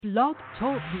Blog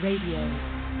Talk Radio.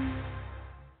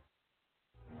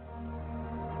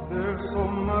 There's so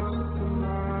much to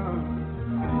learn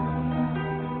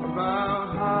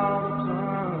about how to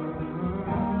turn.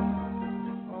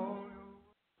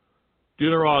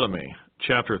 Deuteronomy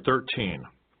chapter 13.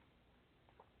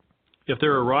 If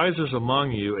there arises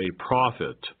among you a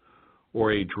prophet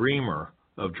or a dreamer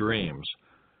of dreams,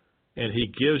 and he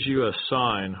gives you a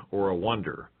sign or a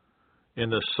wonder, and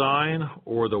the sign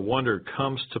or the wonder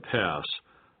comes to pass,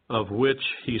 of which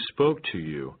he spoke to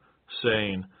you,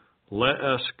 saying, Let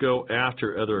us go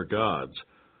after other gods,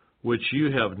 which you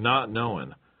have not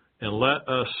known, and let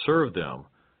us serve them,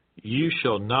 you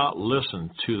shall not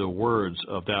listen to the words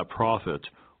of that prophet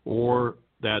or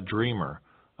that dreamer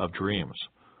of dreams.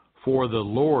 For the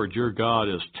Lord your God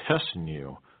is testing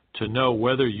you to know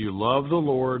whether you love the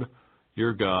Lord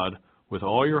your God with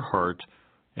all your heart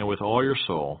and with all your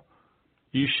soul.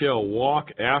 You shall walk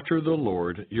after the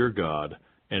Lord your God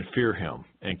and fear him,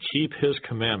 and keep his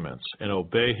commandments and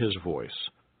obey his voice.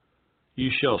 You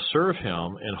shall serve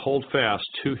him and hold fast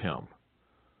to him.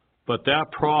 But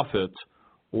that prophet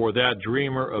or that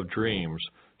dreamer of dreams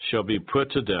shall be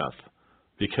put to death,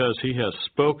 because he has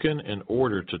spoken in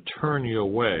order to turn you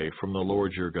away from the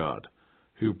Lord your God,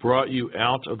 who brought you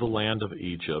out of the land of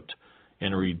Egypt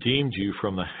and redeemed you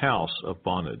from the house of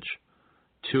bondage,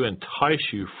 to entice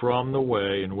you from the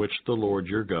way in which the Lord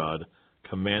your God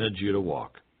commanded you to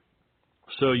walk.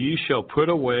 So you shall put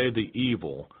away the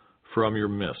evil from your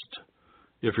midst.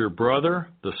 If your brother,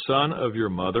 the son of your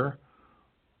mother,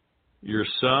 your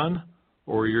son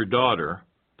or your daughter,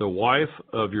 the wife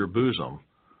of your bosom,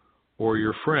 or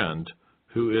your friend,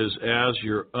 who is as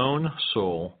your own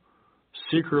soul,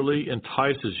 secretly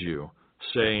entices you,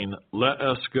 saying, Let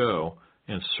us go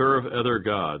and serve other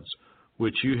gods,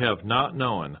 which you have not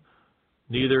known,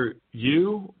 neither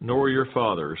you nor your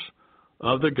fathers,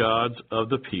 of the gods of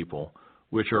the people,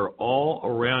 which are all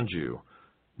around you,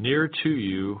 near to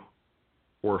you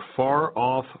or far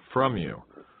off from you,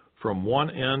 from one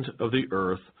end of the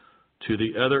earth to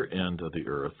the other end of the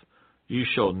earth, you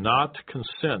shall not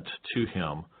consent to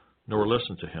him, nor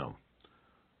listen to him.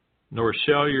 Nor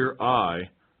shall your eye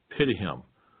pity him,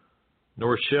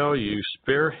 nor shall you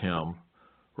spare him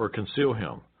or conceal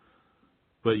him,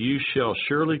 but you shall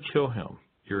surely kill him.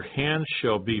 Your hand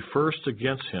shall be first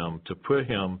against him to put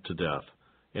him to death,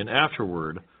 and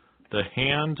afterward the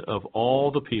hand of all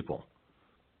the people.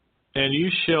 And you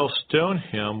shall stone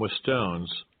him with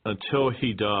stones until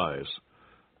he dies,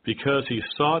 because he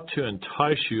sought to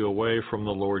entice you away from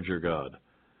the Lord your God,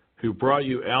 who brought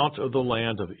you out of the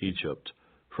land of Egypt,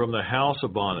 from the house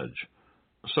of bondage.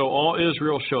 So all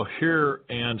Israel shall hear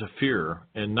and fear,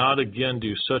 and not again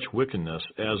do such wickedness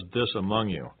as this among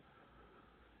you.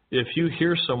 If you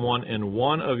hear someone in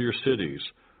one of your cities,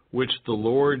 which the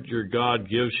Lord your God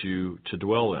gives you to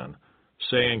dwell in,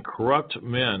 saying, Corrupt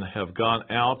men have gone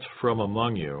out from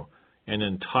among you, and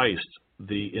enticed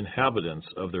the inhabitants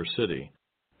of their city,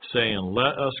 saying,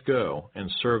 Let us go and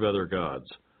serve other gods,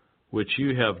 which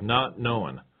you have not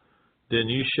known, then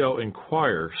you shall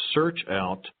inquire, search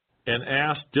out, and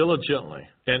ask diligently.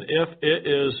 And if it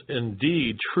is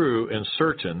indeed true and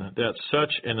certain that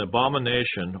such an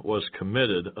abomination was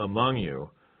committed among you,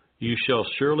 you shall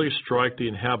surely strike the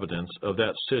inhabitants of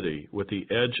that city with the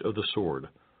edge of the sword,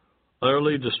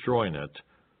 utterly destroying it,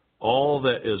 all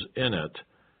that is in it,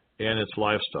 and its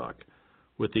livestock,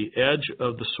 with the edge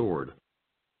of the sword.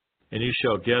 And you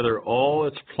shall gather all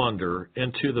its plunder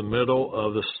into the middle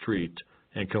of the street,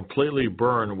 and completely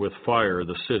burn with fire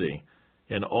the city,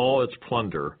 and all its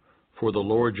plunder, for the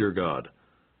Lord your God.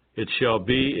 It shall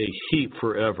be a heap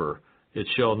forever, it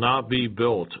shall not be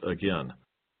built again.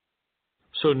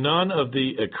 So none of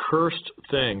the accursed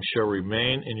things shall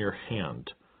remain in your hand,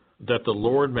 that the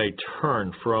Lord may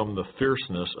turn from the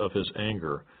fierceness of his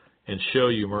anger, and show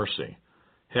you mercy,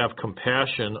 have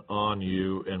compassion on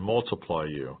you, and multiply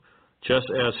you, just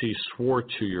as he swore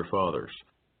to your fathers.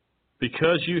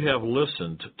 Because you have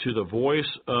listened to the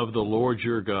voice of the Lord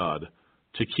your God,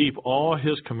 to keep all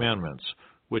his commandments,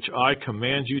 which I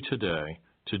command you today,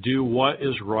 to do what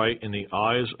is right in the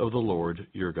eyes of the Lord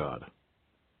your God.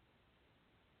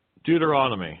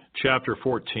 Deuteronomy chapter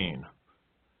 14.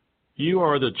 You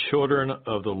are the children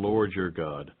of the Lord your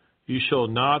God. You shall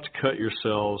not cut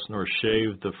yourselves, nor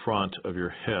shave the front of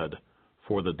your head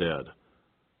for the dead.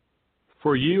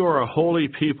 For you are a holy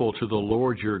people to the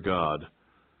Lord your God,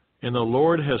 and the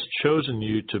Lord has chosen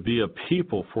you to be a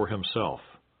people for himself,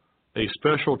 a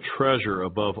special treasure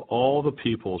above all the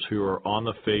peoples who are on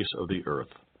the face of the earth.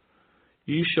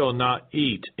 You shall not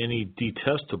eat any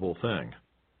detestable thing.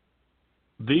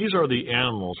 These are the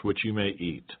animals which you may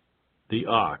eat: the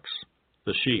ox,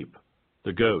 the sheep,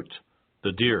 the goat,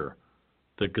 the deer,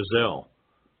 the gazelle,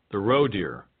 the roe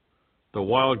deer, the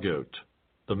wild goat,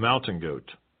 the mountain goat,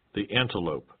 the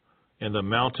antelope, and the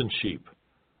mountain sheep.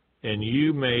 And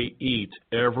you may eat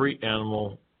every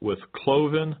animal with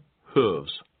cloven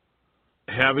hooves,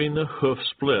 having the hoof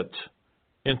split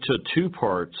into 2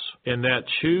 parts, and that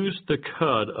chews the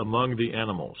cud among the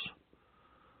animals.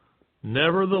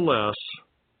 Nevertheless,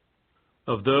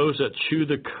 of those that chew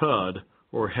the cud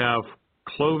or have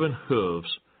cloven hooves,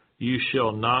 you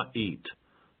shall not eat,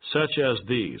 such as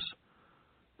these: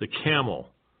 the camel,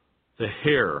 the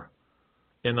hare,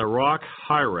 and the rock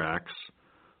hyrax,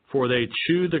 for they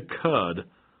chew the cud,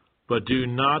 but do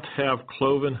not have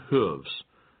cloven hooves.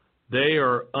 They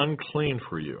are unclean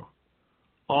for you.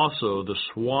 Also the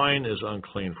swine is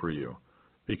unclean for you,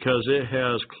 because it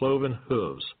has cloven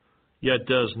hooves, yet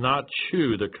does not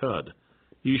chew the cud.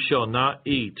 You shall not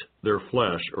eat their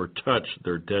flesh or touch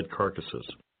their dead carcasses.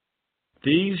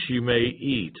 These you may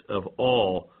eat of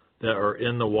all that are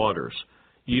in the waters.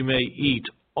 You may eat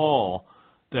all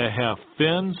that have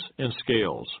fins and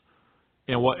scales,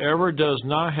 and whatever does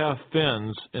not have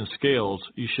fins and scales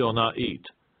you shall not eat.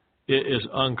 It is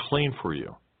unclean for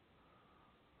you.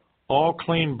 All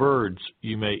clean birds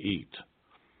you may eat,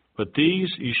 but these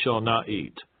you shall not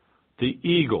eat: the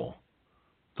eagle,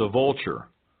 the vulture,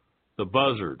 the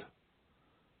buzzard,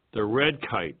 the red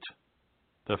kite,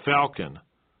 the falcon,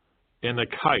 and the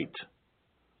kite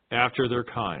after their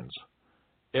kinds,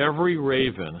 every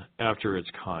raven after its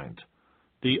kind,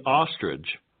 the ostrich,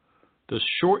 the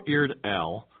short-eared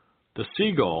owl, the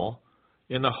seagull,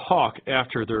 and the hawk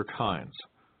after their kinds,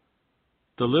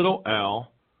 the little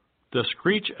owl, the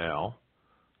screech owl,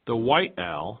 the white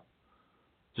owl,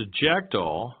 the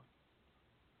jackdaw,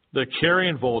 the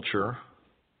carrion vulture,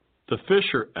 the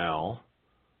fisher owl,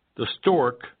 the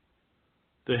stork,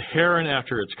 the heron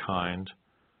after its kind,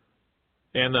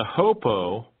 and the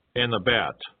hoopoe and the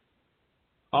bat.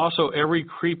 Also every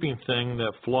creeping thing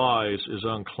that flies is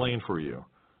unclean for you.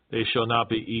 They shall not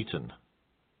be eaten.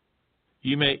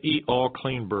 You may eat all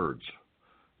clean birds.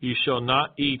 You shall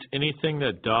not eat anything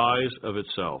that dies of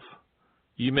itself.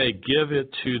 You may give it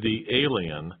to the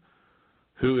alien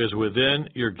who is within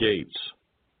your gates,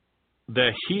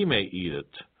 that he may eat it,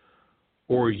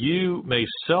 or you may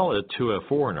sell it to a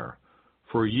foreigner,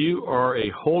 for you are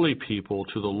a holy people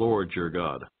to the Lord your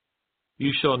God.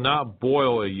 You shall not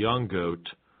boil a young goat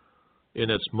in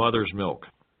its mother's milk.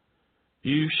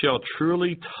 You shall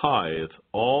truly tithe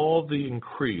all the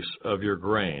increase of your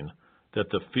grain that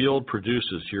the field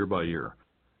produces year by year.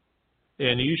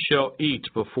 And you shall eat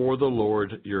before the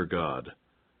Lord your God,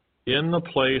 in the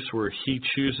place where he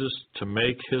chooses to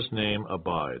make his name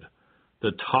abide,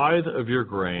 the tithe of your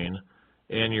grain,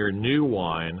 and your new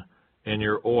wine, and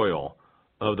your oil,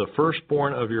 of the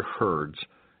firstborn of your herds,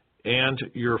 and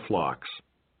your flocks,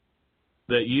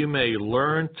 that you may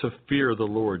learn to fear the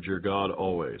Lord your God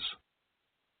always.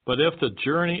 But if the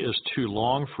journey is too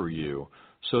long for you,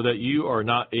 so that you are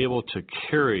not able to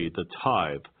carry the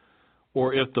tithe,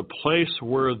 or if the place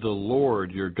where the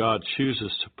Lord your God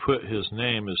chooses to put his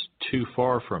name is too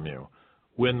far from you,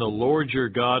 when the Lord your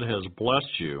God has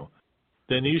blessed you,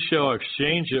 then you shall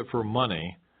exchange it for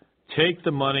money, take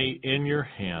the money in your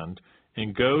hand,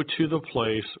 and go to the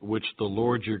place which the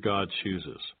Lord your God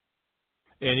chooses.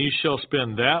 And you shall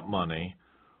spend that money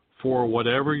for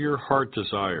whatever your heart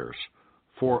desires,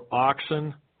 for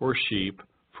oxen or sheep,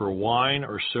 for wine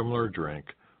or similar drink,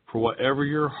 for whatever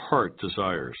your heart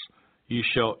desires. You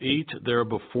shall eat there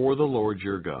before the Lord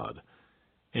your God,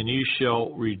 and you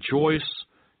shall rejoice,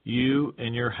 you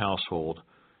and your household.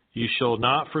 You shall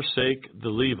not forsake the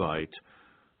Levite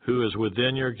who is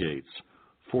within your gates,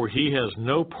 for he has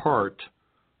no part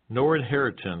nor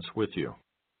inheritance with you.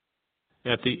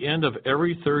 At the end of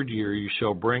every 3rd year you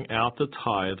shall bring out the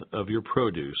tithe of your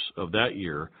produce of that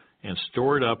year, and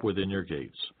store it up within your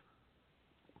gates.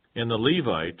 And the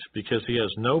Levite, because he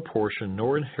has no portion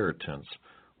nor inheritance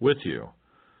with you,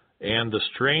 and the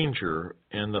stranger,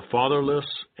 and the fatherless,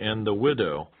 and the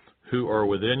widow, who are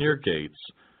within your gates,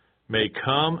 may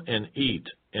come and eat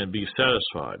and be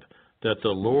satisfied, that the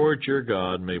Lord your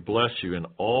God may bless you in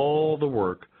all the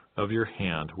work of your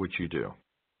hand which you do.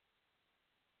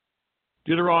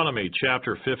 Deuteronomy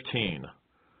chapter 15.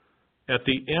 At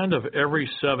the end of every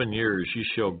 7 years you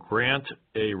shall grant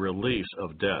a release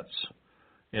of debts,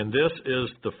 and this is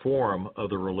the form of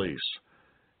the release.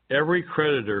 Every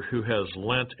creditor who has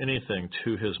lent anything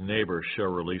to his neighbor shall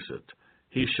release it.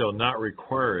 He shall not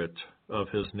require it of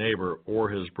his neighbor or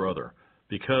his brother,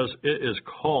 because it is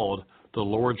called the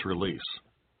Lord's release.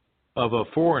 Of a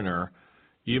foreigner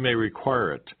you may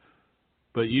require it,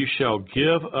 But you shall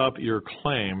give up your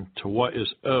claim to what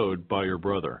is owed by your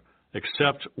brother,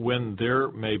 except when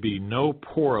there may be no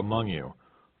poor among you.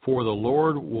 For the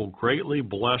Lord will greatly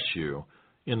bless you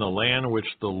in the land which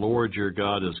the Lord your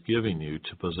God is giving you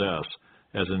to possess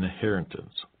as an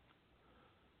inheritance.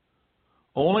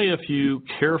 Only if you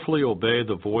carefully obey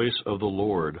the voice of the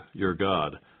Lord your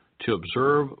God, to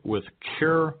observe with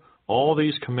care all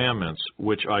these commandments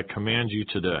which I command you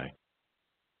today.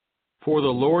 For the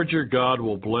Lord your God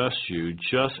will bless you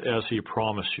just as he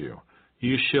promised you.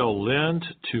 You shall lend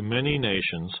to many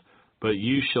nations, but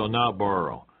you shall not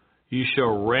borrow. You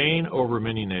shall reign over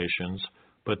many nations,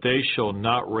 but they shall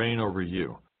not reign over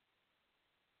you.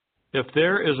 If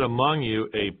there is among you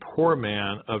a poor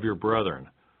man of your brethren,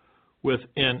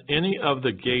 within any of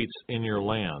the gates in your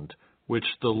land, which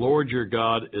the Lord your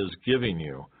God is giving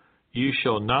you, you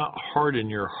shall not harden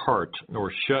your heart,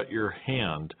 nor shut your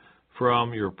hand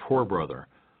from your poor brother,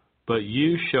 but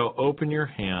you shall open your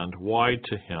hand wide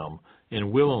to him,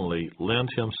 and willingly lend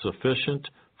him sufficient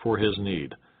for his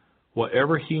need,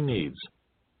 whatever he needs.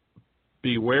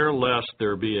 Beware lest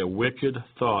there be a wicked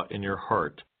thought in your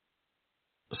heart,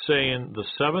 saying, the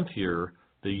 7th year,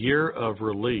 the year of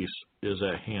release, is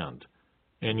at hand,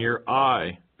 and your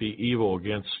eye be evil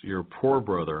against your poor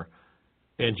brother,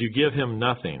 and you give him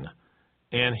nothing,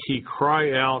 and he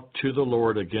cry out to the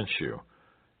Lord against you,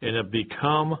 and it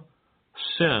become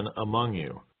sin among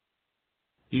you.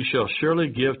 You shall surely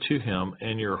give to him,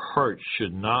 and your heart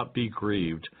should not be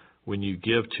grieved when you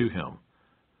give to him.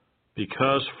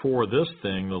 Because for this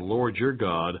thing the Lord your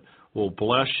God will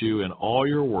bless you in all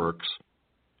your works,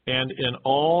 and in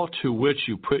all to which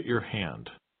you put your hand.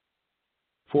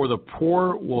 For the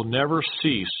poor will never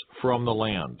cease from the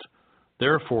land.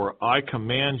 Therefore I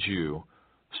command you,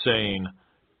 saying,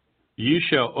 you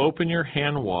shall open your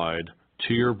hand wide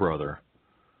to your brother,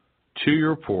 to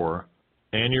your poor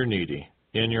and your needy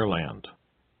in your land.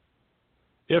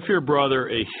 If your brother,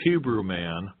 a Hebrew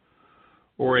man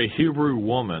or a Hebrew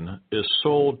woman, is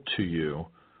sold to you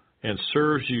and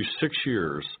serves you 6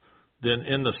 years, then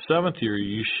in the 7th year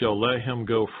you shall let him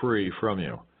go free from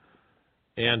you.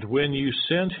 And when you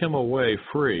send him away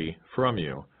free from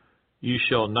you, you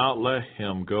shall not let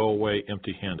him go away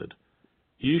empty-handed.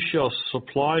 You shall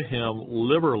supply him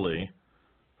liberally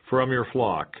from your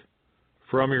flock,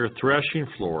 from your threshing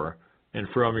floor, and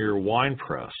from your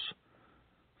winepress.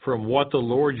 From what the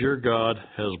Lord your God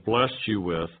has blessed you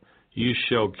with, you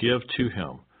shall give to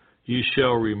him. You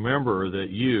shall remember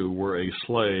that you were a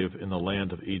slave in the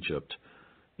land of Egypt,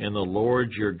 and the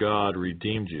Lord your God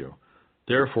redeemed you.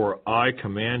 Therefore I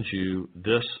command you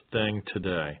this thing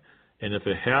today, and if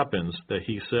it happens that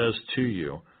he says to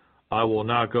you, I will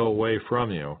not go away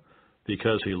from you,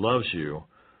 because he loves you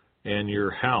and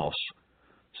your house,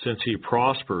 since he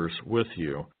prospers with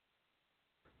you,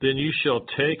 then you shall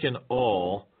take an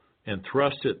awl and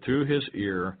thrust it through his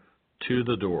ear to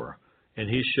the door, and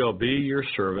he shall be your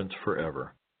servant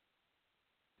forever.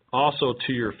 Also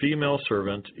to your female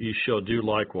servant you shall do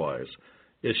likewise.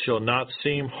 It shall not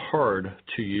seem hard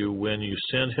to you when you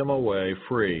send him away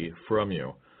free from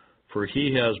you, for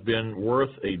he has been worth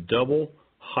a double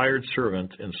hired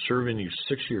servant in serving you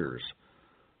 6 years.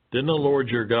 Then the Lord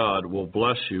your God will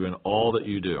bless you in all that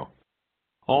you do.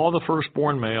 All the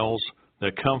firstborn males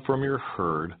that come from your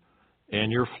herd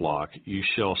and your flock you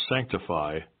shall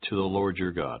sanctify to the Lord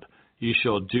your God. You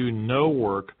shall do no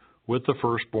work with the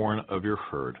firstborn of your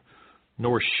herd,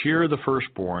 nor shear the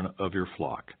firstborn of your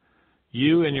flock.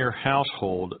 You and your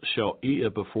household shall eat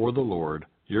it before the Lord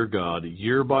your God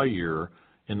year by year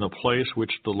in the place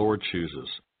which the Lord chooses.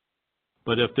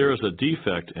 But if there is a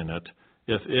defect in it,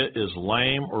 if it is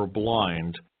lame or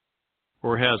blind,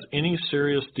 or has any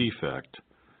serious defect,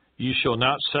 you shall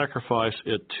not sacrifice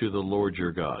it to the Lord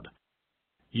your God.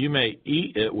 You may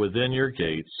eat it within your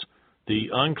gates. The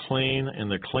unclean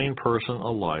and the clean person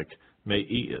alike may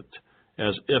eat it,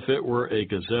 as if it were a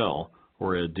gazelle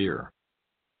or a deer.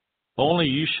 Only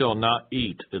you shall not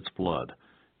eat its blood.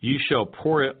 You shall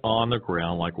pour it on the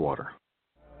ground like water.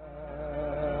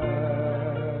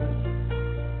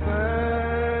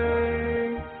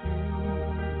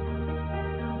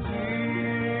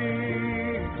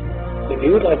 If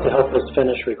you would like to help us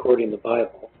finish recording the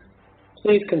Bible,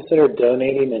 please consider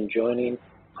donating and joining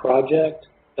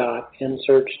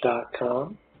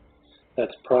project.nsearch.com.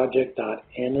 That's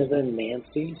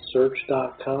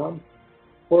project.n-as-in-Nancy-search.com,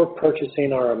 or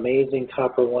purchasing our amazing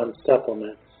Copper One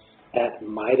supplement at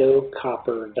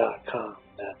mitocopper.com.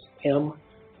 That's M-I-T-O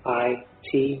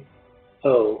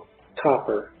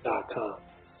copper.com.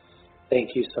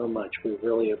 Thank you so much. We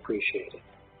really appreciate it.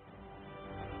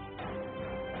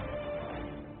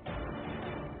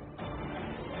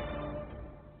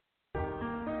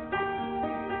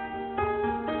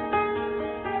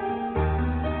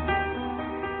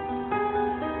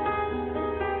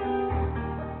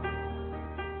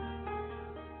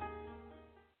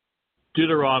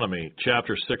 Deuteronomy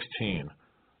chapter 16.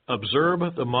 Observe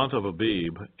the month of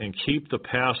Abib, and keep the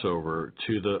Passover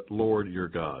to the Lord your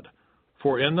God.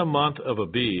 For in the month of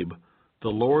Abib, the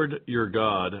Lord your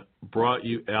God brought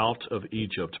you out of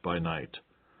Egypt by night.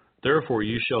 Therefore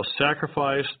you shall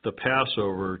sacrifice the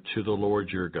Passover to the Lord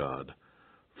your God,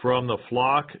 from the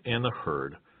flock and the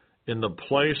herd, in the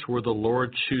place where the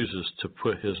Lord chooses to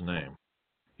put his name.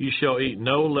 You shall eat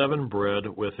no leavened bread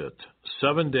with it.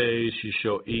 7 days you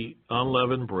shall eat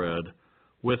unleavened bread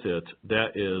with it,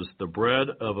 that is, the bread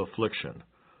of affliction.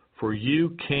 For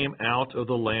you came out of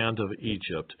the land of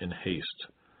Egypt in haste,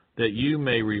 that you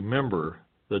may remember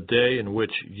the day in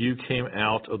which you came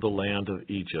out of the land of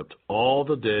Egypt all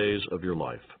the days of your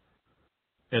life.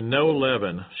 And no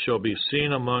leaven shall be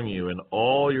seen among you in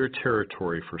all your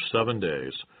territory for 7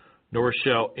 days, nor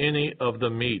shall any of the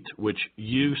meat which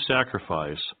you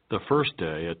sacrifice the first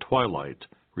day at twilight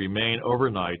remain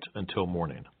overnight until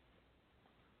morning.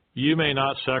 You may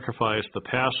not sacrifice the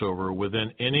Passover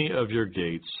within any of your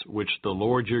gates which the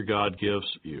Lord your God gives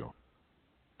you.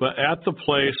 But at the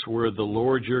place where the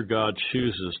Lord your God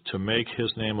chooses to make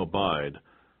his name abide,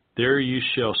 there you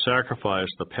shall sacrifice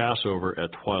the Passover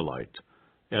at twilight,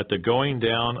 at the going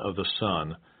down of the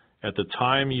sun, at the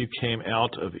time you came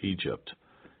out of Egypt.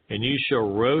 And you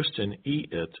shall roast and eat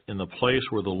it in the place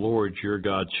where the Lord your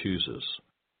God chooses.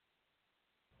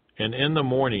 And in the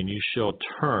morning you shall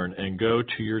turn and go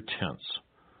to your tents.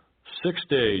 6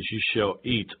 days you shall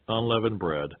eat unleavened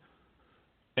bread.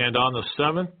 And on the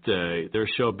 7th day there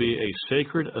shall be a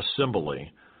sacred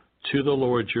assembly to the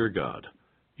Lord your God.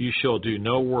 You shall do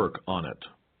no work on it.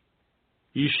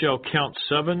 You shall count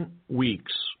 7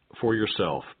 weeks for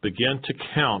yourself. Begin to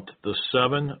count the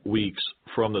 7 weeks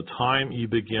from the time you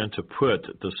begin to put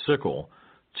the sickle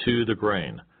to the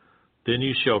grain. Then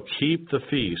you shall keep the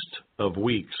feast of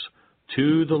weeks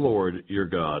to the Lord your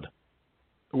God,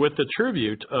 with the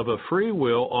tribute of a free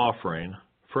will offering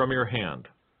from your hand,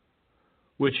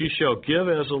 which you shall give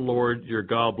as the Lord your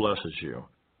God blesses you.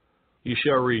 You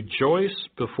shall rejoice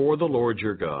before the Lord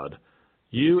your God,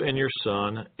 you and your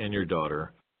son and your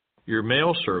daughter, your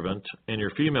male servant and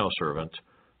your female servant,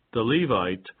 the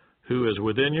Levite who is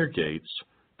within your gates,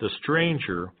 the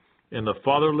stranger and the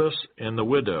fatherless and the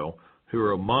widow who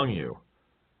are among you,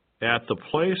 at the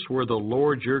place where the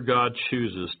Lord your God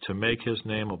chooses to make his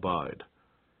name abide.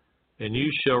 And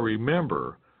you shall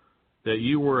remember that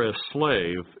you were a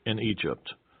slave in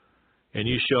Egypt, and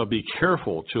you shall be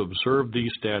careful to observe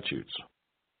these statutes.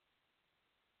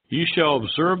 You shall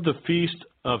observe the Feast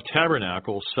of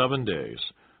Tabernacles 7 days,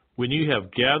 when you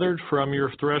have gathered from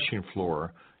your threshing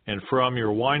floor and from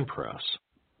your winepress.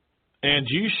 And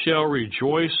you shall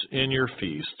rejoice in your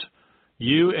feast,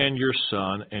 you and your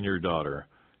son and your daughter,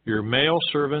 your male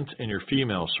servant and your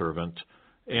female servant,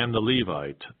 and the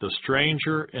Levite, the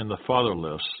stranger and the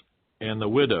fatherless, and the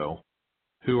widow,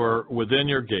 who are within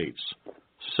your gates.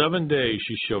 7 days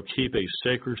you shall keep a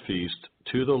sacred feast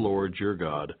to the Lord your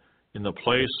God, in the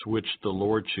place which the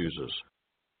Lord chooses.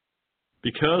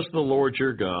 Because the Lord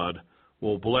your God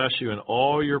will bless you in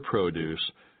all your produce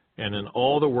and in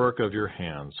all the work of your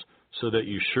hands, so that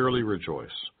you surely rejoice.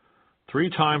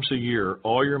 3 times a year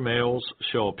all your males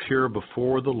shall appear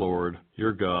before the Lord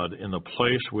your God in the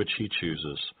place which he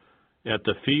chooses, at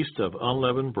the feast of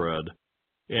unleavened bread,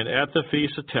 and at the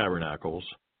feast of tabernacles,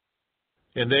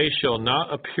 and they shall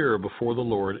not appear before the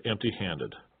Lord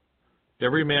empty-handed.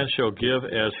 Every man shall give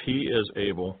as he is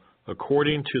able,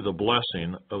 according to the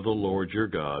blessing of the Lord your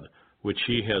God, which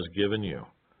he has given you.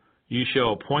 You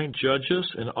shall appoint judges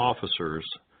and officers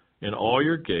in all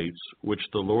your gates, which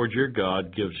the Lord your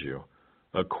God gives you,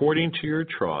 according to your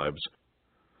tribes,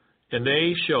 and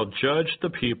they shall judge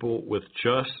the people with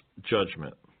just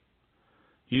judgment.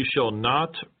 You shall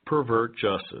not pervert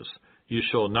justice. You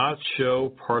shall not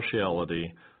show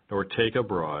partiality, nor take a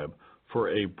bribe, for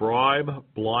a bribe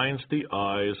blinds the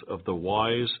eyes of the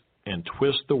wise and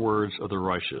twists the words of the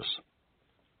righteous.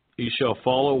 You shall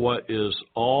follow what is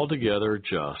altogether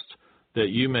just, that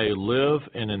you may live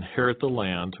and inherit the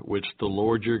land which the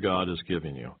Lord your God is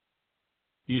giving you.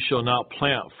 You shall not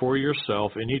plant for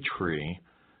yourself any tree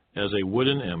as a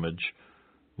wooden image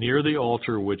near the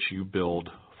altar which you build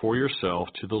for yourself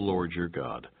to the Lord your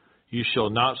God. You shall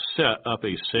not set up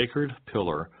a sacred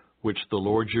pillar which the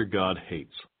Lord your God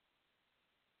hates.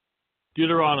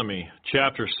 Deuteronomy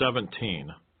chapter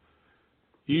 17.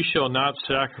 You shall not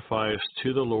sacrifice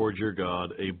to the Lord your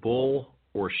God a bull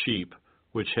or sheep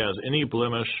which has any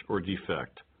blemish or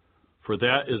defect, for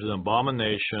that is an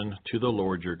abomination to the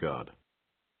Lord your God.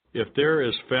 If there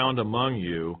is found among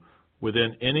you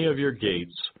within any of your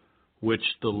gates, which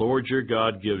the Lord your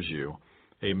God gives you,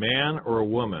 a man or a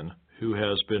woman who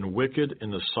has been wicked in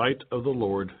the sight of the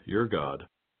Lord your God,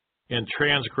 and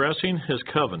transgressing his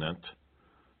covenant,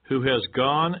 who has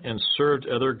gone and served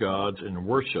other gods and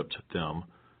worshipped them,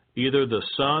 either the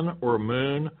sun or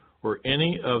moon or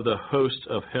any of the hosts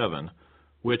of heaven,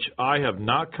 which I have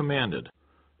not commanded,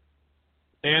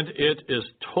 and it is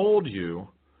told you,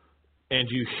 and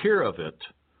you hear of it,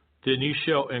 then you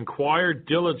shall inquire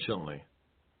diligently.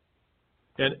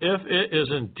 And if it is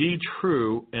indeed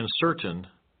true and certain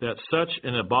that such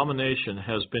an abomination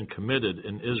has been committed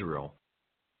in Israel,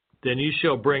 then you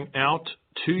shall bring out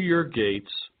to your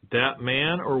gates that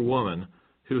man or woman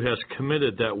who has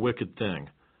committed that wicked thing,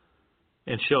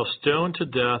 and shall stone to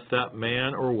death that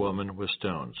man or woman with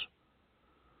stones.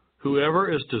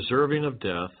 Whoever is deserving of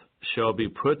death shall be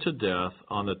put to death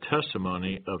on the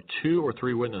testimony of 2 or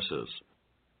 3 witnesses.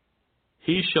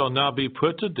 He shall not be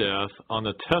put to death on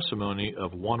the testimony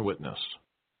of 1 witness.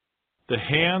 The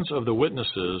hands of the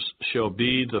witnesses shall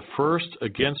be the first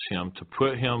against him to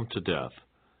put him to death,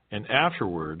 and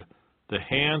afterward the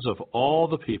hands of all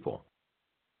the people.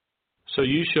 So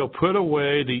you shall put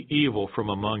away the evil from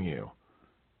among you.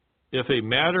 If a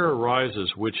matter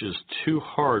arises which is too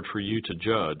hard for you to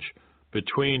judge,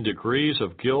 between degrees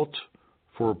of guilt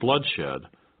for bloodshed,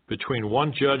 between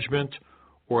one judgment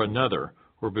or another,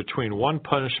 or between one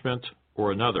punishment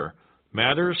or another,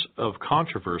 matters of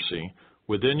controversy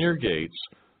within your gates,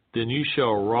 then you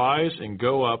shall rise and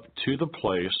go up to the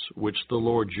place which the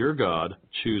Lord your God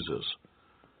chooses.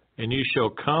 And you shall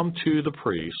come to the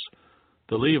priests,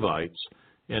 the Levites,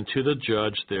 and to the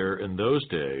judge there in those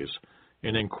days,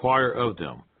 and inquire of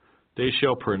them. They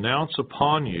shall pronounce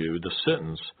upon you the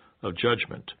sentence of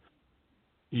judgment.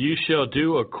 You shall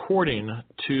do according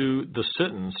to the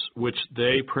sentence which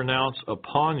they pronounce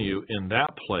upon you in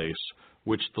that place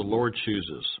which the Lord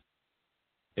chooses.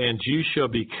 And you shall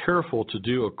be careful to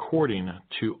do according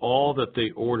to all that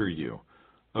they order you,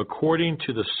 according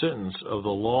to the sentence of the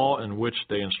law in which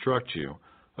they instruct you,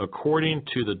 according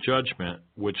to the judgment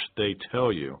which they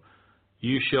tell you.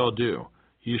 You shall do.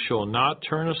 You shall not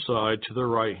turn aside to the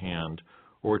right hand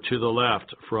or to the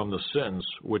left from the sentence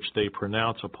which they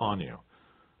pronounce upon you.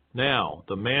 Now,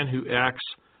 the man who acts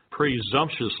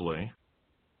presumptuously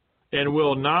and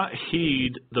will not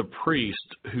heed the priest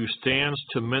who stands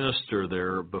to minister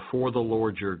there before the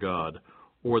Lord your God,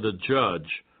 or the judge,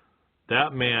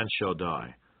 that man shall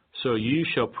die. So you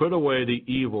shall put away the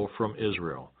evil from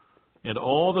Israel. And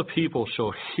all the people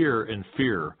shall hear and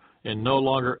fear, and no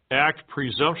longer act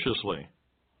presumptuously.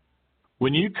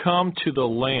 When you come to the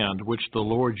land which the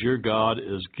Lord your God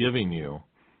is giving you,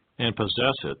 and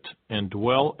possess it, and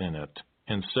dwell in it,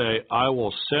 and say, I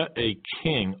will set a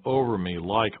king over me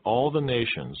like all the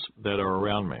nations that are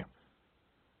around me.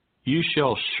 You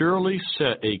shall surely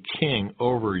set a king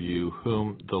over you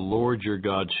whom the Lord your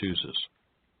God chooses.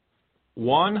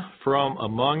 One from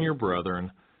among your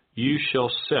brethren you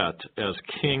shall set as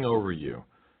king over you.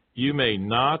 You may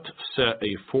not set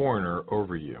a foreigner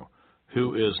over you,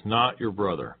 who is not your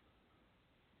brother.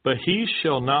 But he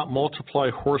shall not multiply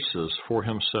horses for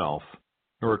himself,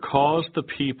 nor cause the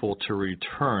people to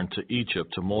return to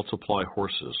Egypt to multiply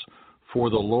horses. For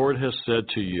the Lord has said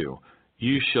to you,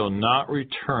 you shall not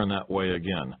return that way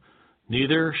again.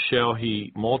 Neither shall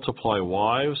he multiply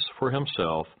wives for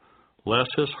himself, lest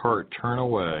his heart turn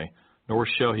away, nor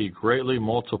shall he greatly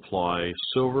multiply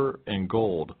silver and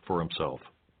gold for himself.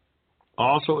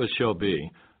 Also it shall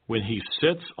be, when he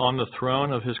sits on the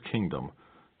throne of his kingdom,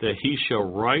 that he shall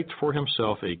write for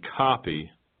himself a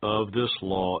copy of this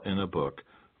law in a book,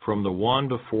 from the one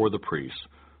before the priests,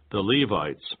 the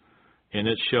Levites, and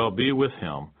it shall be with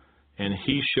him, and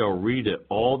he shall read it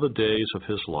all the days of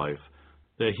his life,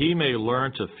 that he may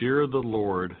learn to fear the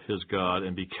Lord his God,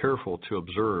 and be careful to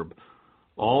observe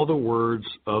all the words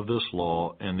of this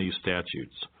law and these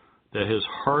statutes, that his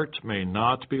heart may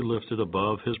not be lifted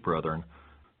above his brethren,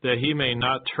 that he may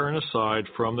not turn aside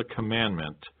from the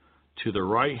commandment to the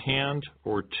right hand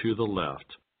or to the left,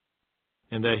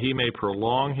 and that he may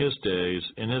prolong his days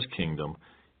in his kingdom,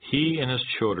 he and his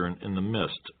children in the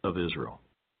midst of Israel.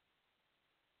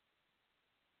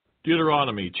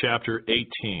 Deuteronomy chapter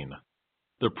 18.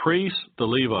 The priests, the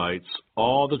Levites,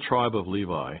 all the tribe of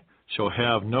Levi, shall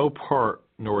have no part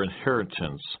nor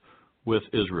inheritance with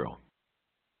Israel.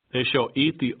 They shall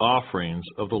eat the offerings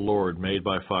of the Lord made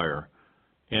by fire,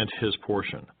 and his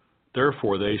portion.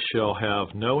 Therefore they shall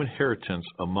have no inheritance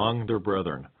among their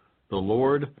brethren. The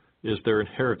Lord is their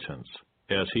inheritance,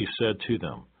 as he said to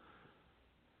them.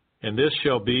 And this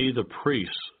shall be the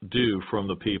priests' due from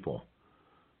the people,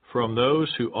 from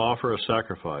those who offer a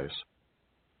sacrifice.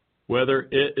 Whether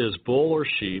it is bull or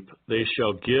sheep, they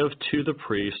shall give to the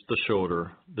priest the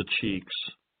shoulder, the cheeks,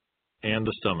 and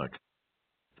the stomach.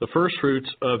 The first fruits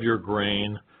of your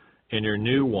grain, and your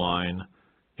new wine,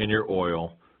 and your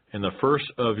oil, and the first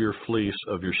of your fleece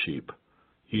of your sheep,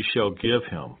 ye shall give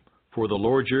him. For the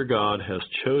Lord your God has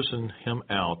chosen him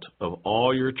out of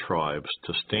all your tribes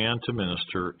to stand to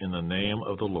minister in the name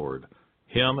of the Lord,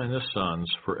 him and his sons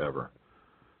forever.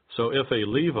 So if a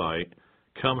Levite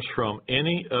comes from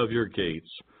any of your gates,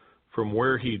 from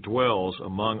where he dwells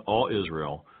among all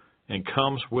Israel, and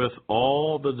comes with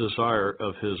all the desire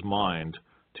of his mind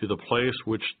to the place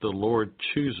which the Lord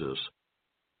chooses,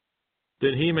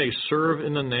 then he may serve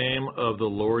in the name of the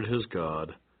Lord his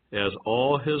God, as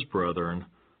all his brethren,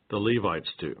 the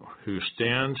Levites do, who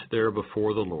stand there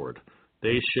before the Lord.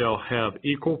 They shall have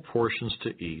equal portions to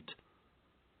eat,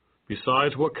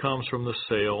 besides what comes from the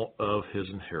sale of his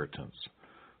inheritance.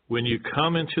 When you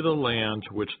come into the land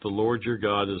which the Lord your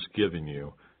God is giving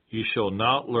you, ye shall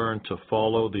not learn to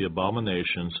follow the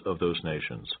abominations of those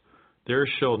nations. There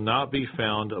shall not be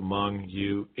found among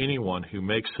you anyone who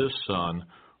makes his son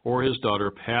or his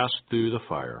daughter pass through the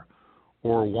fire,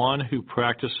 or one who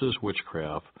practices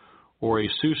witchcraft, or a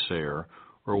soothsayer,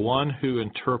 or one who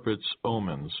interprets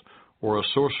omens, or a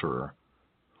sorcerer,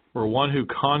 or one who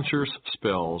conjures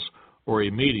spells, or a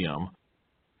medium,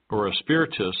 or a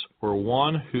spiritist, or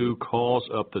one who calls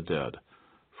up the dead.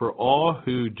 For all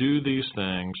who do these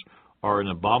things are an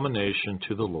abomination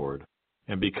to the Lord,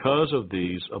 and because of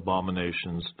these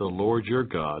abominations the Lord your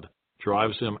God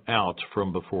drives them out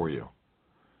from before you.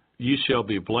 Ye shall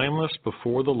be blameless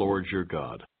before the Lord your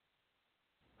God.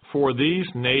 For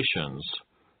these nations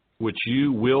which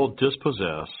you will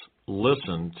dispossess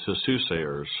listen to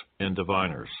soothsayers and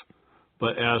diviners.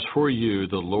 But as for you,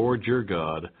 the Lord your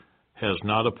God has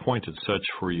not appointed such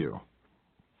for you,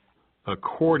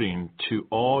 according to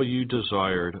all you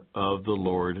desired of the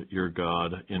Lord your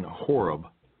God in Horeb,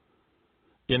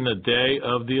 in the day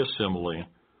of the assembly,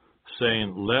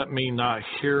 saying, Let me not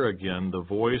hear again the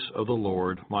voice of the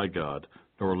Lord my God,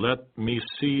 nor let me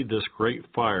see this great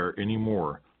fire any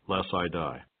more, lest I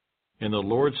die. And the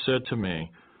Lord said to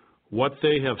me, What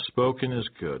they have spoken is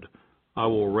good. I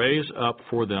will raise up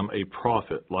for them a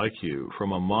prophet like you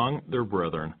from among their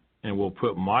brethren, and will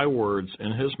put my words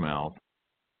in his mouth,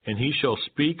 and he shall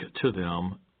speak to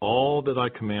them all that I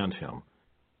command him.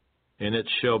 And it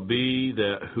shall be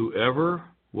that whoever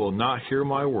will not hear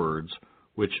my words,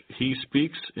 which he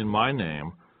speaks in my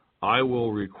name, I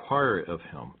will require it of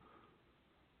him.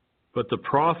 But the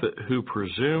prophet who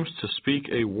presumes to speak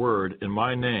a word in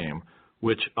my name,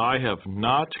 which I have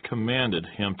not commanded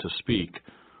him to speak,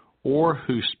 or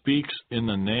who speaks in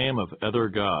the name of other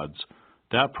gods,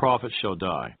 that prophet shall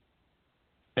die.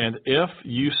 And if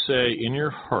you say in your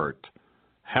heart,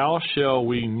 How shall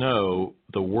we know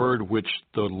the word which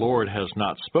the Lord has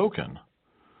not spoken?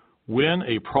 When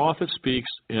a prophet speaks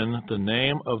in the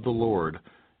name of the Lord,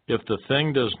 if the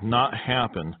thing does not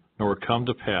happen nor come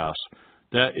to pass,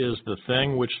 that is the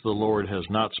thing which the Lord has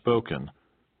not spoken.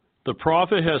 The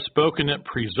prophet has spoken it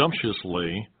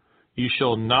presumptuously. You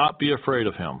shall not be afraid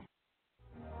of him.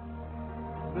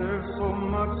 There's so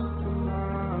much to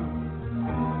learn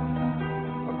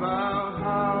about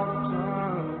how to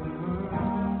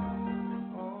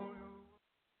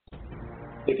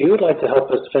If you would like to help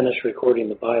us finish recording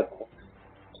the Bible,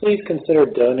 please consider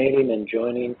donating and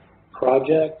joining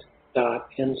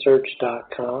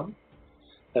project.nsearch.com.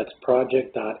 That's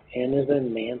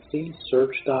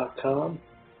project.n-as-in-Nancy-search.com,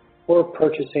 or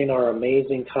purchasing our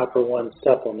amazing Copper One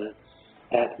supplement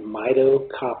at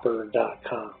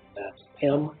mitocopper.com. That's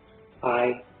M-I-T-O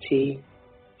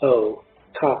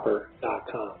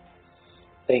copper.com.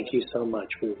 Thank you so much.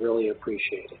 We really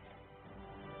appreciate it.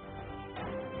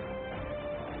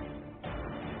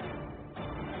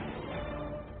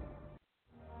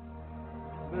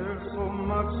 There's so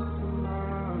much to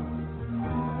learn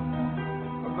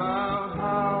about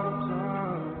how to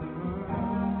turn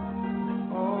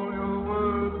all your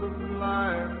words of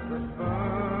life that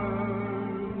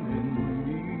burn in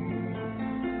me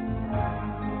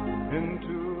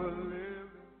into a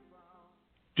living sound.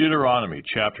 Deuteronomy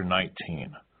chapter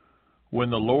 19. When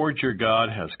the Lord your God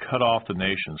has cut off the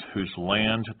nations whose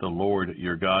land the Lord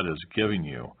your God is giving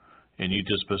you, and you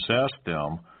dispossess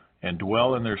them, and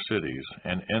dwell in their cities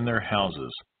and in their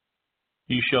houses,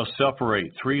 ye shall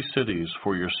separate 3 cities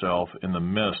for yourself in the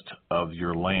midst of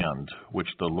your land, which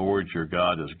the Lord your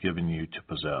God is giving you to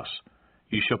possess.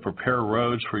 Ye shall prepare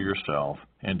roads for yourself,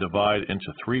 and divide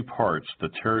into 3 parts the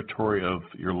territory of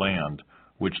your land,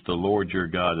 which the Lord your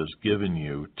God is giving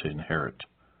you to inherit,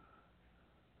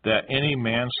 that any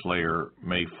manslayer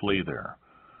may flee there.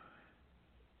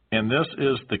 And this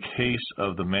is the case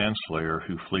of the manslayer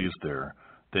who flees there,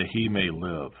 that he may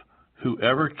live.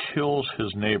 Whoever kills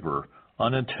his neighbor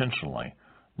unintentionally,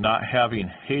 not having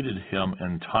hated him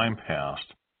in time past,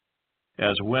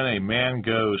 as when a man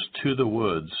goes to the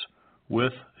woods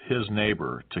with his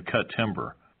neighbor to cut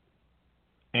timber,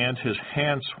 and his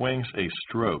hand swings a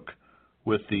stroke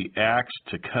with the axe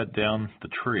to cut down the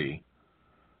tree,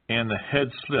 and the head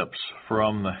slips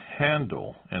from the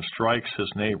handle and strikes his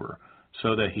neighbor,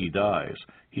 so that he dies,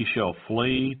 he shall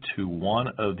flee to one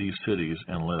of these cities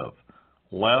and live,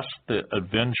 lest the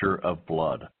avenger of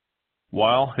blood,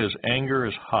 while his anger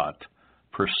is hot,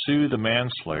 pursue the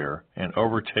manslayer and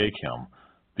overtake him,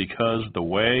 because the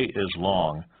way is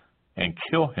long, and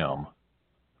kill him,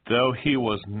 though he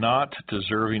was not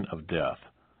deserving of death,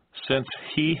 since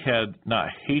he had not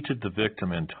hated the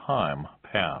victim in time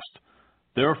past.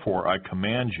 Therefore I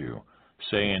command you,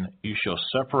 saying, you shall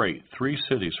separate 3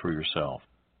 cities for yourself.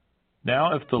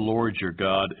 Now if the Lord your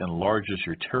God enlarges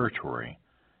your territory,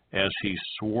 as he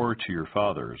swore to your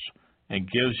fathers, and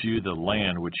gives you the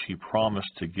land which he promised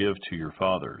to give to your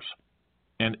fathers,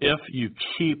 and if you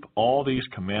keep all these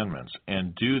commandments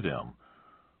and do them,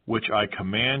 which I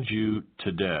command you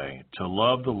today, to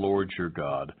love the Lord your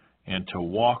God, and to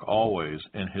walk always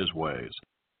in his ways,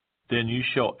 then you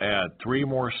shall add 3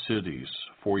 more cities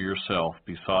for yourself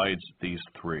besides these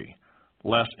 3,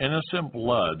 lest innocent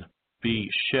blood be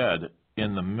shed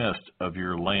in the midst of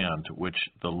your land which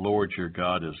the Lord your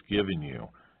God is giving you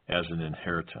as an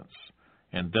inheritance,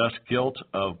 and thus guilt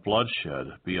of bloodshed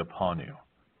be upon you.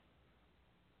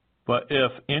 But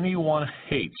if anyone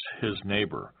hates his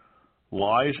neighbor,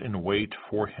 lies in wait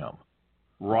for him,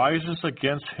 rises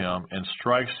against him and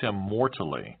strikes him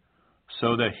mortally,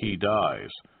 so that he dies,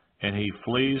 and he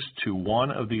flees to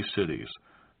one of these cities,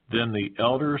 then the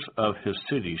elders of his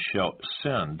city shall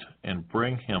send and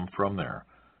bring him from there,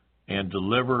 and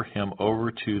deliver him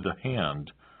over to the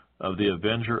hand of the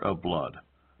avenger of blood,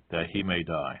 that he may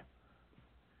die.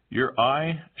 Your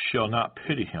eye shall not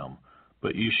pity him,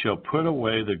 but you shall put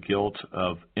away the guilt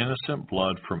of innocent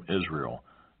blood from Israel,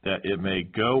 that it may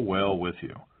go well with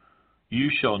you. You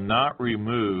shall not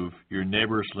remove your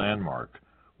neighbor's landmark,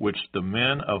 which the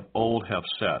men of old have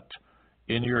set,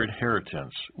 in your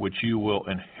inheritance, which you will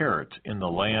inherit in the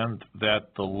land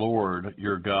that the Lord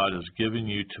your God is giving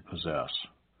you to possess.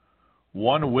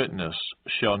 One witness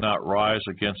shall not rise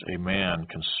against a man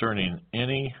concerning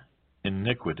any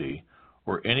iniquity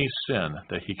or any sin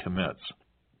that he commits.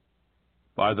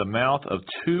 By the mouth of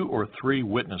 2 or 3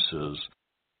 witnesses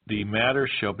the matter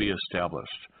shall be established.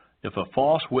 If a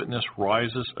false witness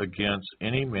rises against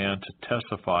any man to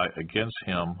testify against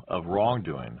him of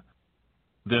wrongdoing,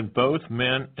 then both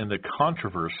men in the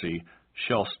controversy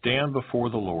shall stand before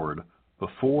the Lord,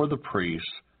 before the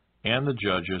priests and the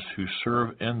judges who serve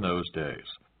in those days.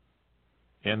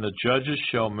 And the judges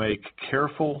shall make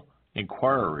careful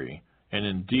inquiry, and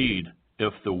indeed,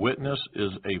 if the witness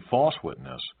is a false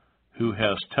witness, who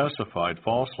has testified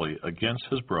falsely against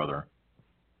his brother,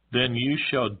 then you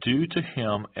shall do to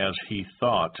him as he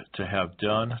thought to have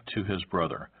done to his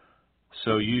brother.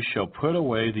 So you shall put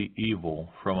away the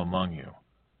evil from among you.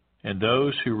 And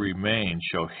those who remain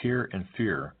shall hear and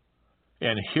fear,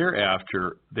 and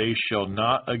hereafter they shall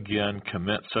not again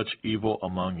commit such evil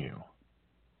among you.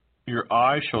 Your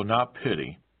eye shall not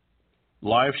pity.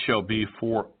 Life shall be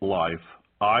for life,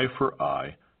 eye for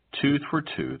eye, tooth for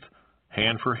tooth,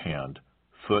 hand for hand,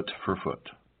 foot for foot.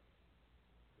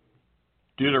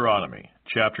 Deuteronomy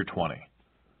chapter 20.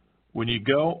 When you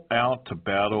go out to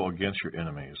battle against your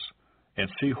enemies, and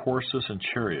see horses and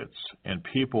chariots, and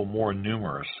people more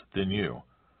numerous than you,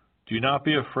 do not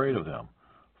be afraid of them,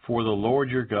 for the Lord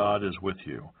your God is with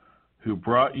you, who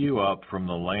brought you up from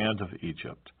the land of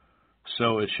Egypt.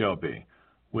 So it shall be,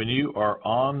 when you are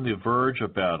on the verge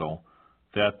of battle,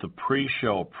 that the priest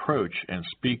shall approach and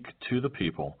speak to the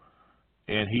people,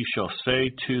 and he shall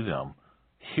say to them,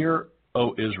 Hear,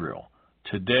 O Israel,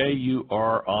 today you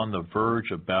are on the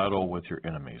verge of battle with your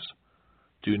enemies.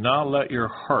 Do not let your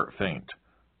heart faint.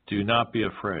 Do not be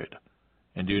afraid,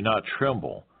 and do not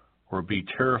tremble or be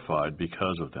terrified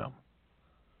because of them.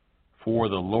 For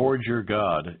the Lord your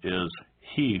God is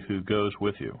he who goes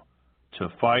with you, to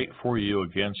fight for you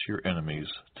against your enemies,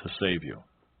 to save you.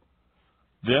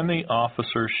 Then the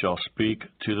officer shall speak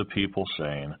to the people,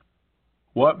 saying,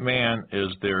 What man is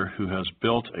there who has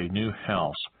built a new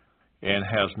house and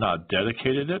has not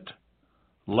dedicated it?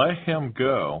 Let him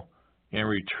go and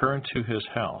return to his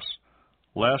house,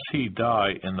 lest he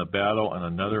die in the battle and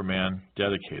another man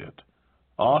dedicate it.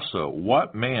 Also,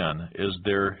 what man is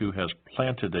there who has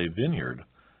planted a vineyard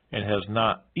and has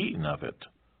not eaten of it?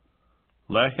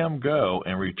 let him go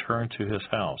and return to his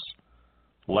house,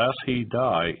 lest he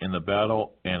die in the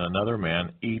battle and another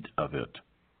man eat of it.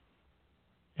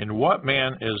 And what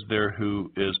man is there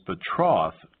who is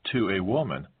betrothed to a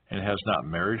woman and has not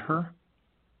married her?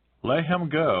 Let him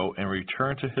go and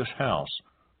return to his house,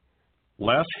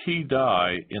 lest he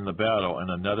die in the battle and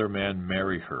another man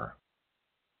marry her.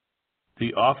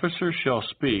 The officer shall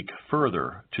speak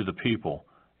further to the people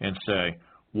and say,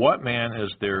 what man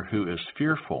is there who is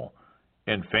fearful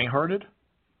and faint-hearted?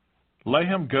 Let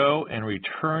him go and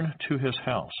return to his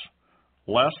house,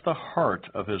 lest the heart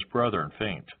of his brethren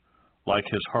faint, like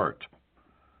his heart.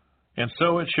 And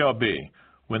so it shall be,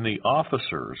 when the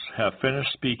officers have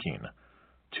finished speaking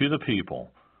to the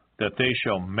people, that they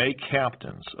shall make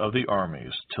captains of the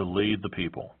armies to lead the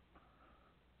people.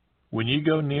 When you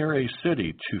go near a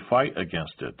city to fight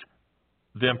against it,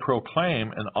 then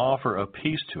proclaim an offer of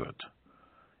peace to it.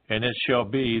 And it shall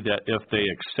be that if they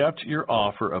accept your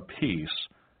offer of peace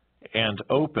and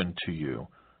open to you,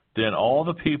 then all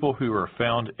the people who are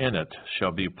found in it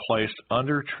shall be placed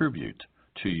under tribute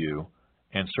to you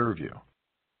and serve you.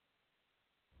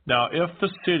 Now if the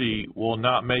city will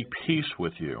not make peace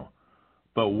with you,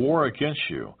 but war against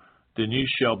you, then you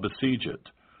shall besiege it.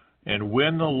 And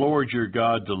when the Lord your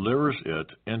God delivers it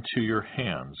into your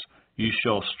hands, you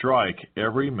shall strike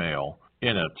every male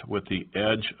in it with the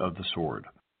edge of the sword.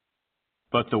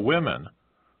 But the women,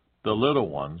 the little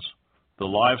ones, the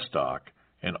livestock,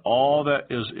 and all that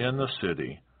is in the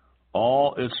city,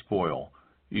 all its spoil,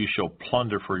 you shall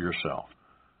plunder for yourself.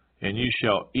 And you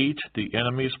shall eat the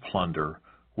enemy's plunder,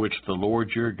 which the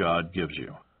Lord your God gives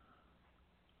you.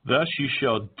 Thus you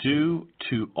shall do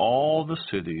to all the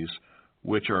cities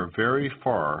which are very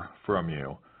far from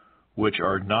you, which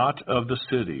are not of the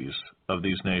cities of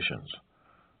these nations,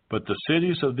 but the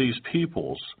cities of these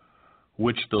peoples,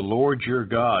 which the Lord your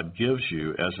God gives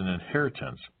you as an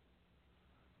inheritance.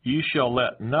 You shall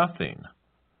let nothing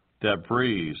that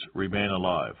breathes remain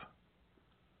alive,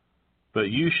 but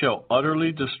you shall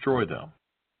utterly destroy them.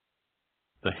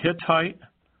 The Hittite,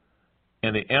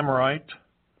 and the Amorite,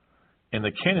 and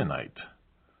the Canaanite,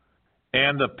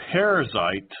 and the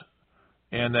Perizzite,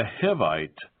 and the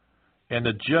Hivite, and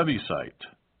the Jebusite,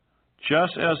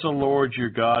 just as the Lord your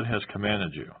God has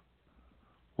commanded you,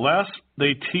 lest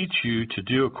they teach you to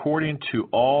do according to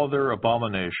all their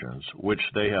abominations which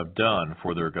they have done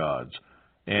for their gods,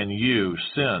 and you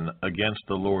sin against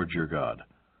the Lord your God.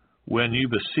 When you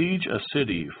besiege a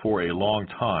city for a long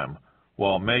time,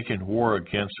 while making war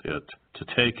against it to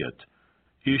take it,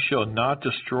 you shall not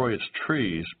destroy its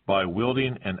trees by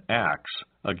wielding an axe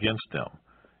against them.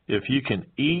 If you can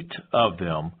eat of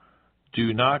them,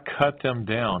 do not cut them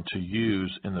down to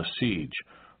use in the siege,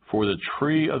 for the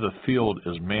tree of the field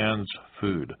is man's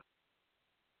food.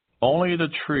 Only the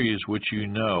trees which you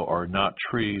know are not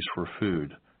trees for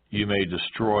food, you may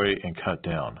destroy and cut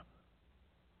down.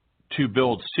 To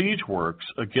build siege works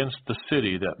against the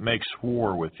city that makes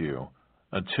war with you,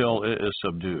 until it is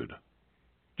subdued.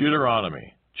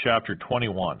 Deuteronomy chapter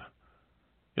 21.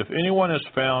 If anyone is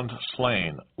found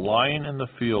slain, lying in the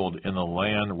field in the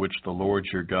land which the Lord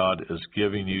your God is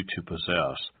giving you to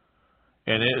possess,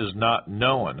 and it is not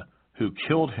known who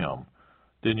killed him,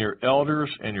 then your elders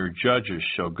and your judges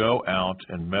shall go out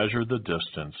and measure the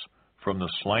distance from the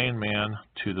slain man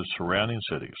to the surrounding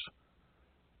cities.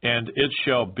 And it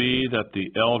shall be that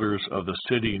the elders of the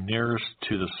city nearest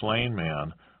to the slain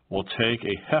man will take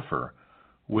a heifer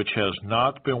which has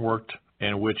not been worked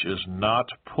and which is not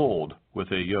pulled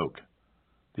with a yoke.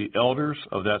 The elders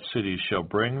of that city shall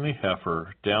bring the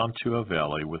heifer down to a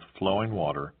valley with flowing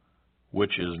water,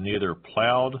 which is neither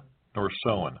plowed nor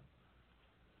sown.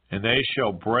 And they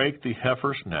shall break the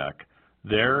heifer's neck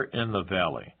there in the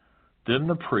valley. Then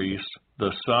the priests,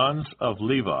 the sons of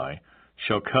Levi,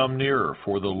 shall come nearer,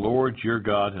 for the Lord your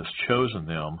God has chosen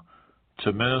them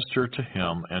to minister to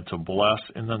him and to bless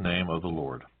in the name of the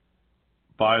Lord.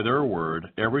 By their word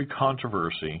every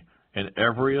controversy and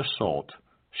every assault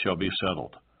shall be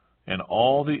settled, and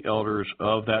all the elders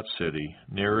of that city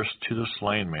nearest to the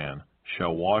slain man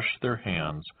shall wash their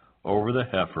hands over the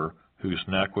heifer whose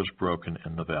neck was broken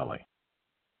in the valley.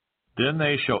 Then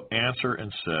they shall answer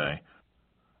and say,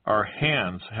 Our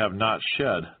hands have not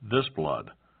shed this blood,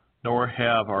 nor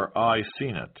have our eyes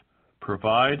seen it.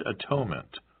 Provide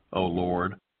atonement, O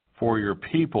Lord, for your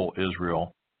people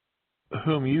Israel,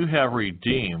 whom you have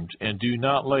redeemed, and do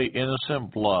not lay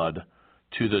innocent blood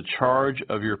to the charge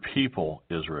of your people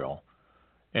Israel.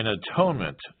 An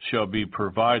atonement shall be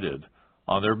provided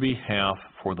on their behalf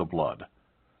for the blood.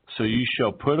 So you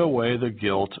shall put away the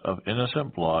guilt of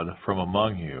innocent blood from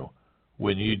among you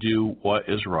when you do what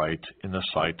is right in the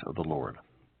sight of the Lord.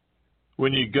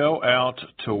 When you go out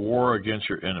to war against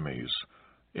your enemies,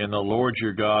 and the Lord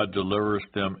your God delivers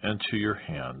them into your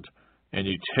hand, and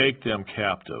you take them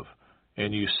captive,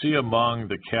 and you see among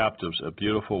the captives a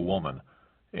beautiful woman,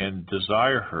 and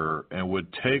desire her, and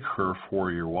would take her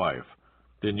for your wife,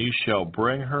 then you shall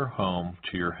bring her home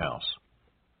to your house.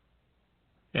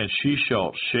 And she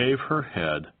shall shave her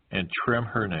head, and trim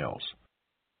her nails.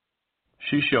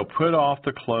 She shall put off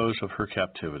the clothes of her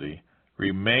captivity,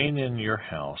 remain in your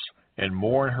house, and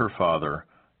mourn her father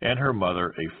and her mother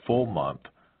a full month.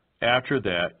 After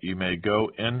that you may go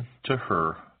in to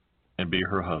her and be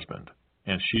her husband,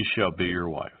 and she shall be your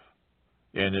wife.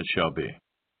 And it shall be,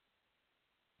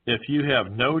 if you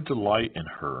have no delight in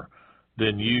her,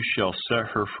 then you shall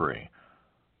set her free.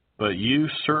 But you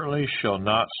certainly shall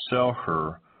not sell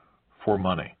her for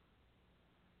money.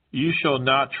 You shall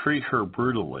not treat her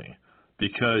brutally,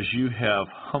 because you have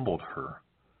humbled her.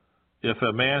 If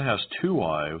a man has two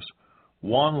wives,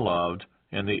 one loved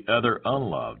and the other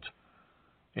unloved,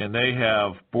 and they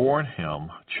have borne him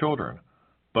children,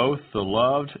 both the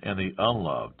loved and the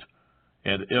unloved,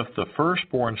 and if the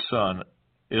firstborn son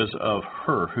is of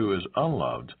her who is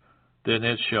unloved, then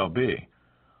it shall be,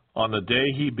 on the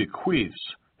day he bequeaths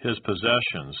his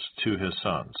possessions to his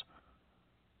sons,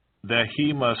 that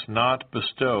he must not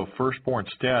bestow firstborn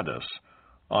status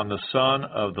on the son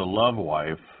of the loved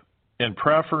wife in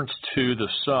preference to the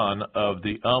son of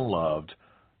the unloved,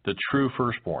 the true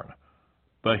firstborn.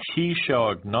 But he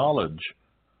shall acknowledge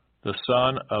the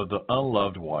son of the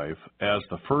unloved wife as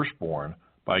the firstborn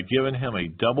by giving him a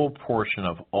double portion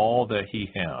of all that he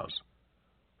has.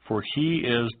 For he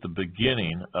is the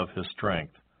beginning of his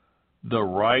strength. The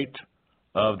right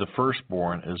of the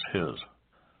firstborn is his.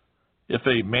 If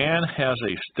a man has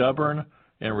a stubborn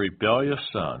and rebellious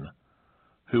son,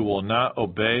 who will not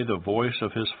obey the voice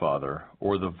of his father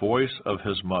or the voice of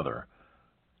his mother,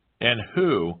 and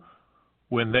who,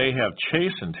 when they have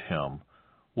chastened him,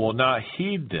 will not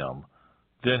heed them,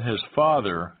 then his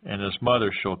father and his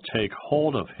mother shall take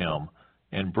hold of him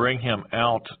and bring him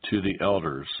out to the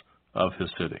elders of his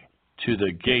city, to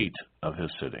the gate of his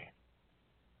city.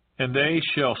 And they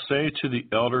shall say to the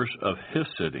elders of his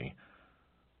city,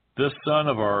 this son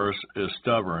of ours is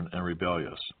stubborn and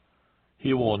rebellious.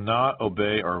 He will not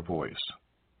obey our voice.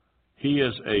 He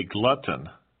is a glutton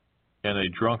and a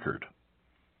drunkard.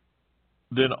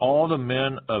 Then all the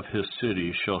men of his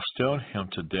city shall stone him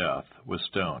to death with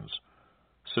stones.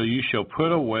 So you shall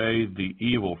put away the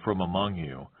evil from among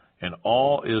you, and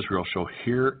all Israel shall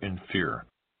hear and fear.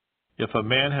 If a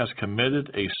man has committed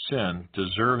a sin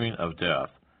deserving of death,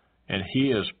 and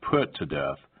he is put to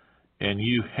death, and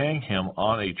you hang him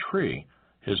on a tree,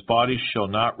 his body shall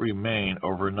not remain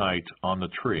overnight on the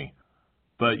tree,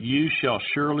 but you shall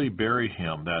surely bury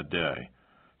him that day,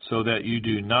 so that you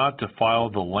do not defile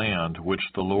the land which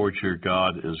the Lord your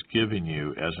God is giving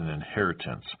you as an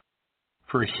inheritance.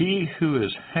 For he who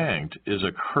is hanged is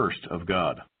accursed of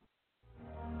God.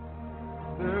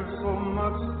 There's so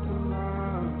much to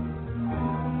learn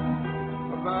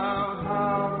about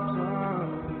how to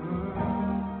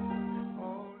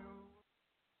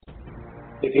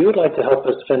If you would like to help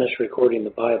us finish recording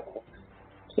the Bible,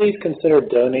 please consider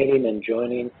donating and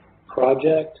joining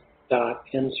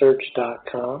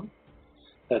project.nsearch.com.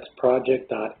 That's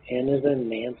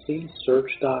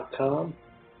project.n-as-in-Nancy-search.com,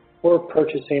 or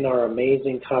purchasing our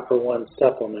amazing Copper One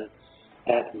supplement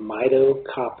at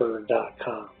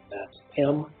mitocopper.com. That's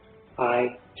M-I-T-O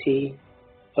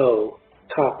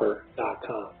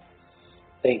copper.com.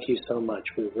 Thank you so much.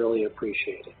 We really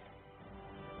appreciate it.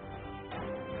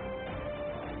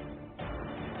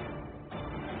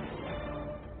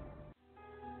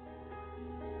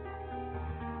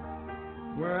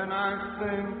 when I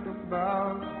think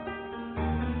about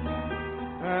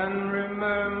and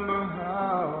remember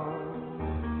how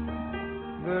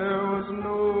there was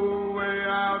no way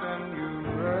out and you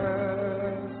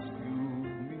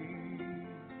rescued me.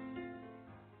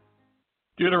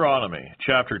 Deuteronomy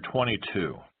chapter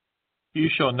 22. You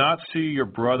shall not see your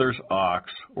brother's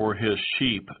ox or his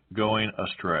sheep going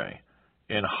astray,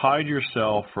 and hide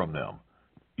yourself from them.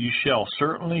 You shall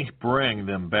certainly bring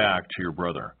them back to your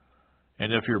brother.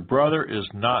 And if your brother is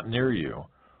not near you,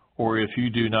 or if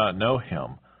you do not know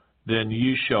him, then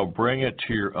you shall bring it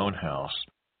to your own house,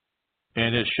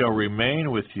 and it shall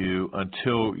remain with you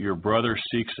until your brother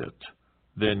seeks it.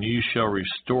 Then you shall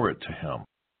restore it to him.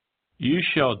 You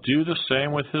shall do the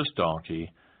same with his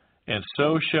donkey, and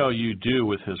so shall you do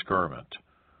with his garment.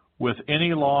 With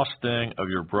any lost thing of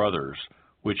your brother's,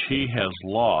 which he has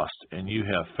lost and you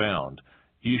have found,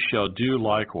 you shall do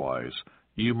likewise.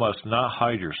 You must not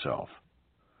hide yourself.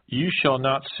 You shall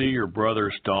not see your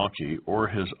brother's donkey or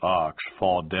his ox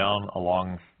fall down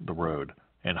along the road,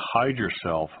 and hide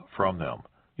yourself from them.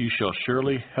 You shall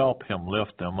surely help him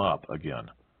lift them up again.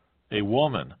 A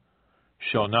woman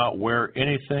shall not wear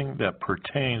anything that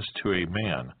pertains to a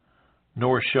man,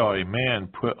 nor shall a man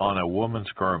put on a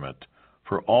woman's garment,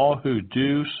 for all who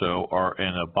do so are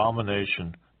an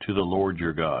abomination to the Lord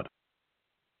your God.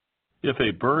 If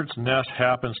a bird's nest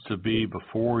happens to be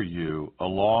before you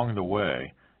along the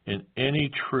way, in any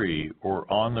tree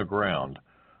or on the ground,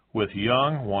 with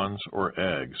young ones or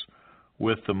eggs,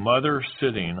 with the mother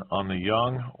sitting on the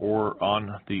young or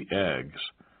on the eggs,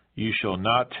 you shall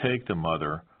not take the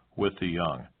mother with the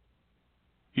young.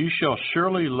 You shall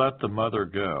surely let the mother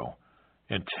go,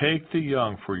 and take the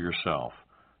young for yourself,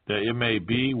 that it may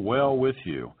be well with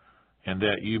you, and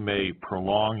that you may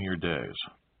prolong your days.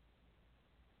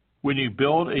 When you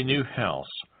build a new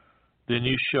house, then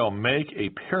you shall make a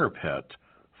parapet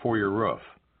for your roof,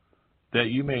 that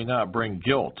you may not bring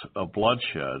guilt of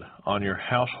bloodshed on your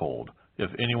household if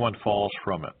anyone falls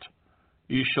from it.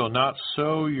 You shall not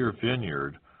sow your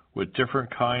vineyard with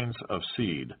different kinds of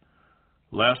seed,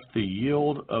 lest the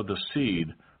yield of the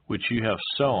seed which you have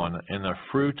sown and the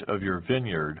fruit of your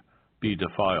vineyard be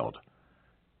defiled.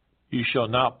 You shall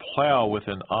not plow with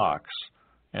an ox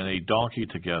and a donkey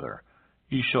together.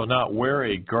 You shall not wear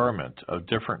a garment of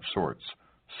different sorts,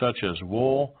 such as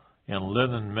wool and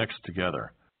linen mixed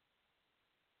together.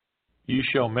 You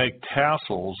shall make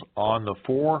tassels on the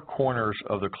four corners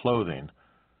of the clothing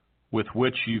with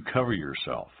which you cover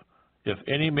yourself. If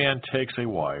any man takes a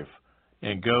wife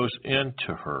and goes in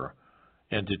to her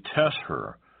and detests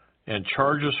her and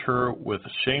charges her with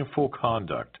shameful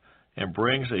conduct and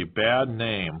brings a bad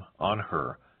name on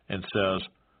her and says,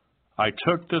 I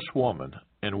took this woman,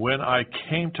 and when I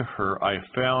came to her I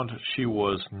found she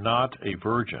was not a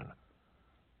virgin,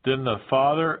 then the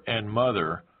father and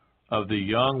mother of the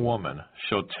young woman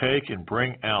shall take and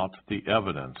bring out the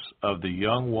evidence of the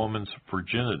young woman's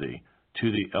virginity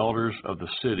to the elders of the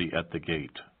city at the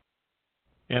gate.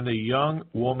 And the young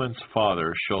woman's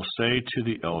father shall say to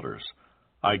the elders,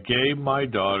 I gave my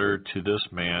daughter to this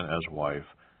man as wife,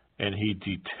 and he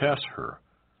detests her.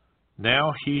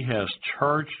 Now he has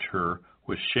charged her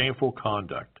with shameful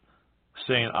conduct,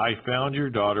 saying, I found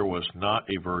your daughter was not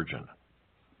a virgin.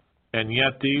 And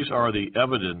yet these are the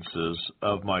evidences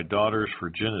of my daughter's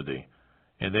virginity,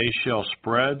 and they shall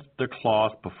spread the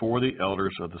cloth before the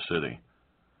elders of the city.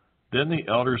 Then the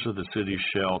elders of the city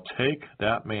shall take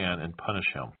that man and punish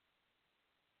him.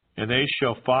 And they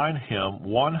shall fine him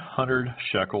 100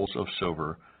 shekels of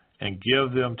silver, and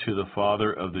give them to the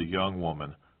father of the young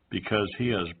woman, because he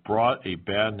has brought a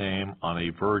bad name on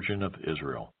a virgin of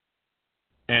Israel.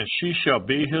 And she shall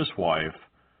be his wife.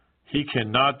 He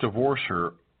cannot divorce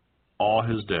her all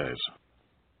his days.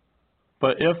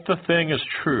 But if the thing is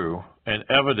true, and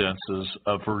evidences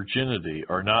of virginity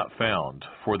are not found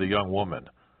for the young woman,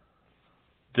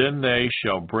 then they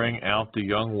shall bring out the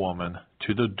young woman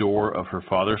to the door of her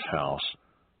father's house,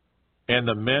 and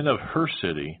the men of her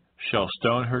city shall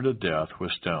stone her to death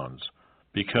with stones,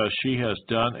 because she has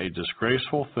done a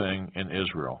disgraceful thing in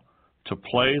Israel, to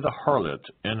play the harlot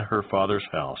in her father's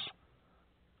house.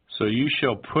 So you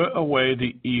shall put away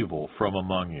the evil from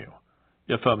among you.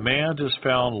 If a man is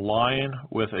found lying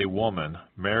with a woman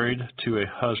married to a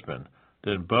husband,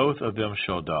 then both of them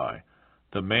shall die,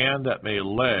 the man that may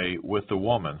lay with the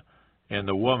woman, and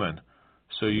the woman,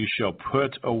 so you shall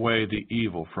put away the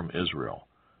evil from Israel.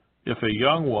 If a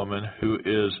young woman who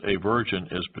is a virgin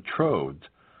is betrothed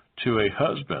to a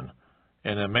husband,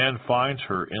 and a man finds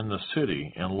her in the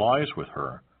city and lies with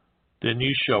her, then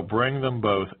you shall bring them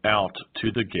both out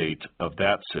to the gate of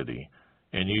that city,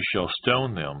 and you shall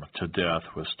stone them to death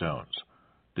with stones.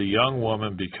 The young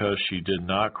woman because she did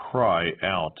not cry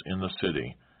out in the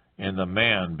city, and the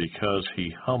man because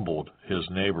he humbled his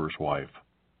neighbor's wife.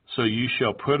 So you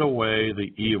shall put away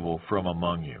the evil from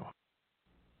among you.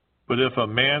 But if a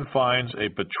man finds a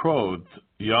betrothed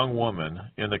young woman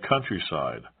in the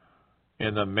countryside,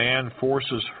 and the man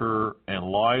forces her and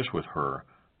lies with her,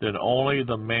 then only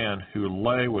the man who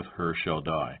lay with her shall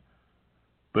die.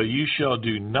 But you shall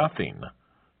do nothing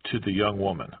to the young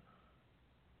woman.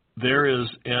 There is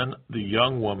in the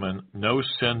young woman no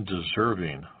sin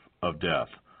deserving of death.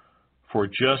 For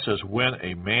just as when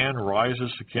a man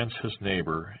rises against his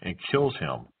neighbor and kills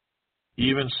him,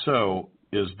 even so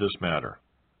is this matter.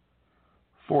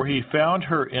 For he found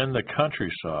her in the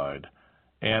countryside,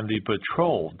 and the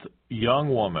betrothed young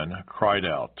woman cried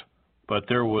out, but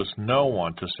there was no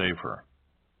one to save her.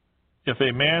 If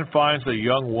a man finds a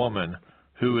young woman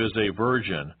who is a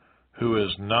virgin, who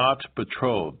is not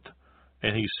betrothed,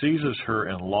 and he seizes her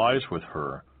and lies with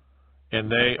her,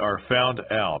 and they are found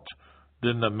out,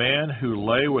 then the man who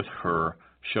lay with her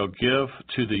shall give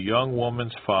to the young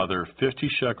woman's father 50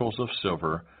 shekels of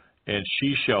silver, and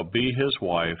she shall be his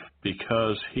wife,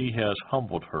 because he has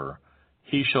humbled her.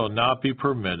 He shall not be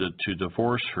permitted to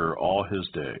divorce her all his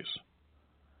days.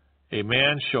 A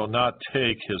man shall not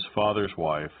take his father's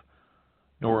wife,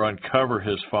 nor uncover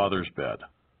his father's bed.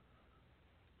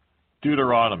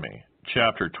 Deuteronomy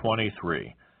chapter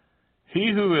 23.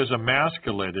 He who is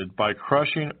emasculated by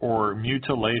crushing or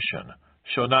mutilation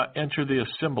shall not enter the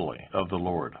assembly of the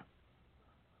Lord.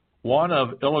 One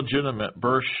of illegitimate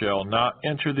birth shall not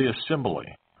enter the assembly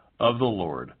of the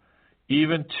Lord.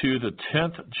 Even to the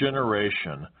 10th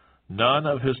generation, none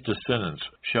of his descendants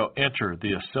shall enter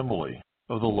the assembly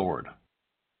of the Lord.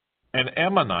 An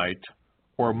Ammonite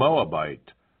or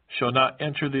Moabite shall not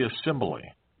enter the assembly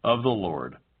of the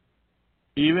Lord.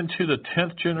 Even to the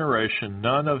 10th generation,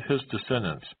 none of his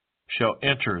descendants shall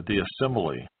enter the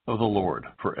assembly of the Lord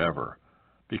forever,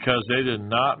 because they did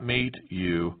not meet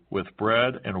you with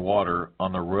bread and water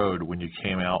on the road when you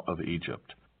came out of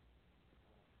Egypt.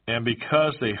 And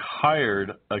because they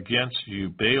hired against you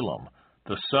Balaam,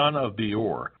 the son of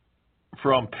Beor,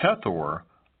 from Pethor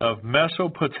of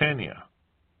Mesopotamia,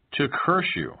 to curse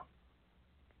you.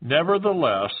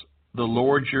 Nevertheless, the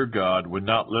Lord your God would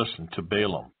not listen to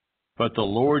Balaam, but the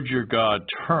Lord your God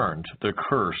turned the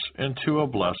curse into a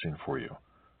blessing for you.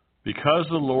 Because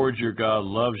the Lord your God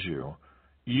loves you,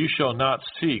 you shall not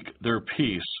seek their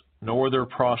peace nor their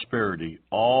prosperity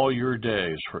all your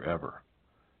days forever.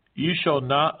 You shall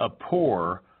not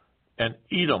abhor an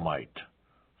Edomite,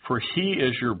 for he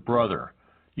is your brother.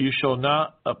 You shall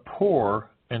not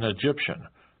abhor an Egyptian,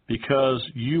 because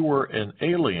you were an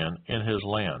alien in his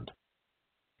land.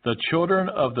 The children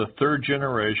of the 3rd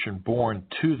generation born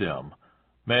to them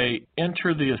may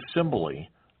enter the assembly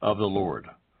of the Lord.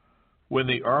 When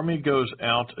the army goes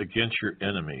out against your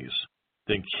enemies,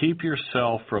 then keep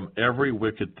yourself from every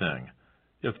wicked thing.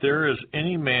 If there is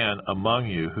any man among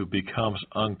you who becomes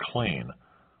unclean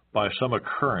by some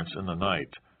occurrence in the night,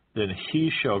 then he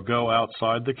shall go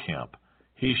outside the camp.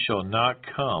 He shall not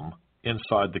come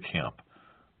inside the camp.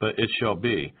 But it shall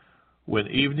be, when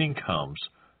evening comes,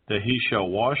 that he shall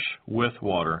wash with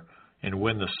water, and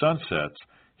when the sun sets,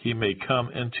 he may come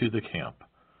into the camp.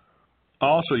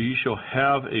 Also you shall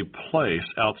have a place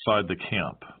outside the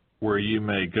camp, where you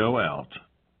may go out,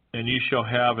 and you shall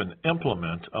have an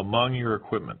implement among your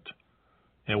equipment.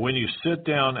 And when you sit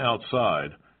down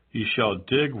outside, you shall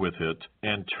dig with it,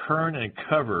 and turn and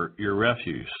cover your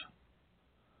refuse.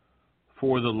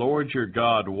 For the Lord your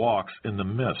God walks in the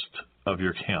midst of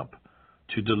your camp,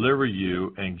 to deliver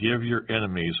you and give your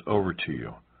enemies over to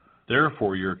you.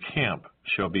 Therefore your camp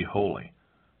shall be holy,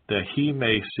 that he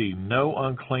may see no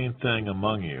unclean thing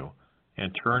among you,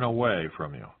 and turn away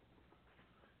from you.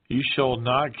 You shall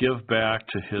not give back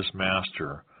to his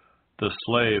master the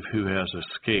slave who has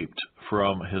escaped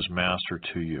from his master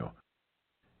to you.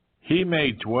 He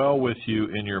may dwell with you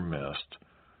in your midst,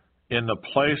 in the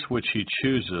place which he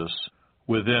chooses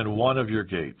within one of your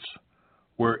gates.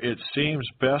 Where it seems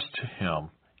best to him,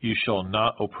 you shall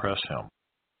not oppress him.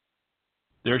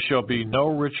 There shall be no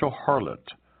ritual harlot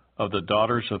of the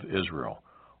daughters of Israel,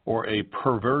 or a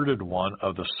perverted one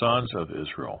of the sons of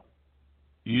Israel.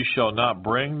 You shall not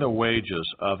bring the wages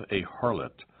of a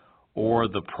harlot, or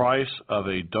the price of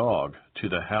a dog to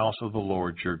the house of the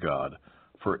Lord your God,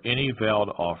 for any vowed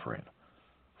offering.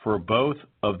 For both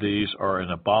of these are an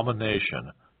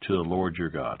abomination to the Lord your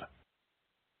God.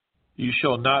 You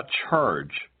shall not charge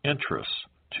interest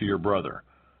to your brother,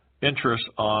 interest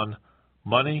on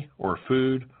money or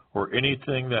food or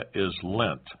anything that is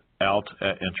lent out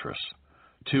at interest.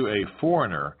 To a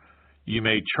foreigner you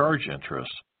may charge interest,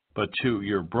 but to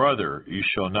your brother you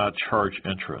shall not charge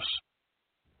interest,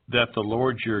 that the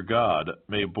Lord your God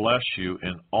may bless you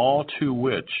in all to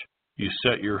which you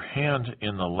set your hand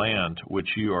in the land which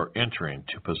you are entering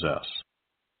to possess.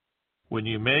 When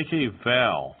you make a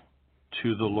vow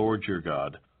to the Lord your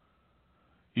God,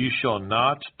 you shall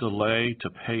not delay to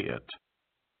pay it.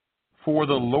 For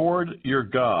the Lord your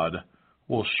God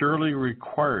will surely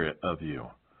require it of you,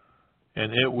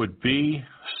 and it would be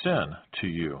sin to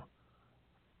you.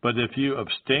 But if you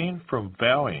abstain from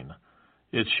vowing,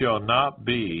 it shall not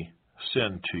be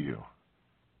sin to you.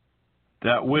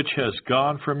 That which has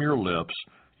gone from your lips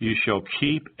you shall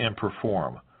keep and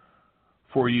perform,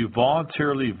 for you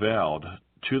voluntarily vowed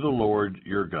to the Lord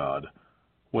your God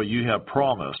what you have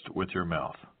promised with your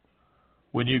mouth.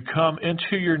 When you come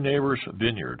into your neighbor's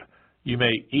vineyard, you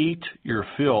may eat your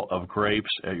fill of grapes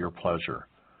at your pleasure,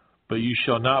 but you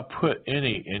shall not put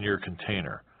any in your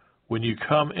container. When you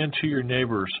come into your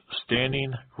neighbor's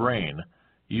standing grain,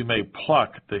 you may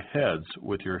pluck the heads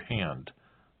with your hand,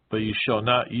 but you shall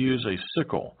not use a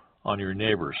sickle on your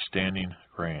neighbor's standing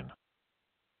grain.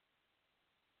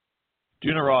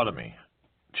 Deuteronomy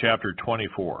chapter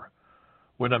 24.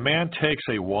 When a man takes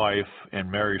a wife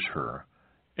and marries her,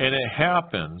 and it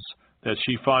happens that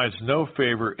she finds no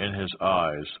favor in his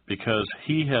eyes because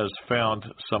he has found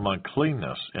some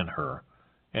uncleanness in her,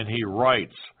 and he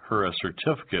writes her a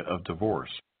certificate of divorce,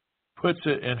 puts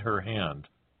it in her hand,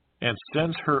 and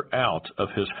sends her out of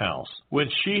his house. When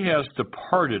she has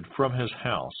departed from his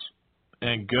house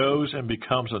and goes and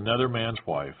becomes another man's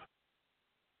wife,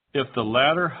 if the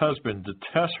latter husband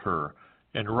detests her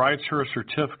and writes her a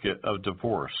certificate of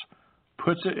divorce,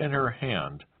 puts it in her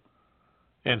hand,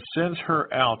 and sends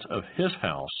her out of his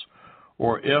house,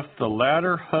 or if the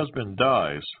latter husband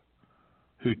dies,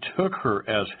 who took her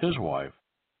as his wife,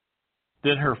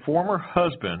 then her former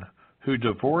husband who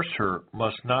divorced her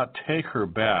must not take her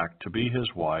back to be his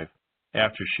wife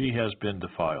after she has been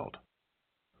defiled.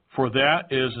 For that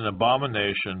is an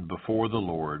abomination before the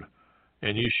Lord,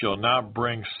 and you shall not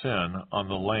bring sin on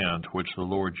the land which the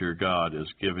Lord your God is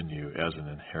giving you as an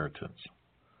inheritance.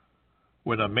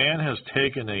 When a man has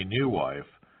taken a new wife,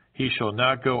 he shall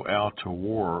not go out to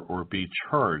war or be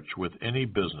charged with any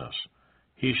business.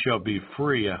 He shall be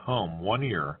free at home 1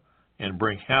 year and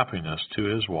bring happiness to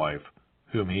his wife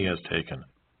whom he has taken.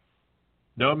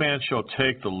 No man shall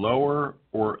take the lower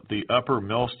or the upper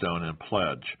millstone in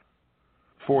pledge,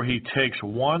 for he takes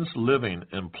one's living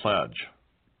in pledge.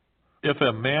 If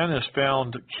a man is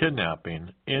found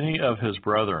kidnapping any of his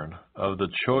brethren of the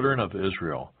children of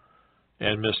Israel,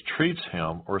 and mistreats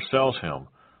him or sells him,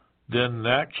 then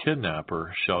that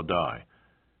kidnapper shall die,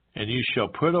 and you shall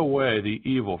put away the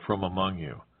evil from among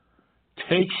you.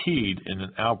 Take heed in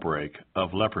an outbreak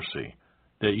of leprosy,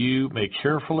 that you may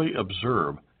carefully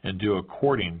observe and do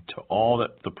according to all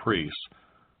that the priests,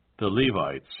 the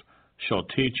Levites, shall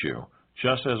teach you,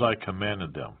 just as I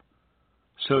commanded them.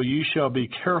 So you shall be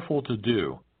careful to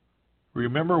do.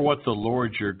 Remember what the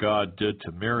Lord your God did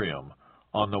to Miriam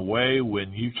on the way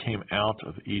when you came out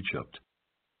of Egypt.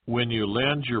 When you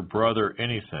lend your brother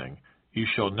anything, you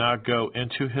shall not go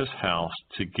into his house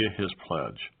to get his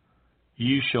pledge.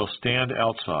 You shall stand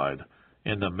outside,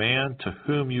 and the man to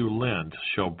whom you lend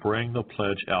shall bring the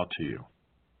pledge out to you.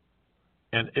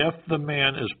 And if the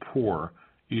man is poor,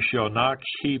 you shall not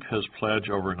keep his pledge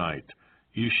overnight.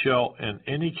 You shall in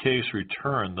any case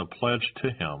return the pledge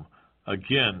to him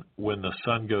again when the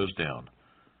sun goes down,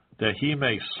 that he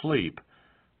may sleep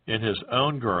in his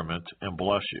own garment and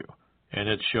bless you, and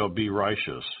it shall be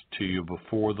righteous to you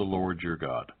before the Lord your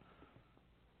God.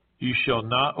 You shall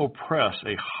not oppress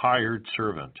a hired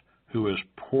servant who is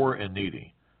poor and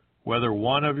needy, whether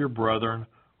one of your brethren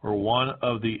or one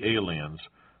of the aliens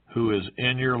who is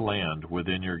in your land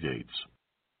within your gates.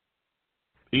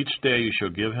 Each day you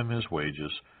shall give him his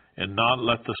wages, and not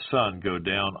let the sun go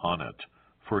down on it,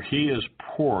 for he is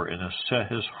poor and has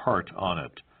set his heart on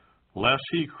it, lest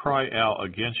he cry out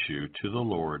against you to the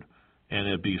Lord, and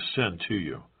it be sin to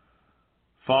you.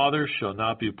 Fathers shall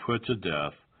not be put to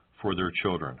death for their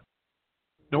children,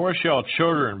 nor shall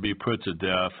children be put to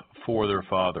death for their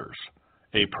fathers.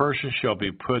 A person shall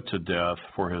be put to death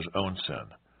for his own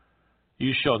sin.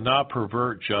 You shall not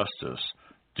pervert justice,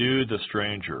 do the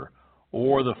stranger,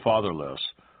 or the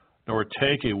fatherless, nor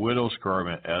take a widow's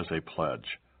garment as a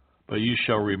pledge. But you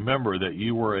shall remember that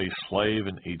you were a slave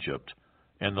in Egypt,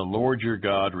 and the Lord your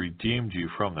God redeemed you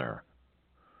from there.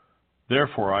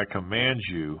 Therefore I command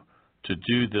you to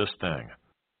do this thing.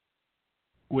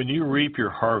 When you reap your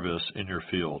harvest in your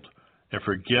field, and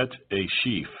forget a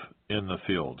sheaf in the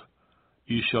field,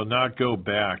 you shall not go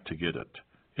back to get it.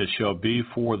 It shall be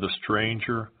for the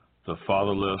stranger, the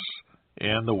fatherless,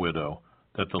 and the widow,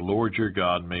 that the Lord your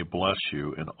God may bless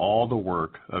you in all the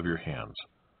work of your hands.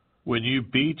 When you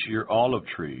beat your olive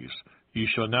trees, you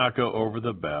shall not go over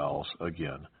the boughs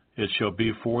again. It shall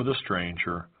be for the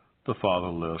stranger, the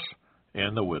fatherless,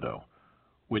 and the widow.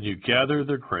 When you gather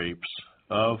the grapes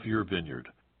of your vineyard,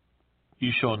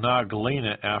 you shall not glean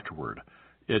it afterward.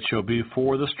 It shall be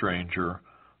for the stranger,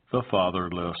 the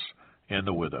fatherless, and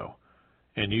the widow.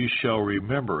 And you shall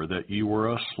remember that you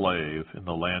were a slave in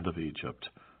the land of Egypt.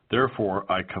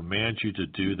 Therefore I command you to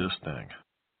do this thing.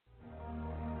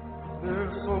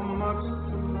 There's so much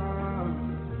to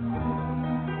learn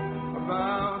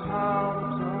about how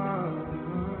to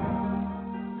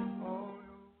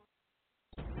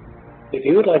If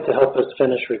you would like to help us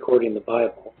finish recording the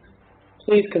Bible,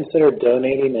 please consider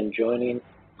donating and joining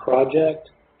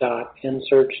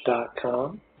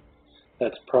project.insearch.com.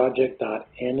 That's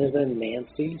project.n as in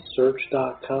Nancy,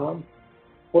 search.com,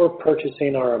 or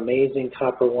purchasing our amazing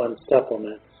Copper One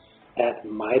supplement at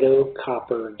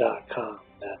mitocopper.com.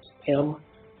 That's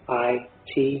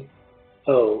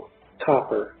MITO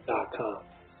copper.com.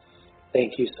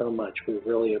 Thank you so much. We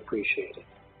really appreciate it.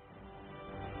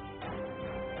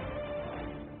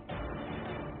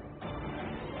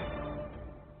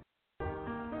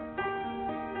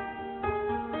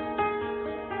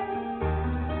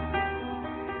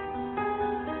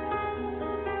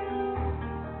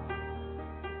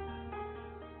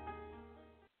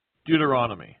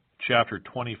 Deuteronomy chapter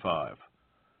 25.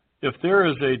 If there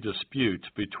is a dispute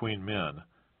between men,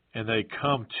 and they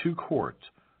come to court,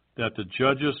 that the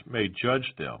judges may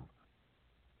judge them,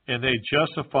 and they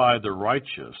justify the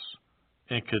righteous,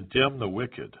 and condemn the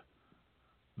wicked,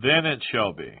 then it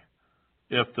shall be,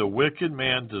 if the wicked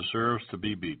man deserves to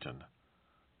be beaten,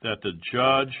 that the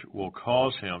judge will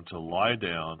cause him to lie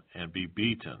down and be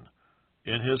beaten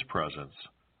in his presence,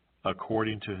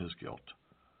 according to his guilt,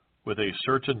 with a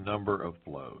certain number of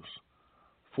blows.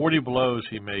 40 blows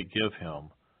he may give him,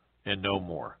 and no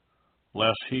more,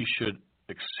 lest he should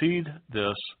exceed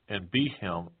this and beat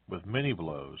him with many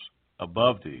blows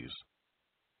above these,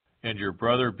 and your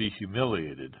brother be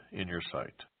humiliated in your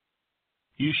sight.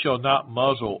 You shall not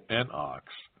muzzle an ox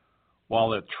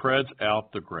while it treads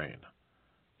out the grain.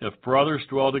 If brothers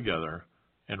dwell together,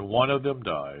 and one of them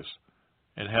dies,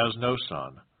 and has no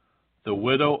son, the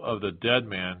widow of the dead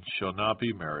man shall not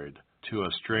be married to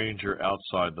a stranger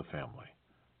outside the family.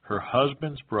 Her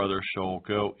husband's brother shall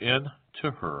go in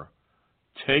to her,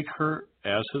 take her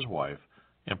as his wife,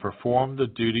 and perform the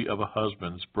duty of a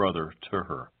husband's brother to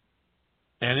her.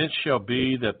 And it shall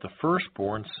be that the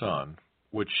firstborn son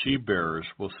which she bears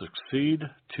will succeed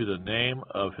to the name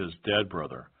of his dead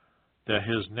brother, that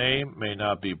his name may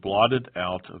not be blotted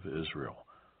out of Israel.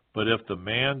 But if the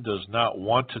man does not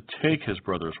want to take his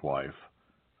brother's wife,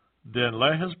 then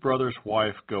let his brother's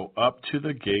wife go up to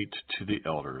the gate to the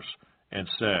elders, and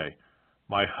say,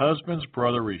 My husband's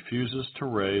brother refuses to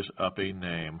raise up a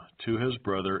name to his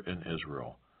brother in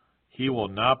Israel. He will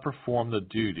not perform the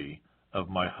duty of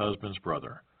my husband's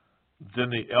brother. Then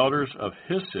the elders of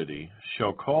his city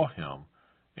shall call him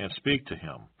and speak to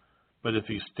him. But if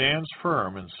he stands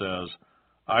firm and says,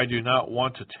 I do not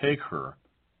want to take her,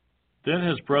 then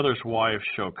his brother's wife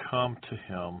shall come to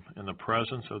him in the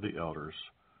presence of the elders,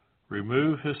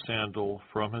 remove his sandal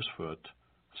from his foot,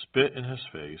 spit in his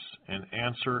face, and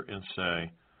answer and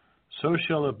say, So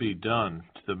shall it be done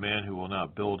to the man who will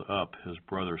not build up his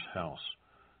brother's house,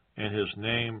 and his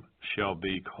name shall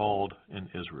be called in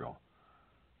Israel,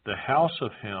 the house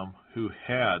of him who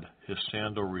had his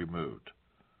sandal removed.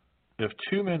 If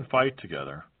two men fight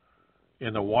together,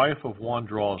 and the wife of one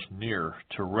draws near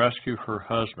to rescue her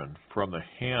husband from the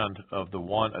hand of the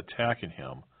one attacking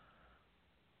him,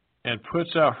 and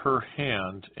puts out her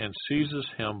hand and seizes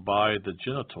him by the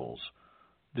genitals,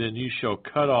 then you shall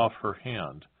cut off her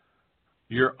hand.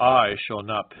 Your eye shall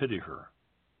not pity her.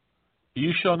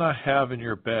 You shall not have in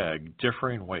your bag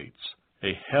differing weights,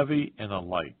 a heavy and a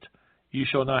light. You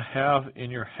shall not have in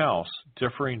your house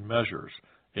differing measures,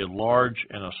 a large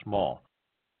and a small.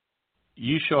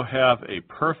 You shall have a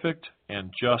perfect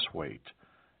and just weight,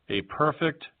 a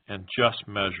perfect and just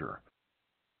measure,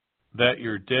 that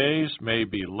your days may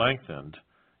be lengthened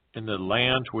in the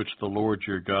land which the Lord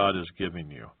your God is giving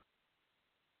you.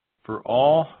 For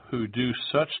all who do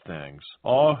such things,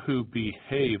 all who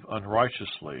behave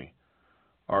unrighteously,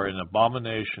 are an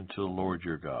abomination to the Lord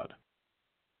your God.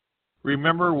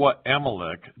 Remember what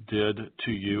Amalek did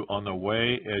to you on the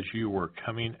way as you were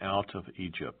coming out of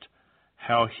Egypt,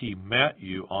 how he met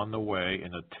you on the way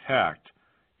and attacked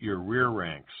your rear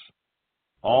ranks,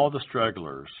 all the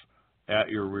stragglers at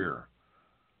your rear,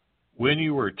 when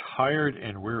you were tired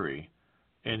and weary,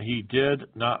 and he did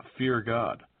not fear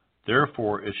God.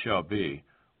 Therefore it shall be,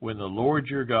 when the Lord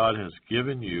your God has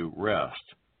given you rest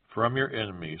from your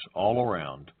enemies all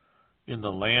around, in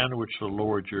the land which the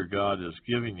Lord your God is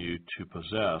giving you to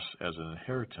possess as an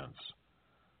inheritance,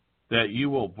 that you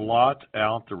will blot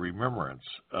out the remembrance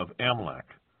of Amalek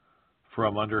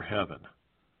from under heaven.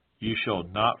 You shall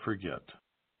not forget.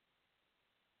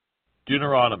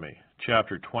 Deuteronomy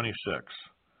chapter 26.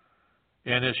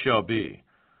 And it shall be,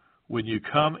 when you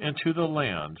come into the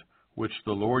land which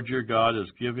the Lord your God is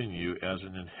giving you as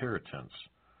an inheritance,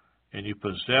 and you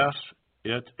possess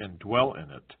it and dwell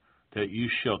in it, that you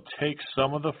shall take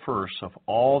some of the first of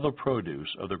all the produce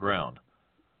of the ground,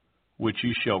 which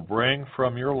you shall bring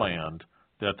from your land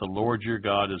that the Lord your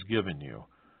God is giving you,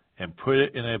 and put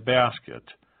it in a basket,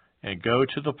 and go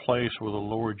to the place where the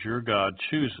Lord your God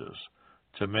chooses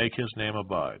to make his name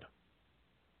abide.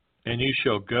 And you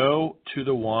shall go to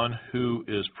the one who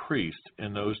is priest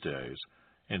in those days,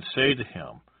 and say to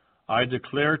him, I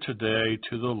declare today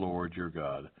to the Lord your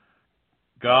God,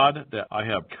 that I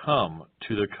have come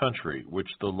to the country which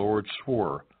the Lord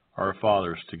swore our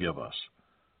fathers to give us.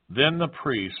 Then the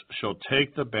priest shall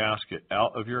take the basket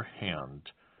out of your hand,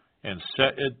 and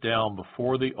set it down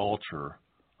before the altar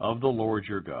of the Lord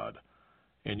your God.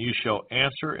 And you shall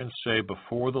answer and say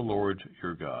before the Lord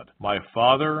your God, My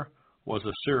father was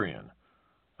a Syrian,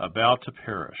 about to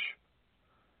perish.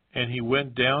 And he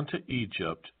went down to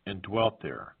Egypt and dwelt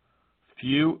there,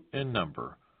 few in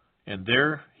number, and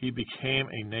there he became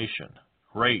a nation,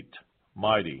 great,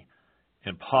 mighty,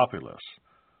 and populous.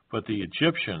 But the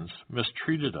Egyptians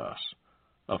mistreated us,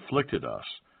 afflicted us,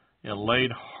 and laid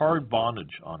hard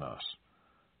bondage on us.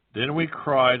 Then we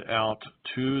cried out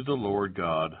to the Lord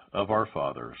God of our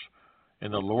fathers,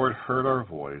 and the Lord heard our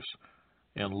voice,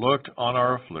 and looked on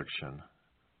our affliction,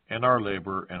 and our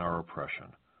labor, and our oppression.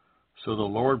 So the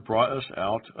Lord brought us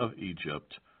out of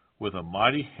Egypt with a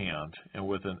mighty hand and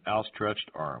with an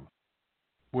outstretched arm,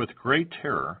 with great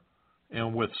terror,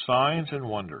 and with signs and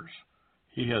wonders.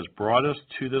 He has brought us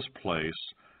to this place,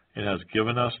 and has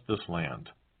given us this land,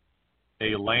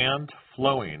 a land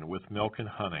flowing with milk and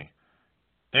honey.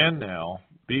 And now,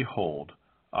 behold,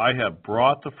 I have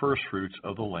brought the firstfruits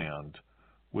of the land,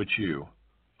 which you,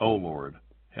 O Lord,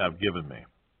 have given me.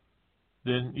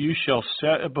 Then you shall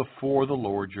set it before the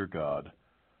Lord your God,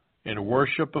 and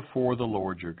worship before the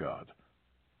Lord your God.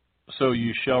 So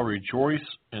you shall rejoice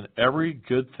in every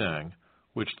good thing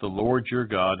which the Lord your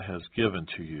God has given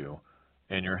to you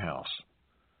and your house,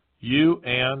 you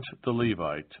and the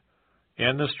Levite,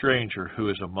 and the stranger who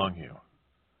is among you.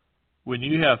 When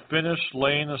you have finished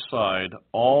laying aside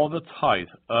all the tithe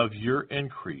of your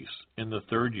increase in the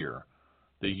 3rd year,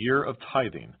 the year of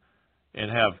tithing,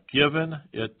 and have given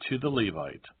it to the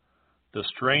Levite, the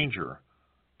stranger,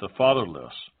 the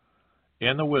fatherless,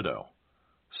 and the widow,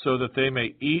 so that they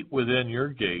may eat within your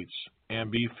gates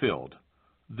and be filled,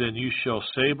 then you shall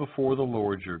say before the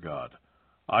Lord your God,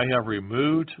 I have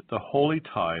removed the holy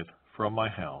tithe from my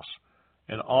house,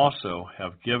 and also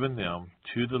have given them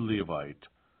to the Levite,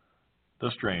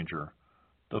 the stranger,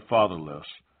 the fatherless,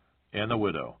 and the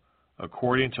widow,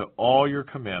 according to all your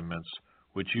commandments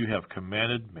which you have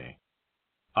commanded me.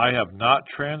 I have not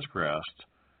transgressed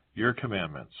your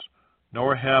commandments,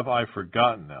 nor have I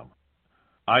forgotten them.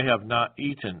 I have not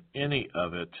eaten any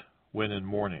of it when in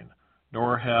mourning,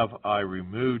 nor have I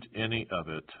removed any of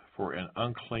it for an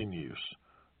unclean use,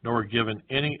 nor given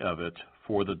any of it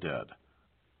for the dead.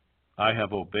 I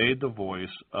have obeyed the voice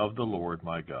of the Lord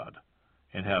my God,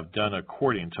 and have done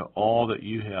according to all that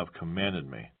you have commanded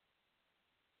me.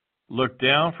 Look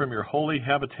down from your holy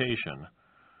habitation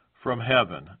from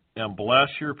heaven, and bless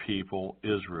your people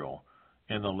Israel,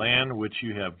 in the land which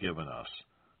you have given us,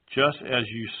 just as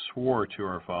you swore to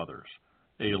our fathers,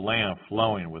 a land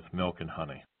flowing with milk and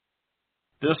honey.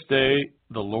 This day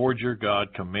the Lord your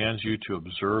God commands you to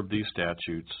observe these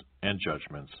statutes and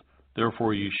judgments.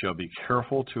 Therefore you shall be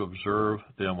careful to observe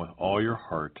them with all your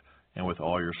heart and with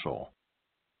all your soul.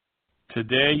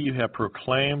 Today you have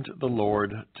proclaimed the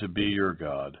Lord to be your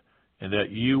God, and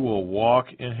that you will walk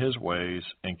in his ways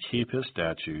and keep his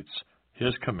statutes,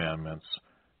 his commandments,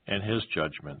 and his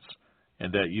judgments,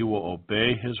 and that you will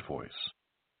obey his voice.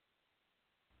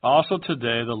 Also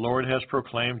today the Lord has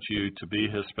proclaimed you to be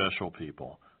his special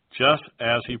people, just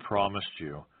as he promised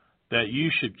you, that you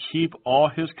should keep all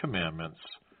his commandments,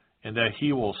 and that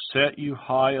he will set you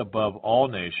high above all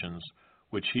nations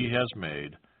which he has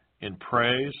made, in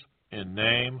praise, in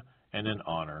name, and in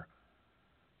honor,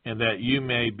 and that you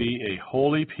may be a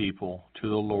holy people to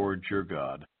the Lord your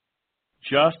God,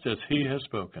 just as he has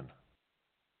spoken.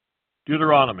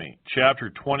 Deuteronomy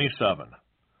chapter 27.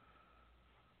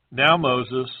 Now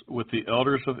Moses, with the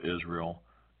elders of Israel,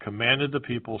 commanded the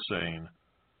people, saying,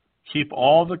 Keep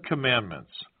all the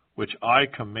commandments which I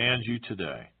command you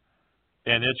today.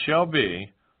 And it shall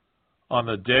be, on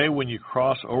the day when you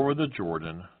cross over the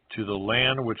Jordan to the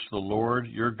land which the Lord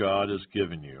your God has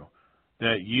given you,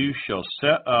 that you shall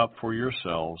set up for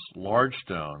yourselves large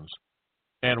stones,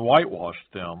 and whitewash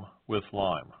them with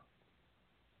lime.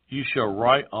 You shall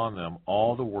write on them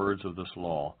all the words of this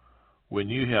law, when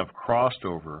you have crossed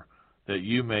over, that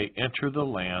you may enter the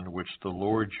land which the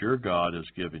Lord your God has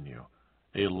given you,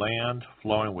 a land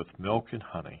flowing with milk and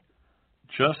honey,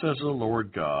 just as the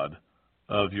Lord God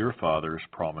of your fathers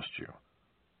promised you.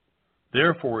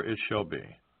 Therefore it shall be,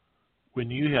 when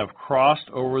you have crossed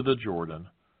over the Jordan,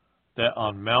 that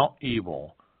on Mount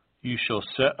Ebal you shall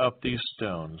set up these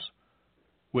stones,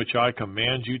 which I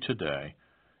command you today,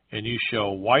 and you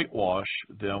shall whitewash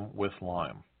them with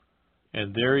lime.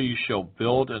 And there you shall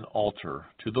build an altar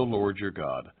to the Lord your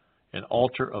God, an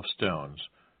altar of stones.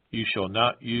 You shall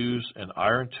not use an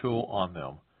iron tool on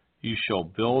them. You shall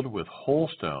build with whole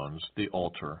stones the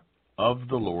altar of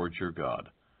the Lord your God,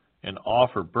 and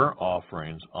offer burnt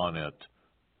offerings on it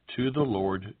to the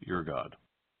Lord your God.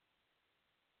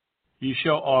 Ye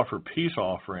shall offer peace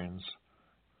offerings,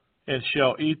 and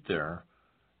shall eat there,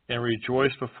 and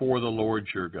rejoice before the Lord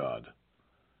your God.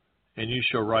 And you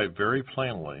shall write very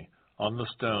plainly on the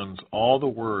stones all the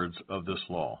words of this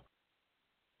law.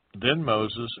 Then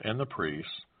Moses and the priests,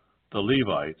 the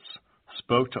Levites,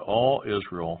 spoke to all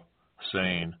Israel,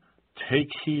 saying, Take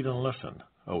heed and listen,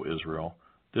 O Israel.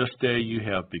 This day you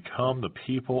have become the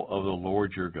people of the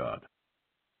Lord your God.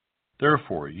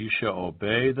 Therefore you shall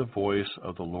obey the voice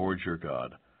of the Lord your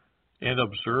God, and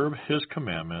observe his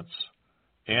commandments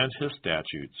and his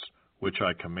statutes, which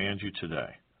I command you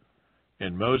today.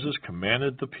 And Moses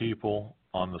commanded the people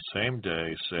on the same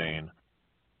day, saying,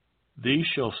 These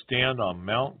shall stand on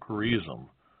Mount Gerizim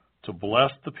to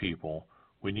bless the people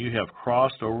when you have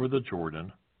crossed over the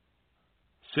Jordan: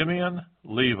 Simeon,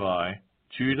 Levi,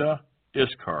 Judah,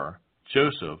 Issachar,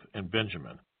 Joseph, and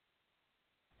Benjamin.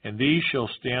 And these shall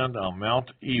stand on Mount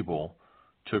Ebal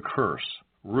to curse: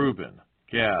 Reuben,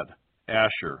 Gad,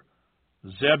 Asher,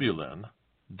 Zebulun,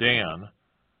 Dan,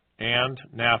 and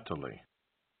Naphtali.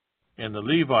 And the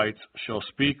Levites shall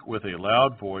speak with a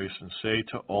loud voice and say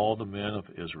to all the men of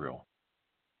Israel,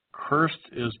 Cursed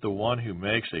is the one who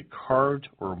makes a carved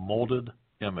or molded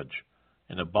image,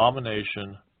 an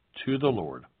abomination to the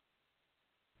Lord,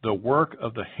 the work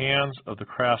of the hands of the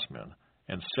craftsman,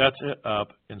 and sets it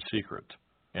up in secret.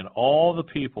 And all the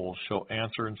people shall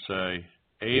answer and say,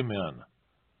 Amen.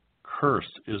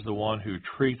 Cursed is the one who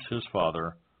treats his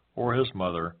father or his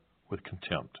mother with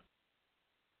contempt.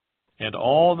 And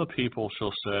all the people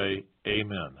shall say,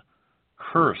 Amen.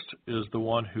 Cursed is the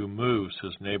one who moves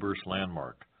his neighbor's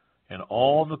landmark. And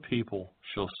all the people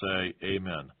shall say,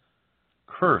 Amen.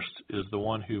 Cursed is the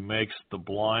one who makes the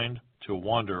blind to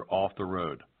wander off the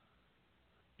road.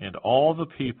 And all the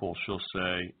people shall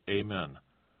say, Amen.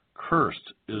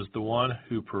 Cursed is the one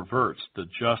who perverts the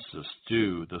justice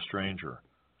due the stranger,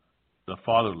 the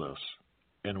fatherless,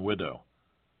 and widow.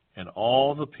 And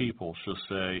all the people shall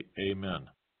say, Amen.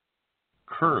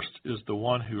 Cursed is the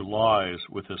one who lies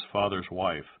with his father's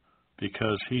wife,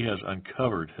 because he has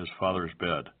uncovered his father's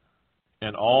bed.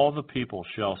 And all the people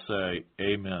shall say,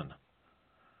 Amen.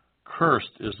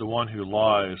 Cursed is the one who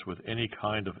lies with any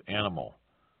kind of animal.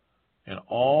 And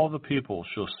all the people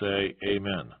shall say,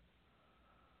 Amen.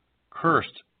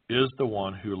 Cursed is the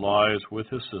one who lies with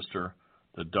his sister,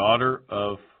 the daughter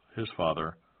of his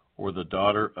father, or the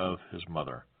daughter of his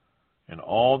mother. And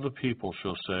all the people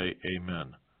shall say,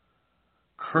 Amen.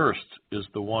 Cursed is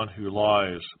the one who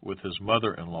lies with his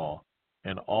mother-in-law,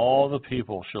 and all the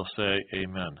people shall say,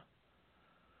 Amen.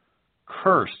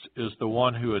 Cursed is the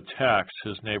one who attacks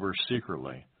his neighbor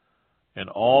secretly, and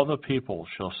all the people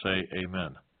shall say,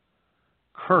 Amen.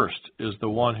 Cursed is the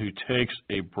one who takes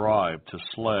a bribe to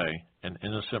slay an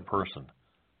innocent person,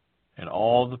 and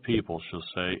all the people shall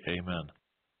say, Amen.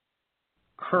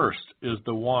 Cursed is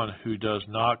the one who does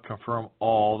not confirm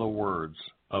all the words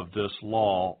of this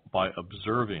law by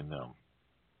observing them.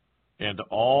 And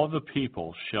all the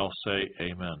people shall say,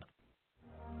 Amen.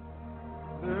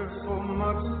 There's so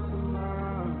much to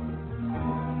learn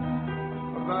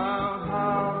about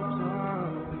how to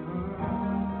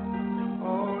turn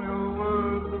all your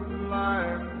words of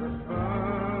life that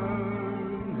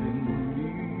burn in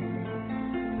me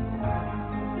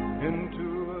into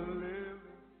a living.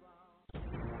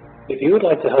 If you would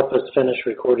like to help us finish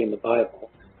recording the Bible,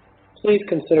 please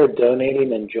consider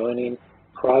donating and joining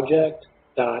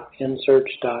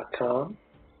project.nsearch.com.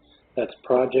 That's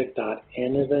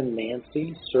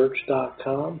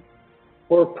project.nancysearch.com,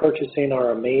 or purchasing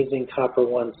our amazing Copper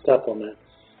One supplement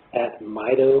at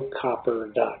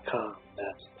mitocopper.com.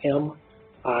 That's M-I-T-O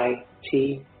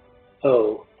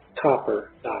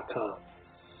copper.com.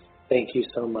 Thank you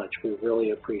so much. We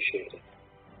really appreciate it.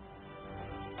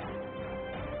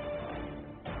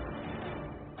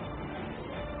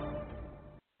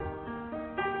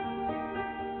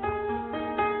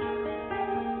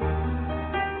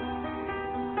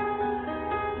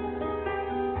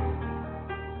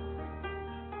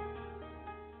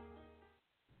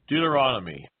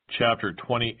 Deuteronomy chapter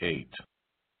 28.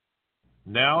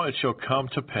 Now it shall come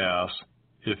to pass,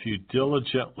 if you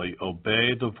diligently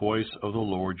obey the voice of the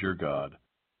Lord your God,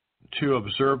 to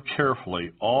observe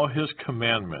carefully all his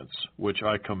commandments which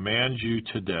I command you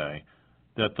today,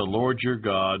 that the Lord your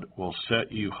God will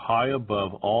set you high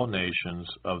above all nations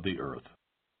of the earth.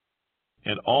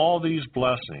 And all these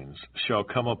blessings shall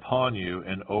come upon you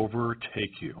and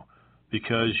overtake you,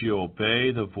 because you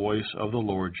obey the voice of the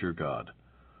Lord your God.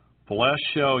 Blessed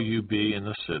shall you be in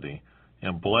the city,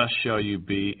 and blessed shall you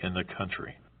be in the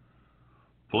country.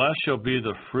 Blessed shall be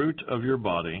the fruit of your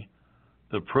body,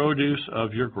 the produce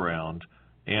of your ground,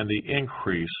 and the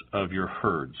increase of your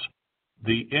herds,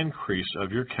 the increase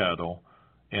of your cattle,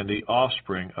 and the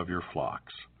offspring of your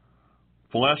flocks.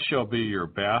 Blessed shall be your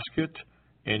basket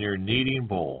and your kneading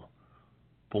bowl.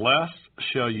 Blessed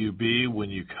shall you be when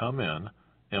you come in,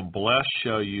 and blessed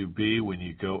shall you be when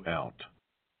you go out.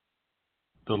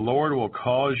 The Lord will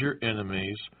cause your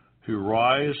enemies who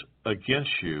rise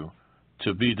against you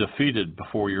to be defeated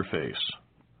before your face.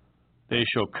 They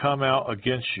shall come out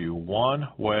against you one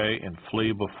way and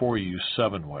flee before you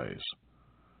 7 ways.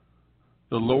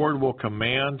 The Lord will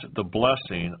command the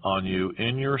blessing on you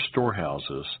in your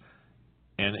storehouses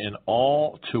and in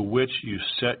all to which you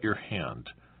set your hand,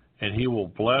 and he will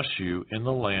bless you in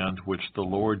the land which the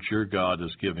Lord your God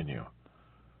has given you.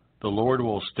 The Lord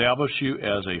will establish you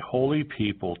as a holy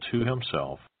people to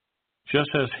himself, just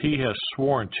as he has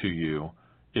sworn to you,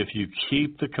 if you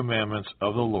keep the commandments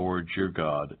of the Lord your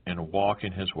God and walk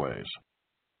in his ways.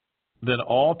 Then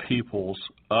all peoples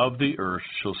of the earth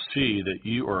shall see that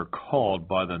you are called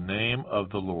by the name of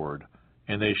the Lord,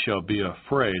 and they shall be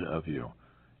afraid of you.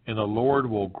 And the Lord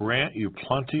will grant you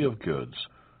plenty of goods,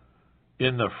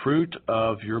 in the fruit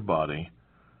of your body,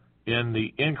 in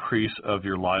the increase of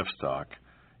your livestock,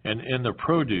 and in the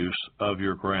produce of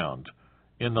your ground,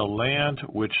 in the land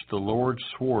which the Lord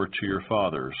swore to your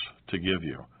fathers to give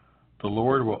you. The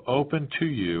Lord will open to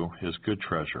you his good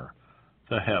treasure,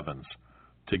 the heavens,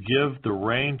 to give the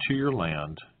rain to your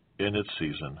land in its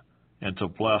season, and to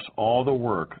bless all the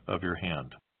work of your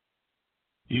hand.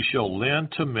 You shall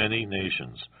lend to many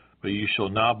nations, but you shall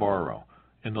not borrow,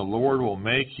 and the Lord will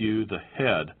make you the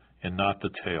head and not the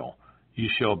tail. You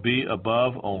shall be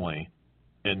above only,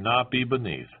 and not be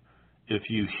beneath, if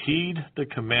you heed the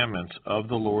commandments of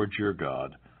the Lord your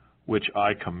God, which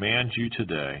I command you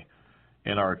today,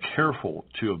 and are careful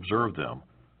to observe them.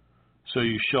 So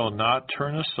you shall not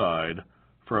turn aside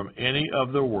from any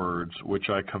of the words which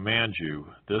I command you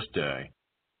this day,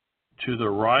 to the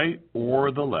right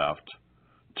or the left,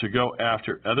 to go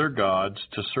after other gods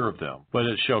to serve them. But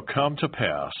it shall come to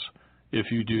pass,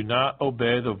 if you do not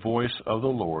obey the voice of the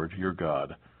Lord your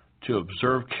God, to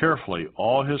observe carefully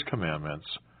all his commandments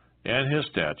and his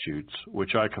statutes,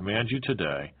 which I command you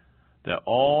today, that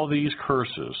all these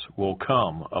curses will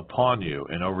come upon you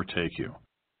and overtake you.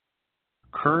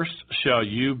 Cursed shall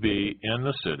you be in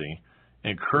the city,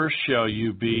 and cursed shall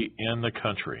you be in the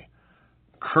country.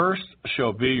 Cursed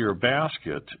shall be your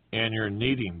basket and your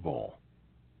kneading bowl.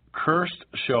 Cursed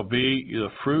shall be the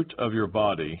fruit of your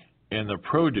body and the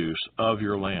produce of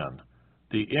your land,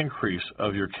 the increase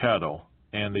of your cattle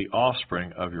and the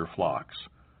offspring of your flocks.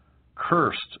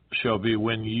 Cursed shall be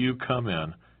when you come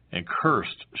in, and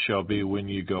cursed shall be when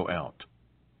you go out.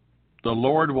 The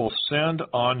Lord will send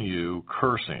on you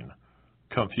cursing,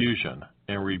 confusion,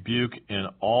 and rebuke in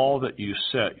all that you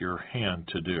set your hand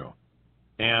to do,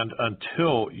 and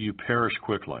until you perish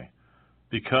quickly,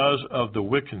 because of the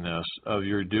wickedness of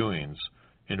your doings,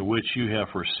 in which you have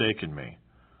forsaken me.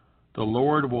 The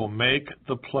Lord will make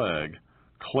the plague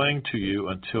cling to you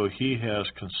until he has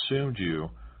consumed you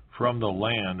from the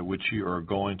land which you are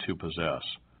going to possess.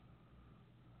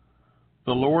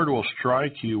 The Lord will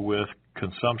strike you with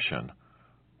consumption,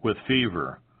 with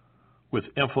fever, with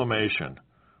inflammation,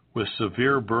 with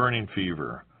severe burning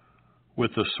fever,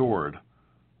 with the sword,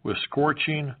 with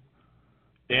scorching,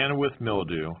 and with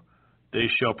mildew. They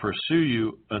shall pursue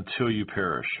you until you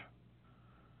perish.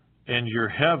 And your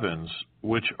heavens,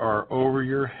 which are over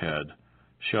your head,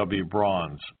 shall be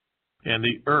bronze, and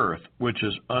the earth which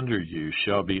is under you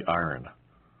shall be iron.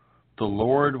 The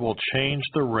Lord will change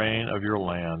the rain of your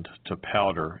land to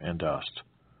powder and dust.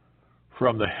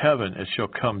 From the heaven it shall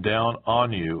come down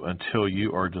on you until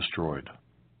you are destroyed.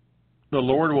 The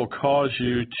Lord will cause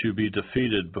you to be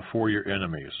defeated before your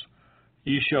enemies.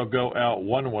 Ye shall go out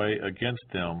one way against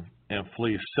them, and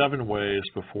flee 7 ways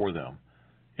before them,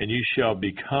 and ye shall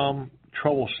become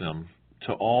troublesome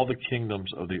to all the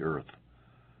kingdoms of the earth.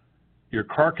 Your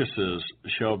carcasses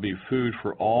shall be food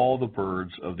for all the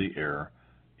birds of the air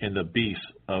and the beasts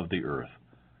of the earth,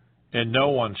 and no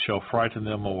one shall frighten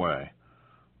them away.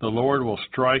 The Lord will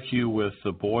strike you with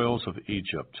the boils of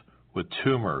Egypt, with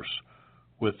tumors,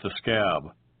 with the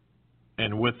scab,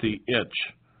 and with the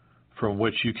itch, from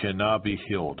which you cannot be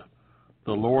healed.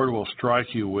 The Lord will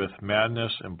strike you with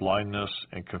madness and blindness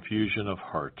and confusion of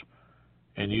heart,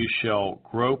 and you shall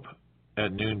grope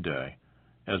at noonday,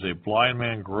 as a blind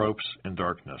man gropes in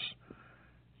darkness.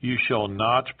 You shall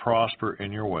not prosper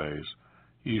in your ways.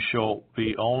 You shall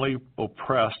be only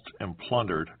oppressed and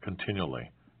plundered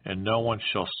continually, and no one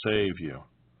shall save you.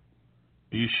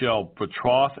 You shall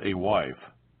betroth a wife,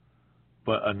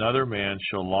 but another man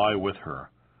shall lie with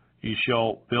her. You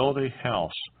shall build a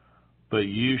house, but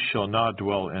you shall not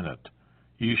dwell in it.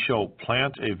 You shall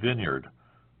plant a vineyard,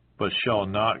 but shall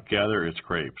not gather its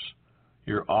grapes.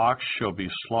 Your ox shall be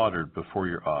slaughtered before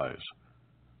your eyes,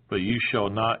 but you shall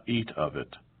not eat of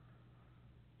it.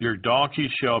 Your donkey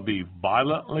shall be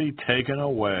violently taken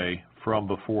away from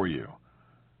before you,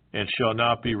 and shall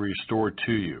not be restored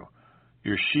to you.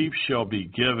 Your sheep shall be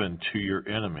given to your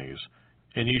enemies,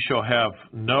 and you shall have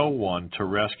no one to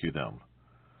rescue them.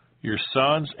 Your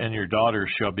sons and your daughters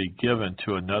shall be given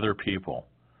to another people,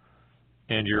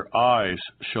 and your eyes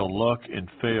shall look and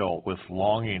fail with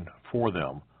longing for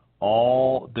them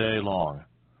all day long,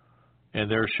 and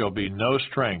there shall be no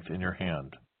strength in your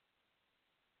hand.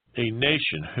 A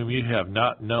nation whom you have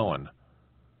not known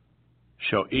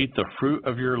shall eat the fruit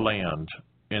of your land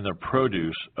and the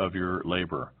produce of your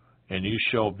labor, and you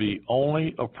shall be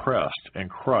only oppressed and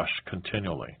crushed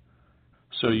continually.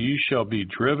 So you shall be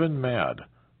driven mad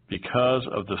because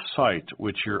of the sight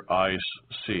which your eyes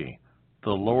see. The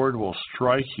Lord will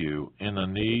strike you in the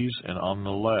knees and on the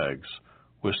legs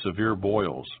with severe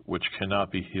boils which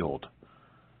cannot be healed,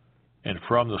 and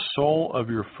from the sole of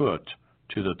your foot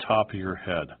to the top of your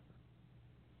head.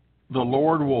 The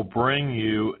Lord will bring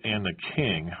you and the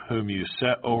king whom you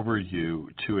set over you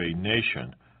to a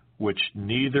nation which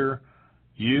neither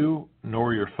you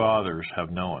nor your fathers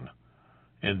have known.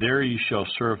 And there you shall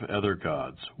serve other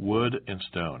gods, wood and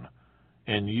stone,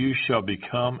 and you shall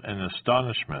become an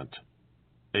astonishment,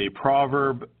 a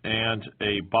proverb and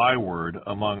a byword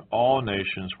among all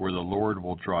nations where the Lord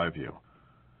will drive you.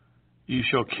 You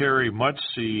shall carry much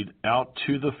seed out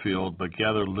to the field, but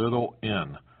gather little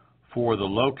in, for the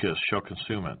locust shall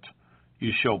consume it.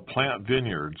 You shall plant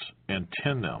vineyards and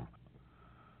tend them,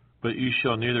 but you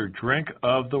shall neither drink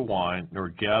of the wine nor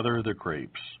gather the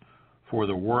grapes, for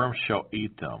the worm shall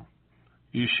eat them.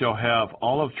 You shall have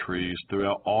olive trees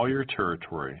throughout all your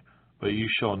territory, but you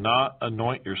shall not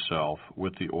anoint yourself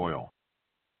with the oil,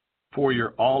 for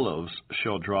your olives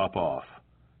shall drop off.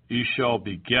 You shall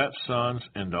beget sons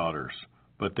and daughters,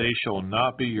 but they shall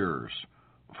not be yours,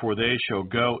 for they shall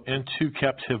go into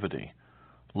captivity.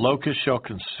 Locusts shall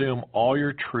consume all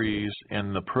your trees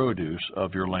and the produce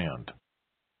of your land.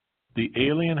 The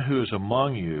alien who is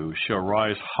among you shall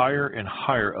rise higher and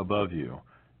higher above you,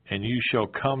 and you shall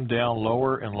come down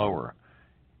lower and lower.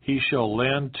 He shall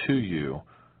lend to you,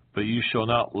 but you shall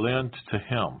not lend to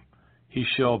him. He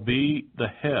shall be the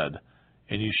head,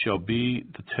 and you shall be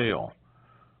the tail.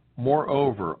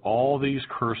 Moreover, all these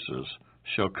curses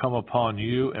shall come upon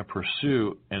you and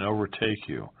pursue and overtake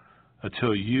you,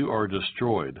 until you are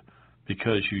destroyed,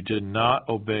 because you did not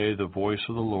obey the voice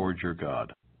of the Lord your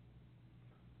God,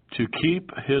 to keep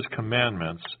his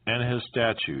commandments and his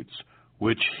statutes,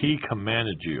 which he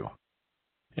commanded you.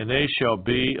 And they shall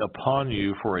be upon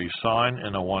you for a sign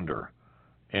and a wonder,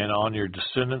 and on your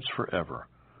descendants forever,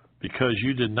 because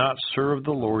you did not serve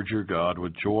the Lord your God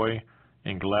with joy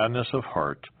and gladness of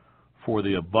heart for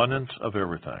the abundance of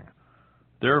everything.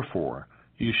 Therefore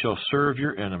you shall serve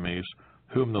your enemies,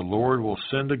 whom the Lord will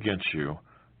send against you,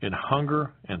 in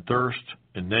hunger and thirst,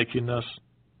 in nakedness,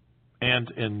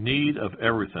 and in need of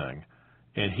everything,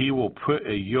 and he will put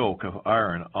a yoke of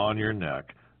iron on your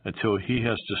neck until he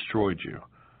has destroyed you.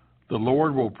 The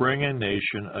Lord will bring a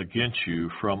nation against you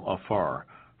from afar,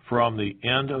 from the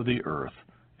end of the earth,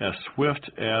 as swift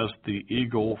as the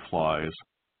eagle flies,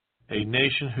 a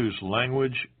nation whose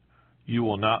language you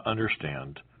will not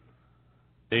understand,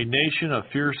 a nation of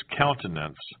fierce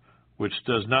countenance, which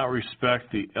does not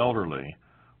respect the elderly,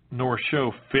 nor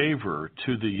show favor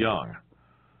to the young.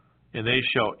 And they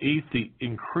shall eat the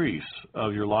increase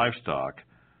of your livestock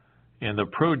and the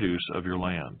produce of your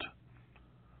land,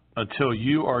 until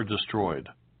you are destroyed.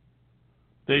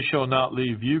 They shall not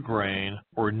leave you grain,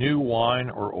 or new wine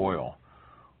or oil,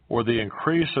 or the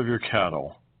increase of your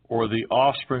cattle, or the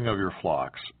offspring of your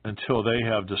flocks, until they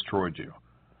have destroyed you.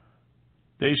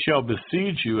 They shall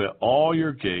besiege you at all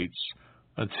your gates,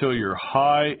 until your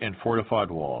high and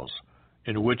fortified walls,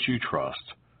 in which you trust,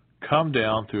 come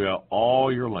down throughout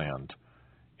all your land.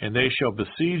 And they shall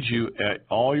besiege you at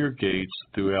all your gates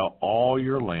throughout all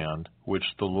your land, which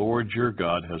the Lord your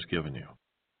God has given you.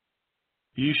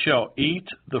 You shall eat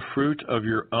the fruit of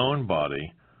your own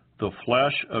body, the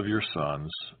flesh of your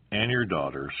sons and your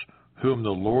daughters, whom the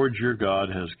Lord your God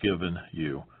has given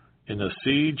you, in the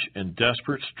siege and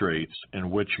desperate straits in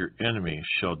which your enemies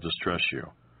shall distress you.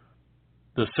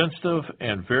 The sensitive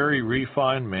and very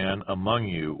refined man among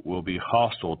you will be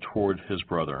hostile toward his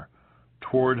brother,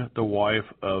 toward the wife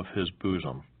of his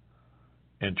bosom,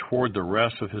 and toward the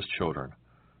rest of his children,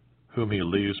 whom he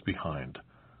leaves behind,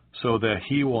 so that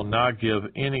he will not give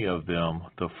any of them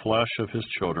the flesh of his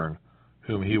children,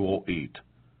 whom he will eat,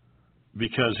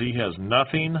 because he has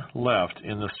nothing left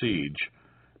in the siege,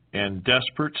 and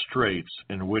desperate straits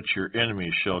in which your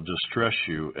enemies shall distress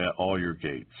you at all your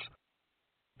gates.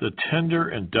 The tender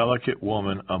and delicate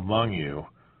woman among you,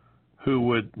 who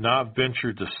would not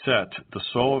venture to set the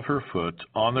sole of her foot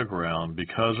on the ground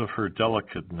because of her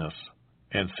delicateness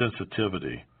and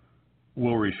sensitivity,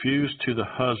 will refuse to the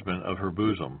husband of her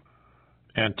bosom,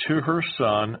 and to her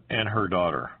son and her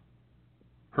daughter.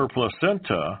 Her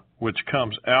placenta, which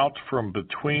comes out from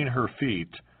between her feet,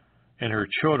 and her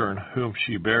children whom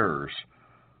she bears,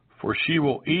 for she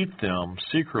will eat them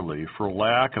secretly for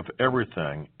lack of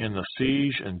everything in the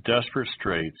siege and desperate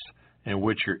straits in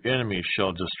which your enemies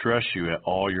shall distress you at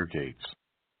all your gates.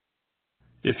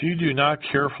 If you do not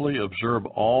carefully observe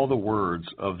all the words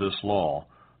of this law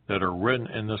that are written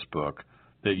in this book,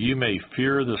 that you may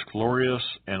fear this glorious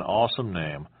and awesome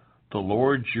name, the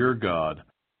Lord your God,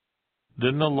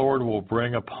 then the Lord will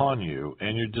bring upon you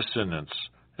and your descendants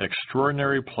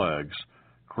extraordinary plagues,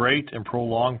 great and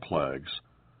prolonged plagues,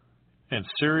 and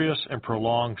serious and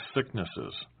prolonged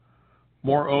sicknesses.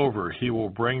 Moreover, he will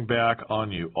bring back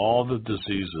on you all the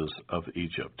diseases of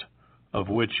Egypt, of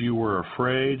which you were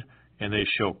afraid, and they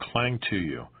shall cling to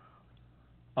you.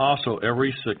 Also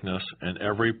every sickness and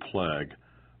every plague,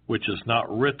 which is not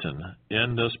written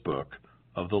in this book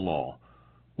of the law,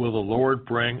 will the Lord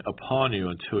bring upon you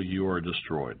until you are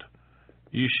destroyed.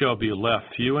 You shall be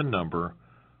left few in number,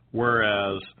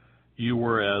 whereas you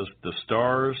were as the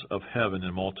stars of heaven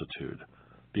in multitude,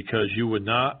 because you would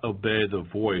not obey the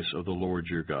voice of the Lord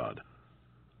your God.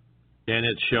 And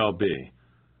it shall be,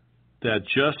 that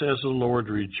just as the Lord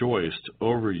rejoiced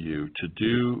over you to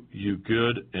do you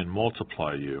good and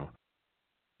multiply you,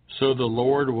 so the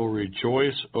Lord will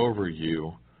rejoice over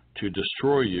you to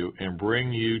destroy you and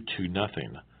bring you to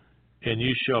nothing, and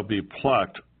you shall be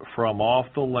plucked from off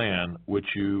the land which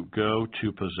you go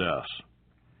to possess.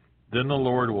 Then the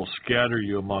Lord will scatter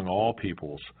you among all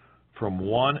peoples, from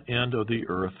one end of the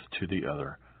earth to the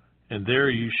other, and there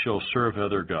you shall serve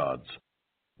other gods,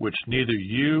 which neither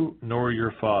you nor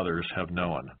your fathers have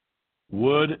known,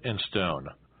 wood and stone.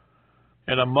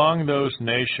 And among those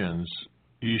nations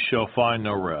you shall find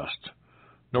no rest,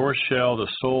 nor shall the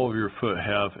sole of your foot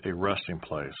have a resting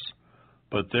place.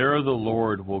 But there the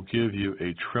Lord will give you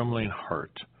a trembling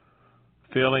heart,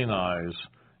 failing eyes,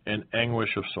 and anguish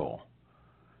of soul.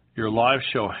 Your life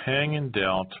shall hang in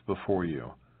doubt before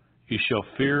you. You shall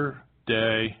fear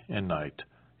day and night,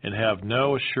 and have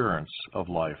no assurance of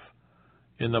life.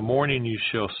 In the morning you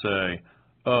shall say,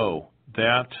 Oh,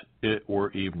 that it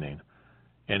were evening.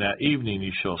 And at evening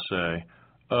you shall say,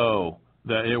 Oh,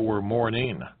 that it were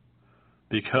morning.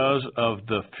 Because of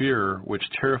the fear which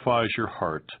terrifies your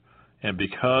heart, and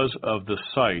because of the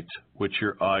sight which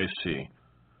your eyes see.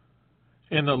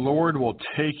 And the Lord will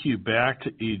take you back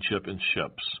to Egypt in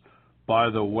ships, by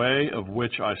the way of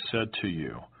which I said to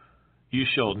you, You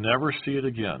shall never see it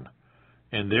again.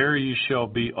 And there you shall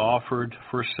be offered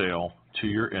for sale to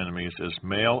your enemies as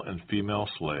male and female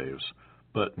slaves,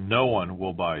 but no one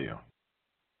will buy you.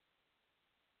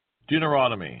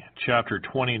 Deuteronomy chapter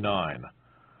 29.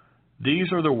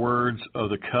 These are the words of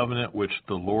the covenant which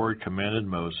the Lord commanded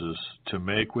Moses to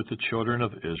make with the children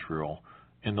of Israel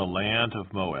in the land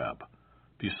of Moab,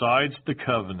 besides the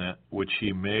covenant which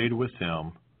he made with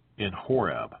them in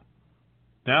Horeb.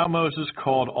 Now Moses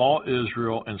called all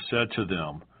Israel and said to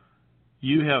them,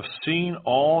 You have seen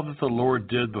all that the Lord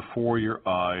did before your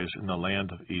eyes in the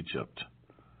land of Egypt,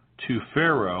 to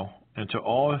Pharaoh and to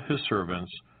all his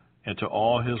servants and to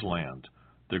all his land,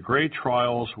 the great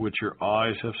trials which your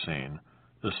eyes have seen,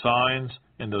 the signs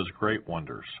and those great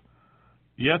wonders.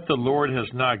 Yet the Lord has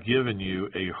not given you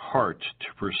a heart to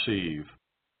perceive,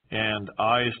 and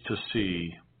eyes to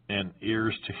see, and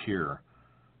ears to hear,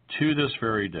 to this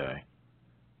very day.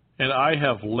 And I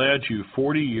have led you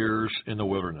 40 years in the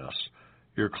wilderness.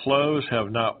 Your clothes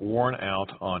have not worn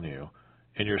out on you,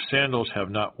 and your sandals have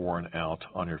not worn out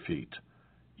on your feet.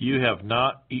 You have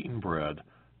not eaten bread,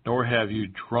 nor have you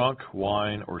drunk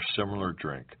wine or similar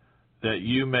drink, that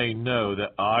you may know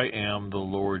that I am the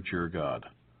Lord your God.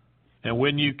 And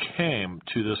when you came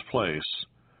to this place,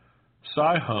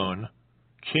 Sihon,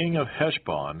 king of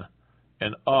Heshbon,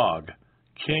 and Og,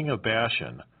 king of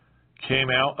Bashan, came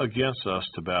out against us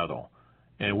to battle,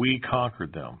 and we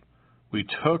conquered them. We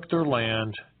took their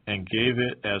land and gave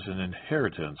it as an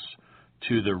inheritance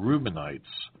to the Reubenites,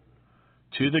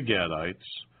 to the Gadites,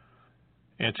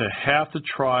 and to half the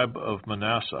tribe of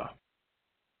Manasseh.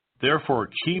 Therefore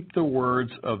keep the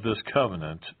words of this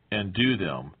covenant and do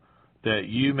them, that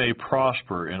you may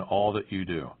prosper in all that you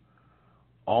do.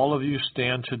 All of you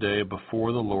stand today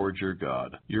before the Lord your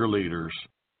God, your leaders,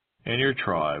 and your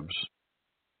tribes,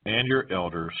 and your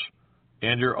elders,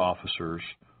 and your officers,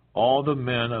 all the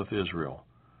men of Israel,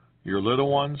 your little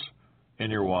ones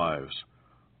and your wives,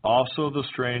 also the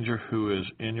stranger who is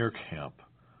in your camp,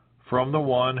 from the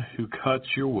one who cuts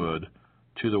your wood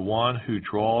to the one who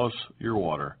draws your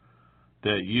water,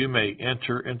 that you may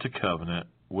enter into covenant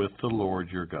with the Lord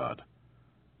your God,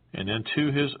 and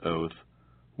into his oath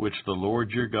which the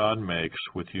Lord your God makes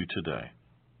with you today,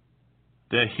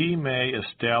 that he may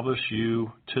establish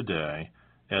you today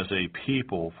as a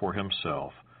people for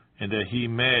himself, and that he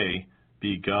may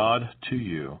be God to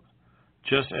you,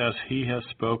 just as he has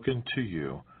spoken to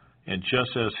you, and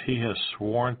just as he has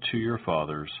sworn to your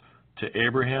fathers, to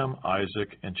Abraham,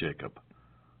 Isaac, and Jacob.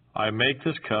 I make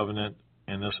this covenant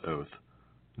and this oath,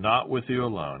 not with you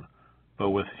alone, but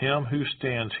with him who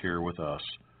stands here with us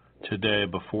today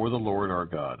before the Lord our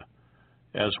God,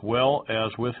 as well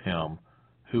as with him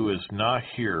who is not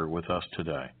here with us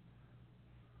today.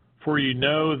 For you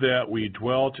know that we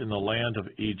dwelt in the land of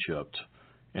Egypt,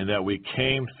 and that we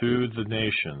came through the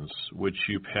nations which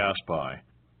you passed by.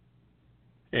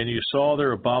 And you saw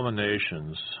their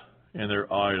abominations and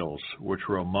their idols which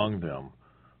were among them,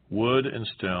 wood and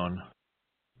stone,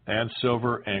 and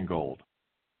silver and gold,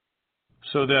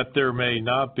 so that there may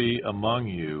not be among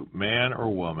you man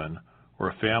or woman,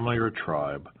 or family or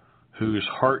tribe, whose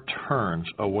heart turns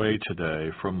away today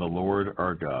from the Lord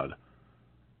our God,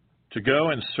 to go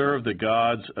and serve the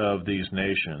gods of these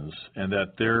nations, and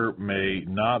that there may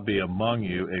not be among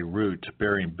you a root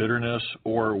bearing bitterness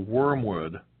or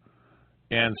wormwood,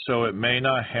 and so it may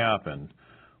not happen,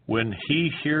 when he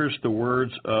hears the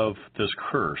words of this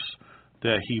curse,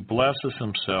 that he blesses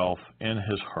himself in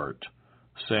his heart,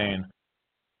 saying,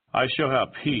 I shall have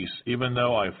peace, even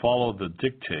though I follow the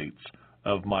dictates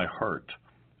of my heart,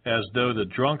 as though the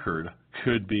drunkard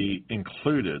could be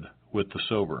included with the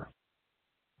sober.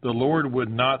 The Lord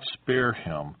would not spare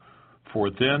him,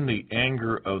 for then the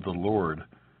anger of the Lord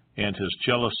and his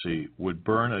jealousy would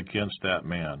burn against that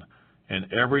man, and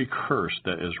every curse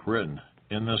that is written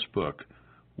in this book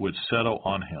would settle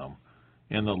on him,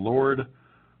 and the Lord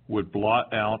would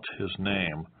blot out his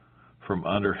name from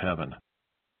under heaven.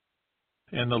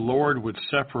 And the Lord would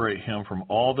separate him from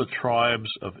all the tribes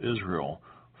of Israel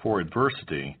for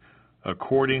adversity,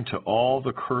 according to all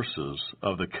the curses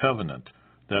of the covenant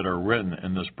that are written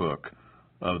in this book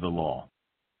of the law,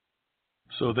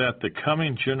 so that the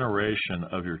coming generation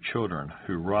of your children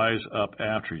who rise up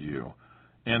after you,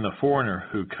 and the foreigner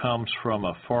who comes from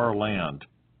a far land,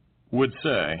 would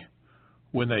say,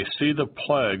 when they see the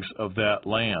plagues of that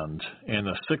land and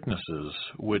the sicknesses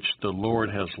which the Lord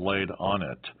has laid on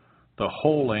it, the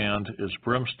whole land is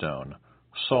brimstone,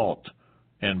 salt,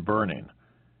 and burning.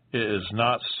 It is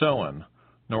not sown,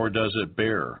 nor does it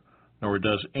bear, nor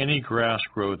does any grass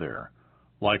grow there,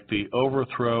 like the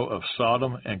overthrow of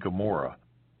Sodom and Gomorrah,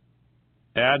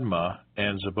 Admah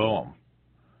and Zeboam,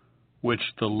 which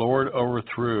the Lord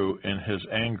overthrew in his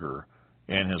anger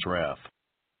and his wrath.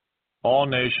 All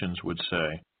nations would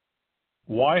say,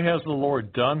 why has the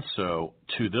Lord done so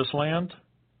to this land?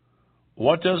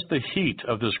 What does the heat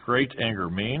of this great anger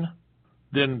mean?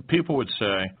 Then people would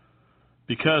say,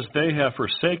 because they have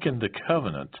forsaken the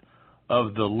covenant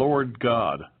of the Lord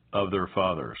God of their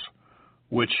fathers,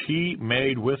 which he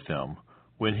made with them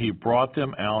when he brought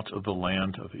them out of the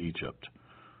land of Egypt.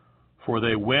 For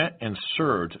they went and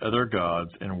served other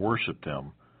gods and worshipped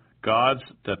them, gods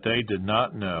that they did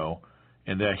not know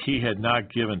and that he had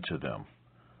not given to them.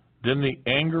 Then the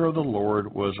anger of the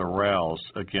Lord was aroused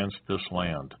against this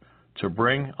land, to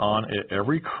bring on it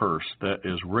every curse that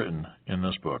is written in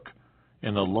this book.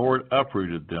 And the Lord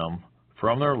uprooted them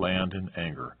from their land in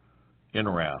anger, in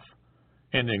wrath,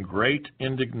 and in great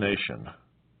indignation,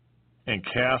 and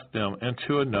cast them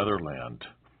into another land,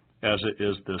 as it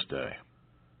is this day.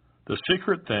 The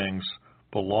secret things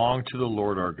belong to the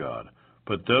Lord our God,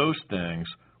 but those things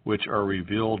which are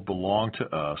revealed belong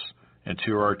to us and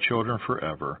to our children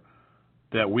forever,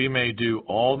 that we may do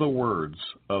all the words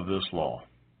of this law.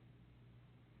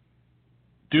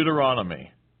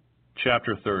 Deuteronomy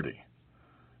chapter 30.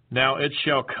 Now it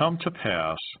shall come to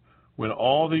pass, when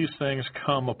all these things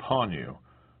come upon you,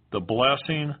 the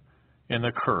blessing and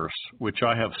the curse which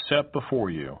I have set before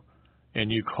you,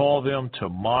 and you call them to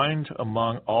mind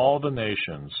among all the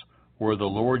nations where the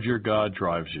Lord your God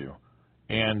drives you,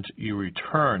 and you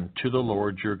return to the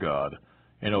Lord your God,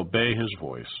 and obey his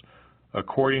voice,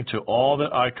 according to all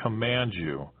that I command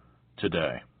you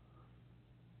today.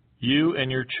 You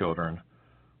and your children,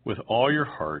 with all your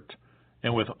heart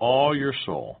and with all your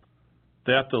soul,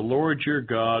 that the Lord your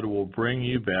God will bring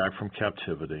you back from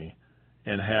captivity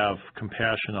and have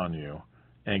compassion on you,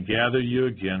 and gather you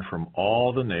again from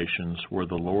all the nations where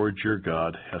the Lord your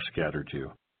God has scattered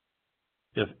you.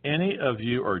 If any of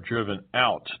you are driven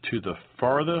out to the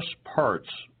farthest parts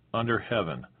under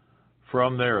heaven,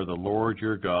 from there the Lord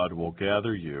your God will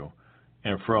gather you,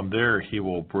 and from there he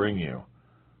will bring you.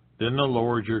 Then the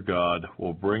Lord your God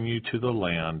will bring you to the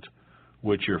land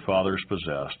which your fathers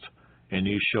possessed, and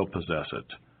you shall possess it.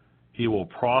 He will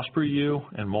prosper you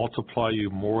and multiply you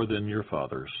more than your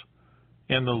fathers.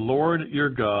 And the Lord your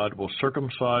God will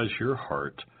circumcise your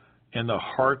heart and the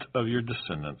heart of your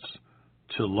descendants,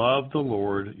 to love the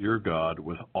Lord your God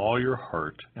with all your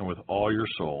heart and with all your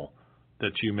soul,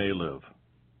 that you may live.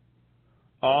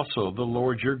 Also the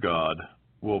Lord your God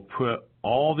will put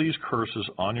all these curses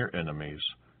on your enemies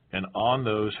and on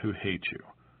those who hate you,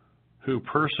 who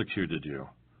persecuted you,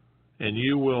 and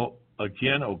you will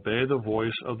again obey the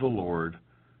voice of the Lord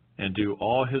and do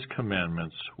all his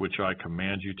commandments which I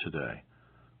command you today.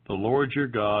 The Lord your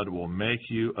God will make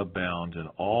you abound in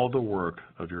all the work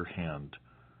of your hand,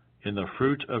 in the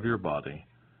fruit of your body,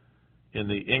 in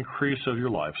the increase of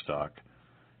your livestock,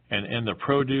 and in the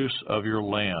produce of your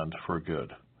land for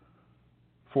good.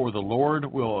 For the Lord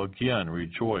will again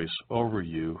rejoice over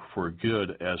you for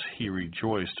good, as he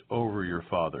rejoiced over your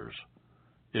fathers,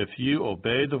 if you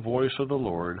obey the voice of the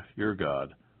Lord your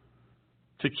God,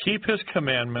 to keep his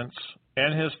commandments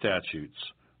and his statutes,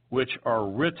 which are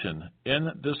written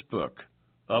in this book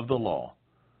of the law.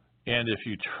 And if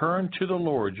you turn to the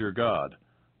Lord your God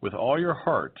with all your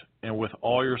heart and with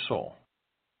all your soul.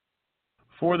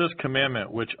 For this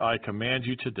commandment which I command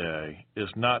you today is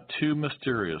not too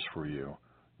mysterious for you,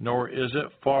 nor is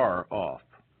it far off.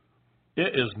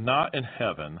 It is not in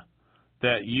heaven,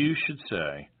 that you should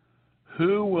say,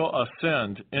 who will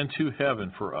ascend into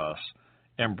heaven for us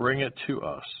and bring it to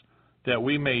us, that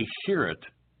we may hear it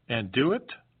and do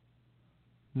it?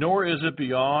 Nor is it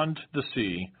beyond the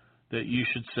sea, that you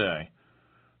should say,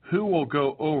 who will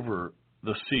go over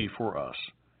the sea for us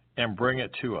and bring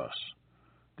it to us,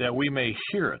 that we may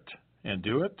hear it and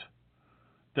do it?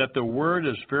 That the word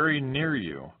is very near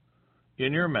you,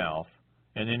 in your mouth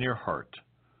and in your heart,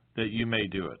 that you may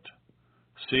do it.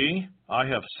 See, I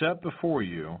have set before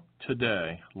you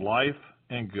today life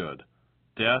and good,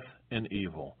 death and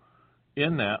evil.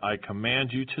 In that I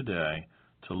command you today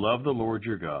to love the Lord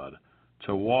your God,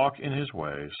 to walk in his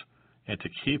ways, and to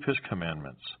keep his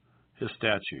commandments, his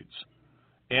statutes,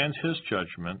 and his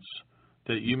judgments,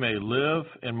 that you may live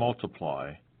and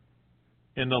multiply.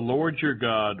 And the Lord your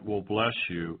God will bless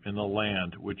you in the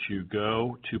land which you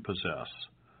go to possess.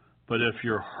 But if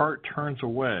your heart turns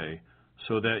away,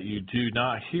 so that you do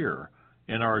not hear,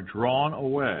 and are drawn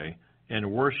away,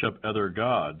 and worship other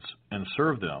gods, and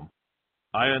serve them,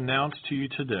 I announce to you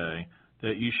today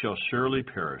that you shall surely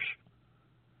perish.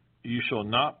 You shall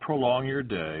not prolong your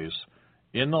days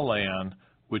in the land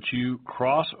which you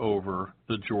cross over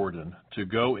the Jordan to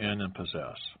go in and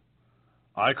possess.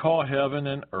 I call heaven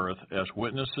and earth as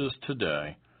witnesses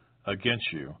today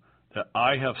against you, that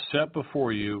I have set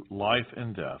before you life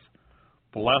and death,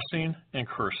 blessing and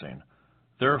cursing.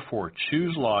 Therefore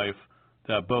choose life,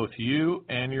 that both you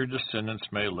and your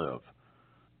descendants may live,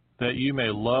 that you may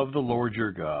love the Lord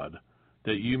your God,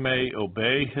 that you may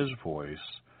obey his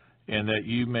voice, and that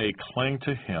you may cling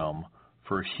to him,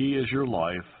 for he is your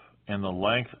life and the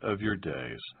length of your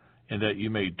days, and that you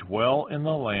may dwell in the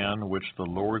land which the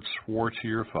Lord swore to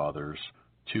your fathers,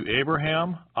 to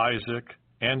Abraham, Isaac,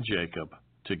 and Jacob,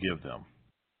 to give them.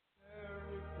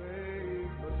 Every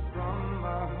favor from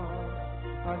my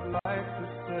heart, I'd like to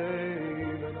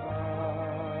say that I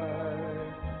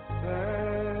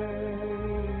thank you.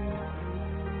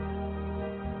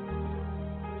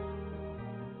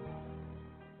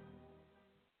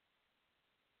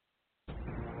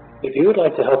 If you would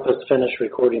like to help us finish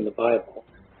recording the Bible,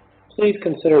 please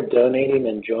consider donating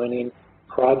and joining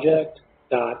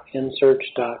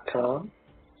project.nsearch.com.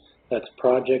 That's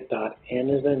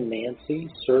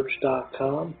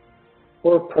project.n-as-in-Nancy-search.com,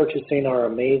 or purchasing our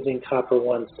amazing Copper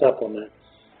One supplement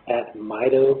at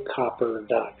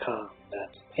mitocopper.com.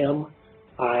 That's M-I-T-O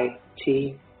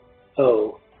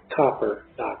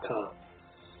copper.com.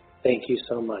 Thank you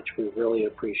so much. We really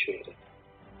appreciate it.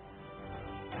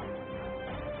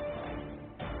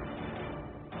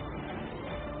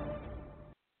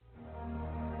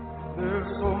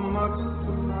 There's so much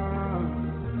to learn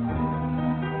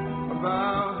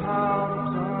about how to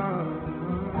turn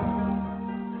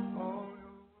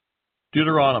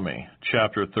Deuteronomy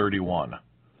chapter 31.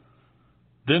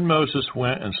 Then Moses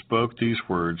went and spoke these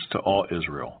words to all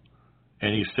Israel.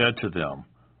 And he said to them,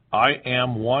 I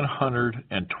am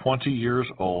 120 years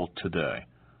old today.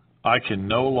 I can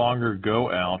no longer go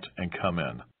out and come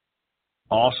in.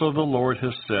 Also the Lord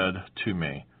has said to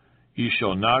me, Ye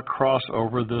shall not cross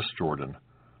over this Jordan.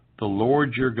 The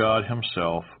Lord your God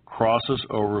himself crosses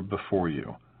over before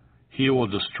you. He will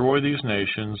destroy these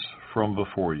nations from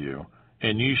before you,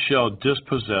 and you shall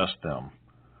dispossess them.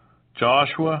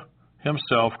 Joshua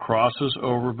himself crosses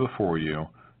over before you,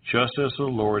 just as the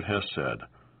Lord has said.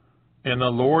 And the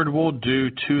Lord will do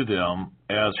to them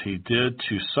as he did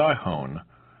to Sihon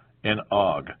and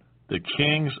Og, the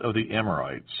kings of the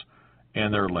Amorites,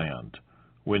 and their land,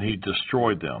 when he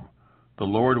destroyed them. The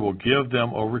Lord will give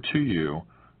them over to you,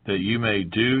 that you may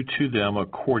do to them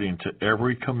according to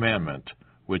every commandment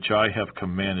which I have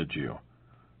commanded you.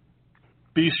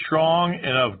 Be strong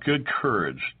and of good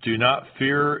courage. Do not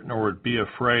fear nor be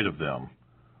afraid of them.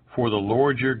 For the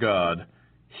Lord your God,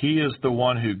 he is the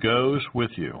one who goes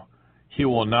with you. He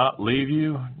will not leave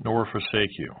you nor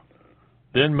forsake you.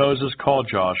 Then Moses called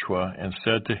Joshua and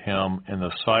said to him in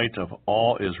the sight of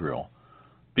all Israel,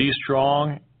 Be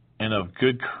strong and of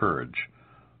good courage,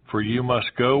 for you must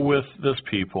go with this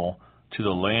people to the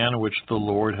land which the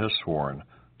Lord has sworn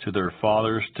to their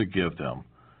fathers to give them,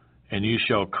 and you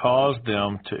shall cause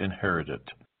them to inherit it.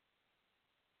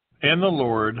 And the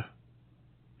Lord,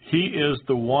 he is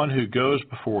the one who goes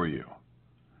before you.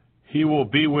 He will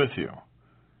be with you.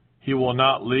 He will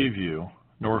not leave you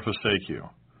nor forsake you.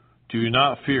 Do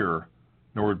not fear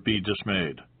nor be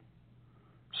dismayed.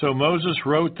 So Moses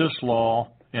wrote this law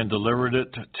and delivered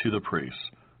it to the priests,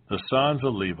 the sons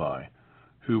of Levi,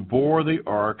 who bore the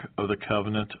ark of the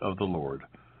covenant of the Lord,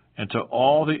 and to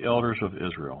all the elders of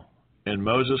Israel. And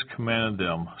Moses commanded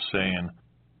them, saying,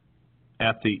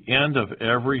 At the end of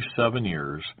every 7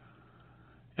 years,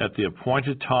 at the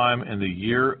appointed time in the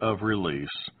year of release,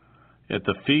 at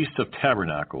the Feast of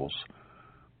Tabernacles,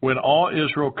 when all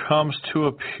Israel comes to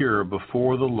appear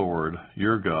before the Lord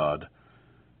your God,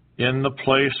 in the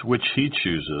place which he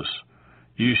chooses,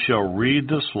 you shall read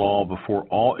this law before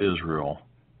all Israel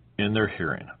in their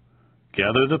hearing.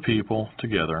 Gather the people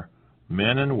together,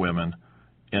 men and women,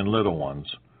 and little ones,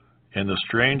 and the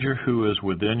stranger who is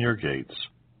within your gates,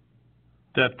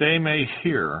 that they may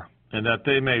hear and that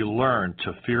they may learn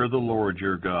to fear the Lord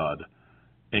your God,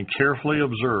 and carefully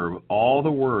observe all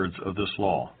the words of this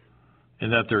law,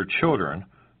 and that their children,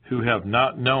 who have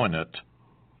not known it,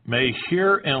 may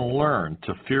hear and learn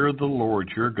to fear the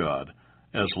Lord your God,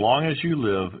 as long as you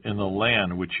live in the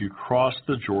land which you cross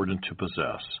the Jordan to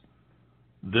possess.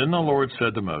 Then the Lord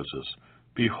said to Moses,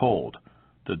 Behold,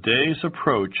 the days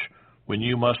approach when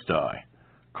you must die.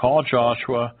 Call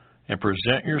Joshua and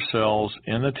present yourselves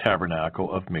in the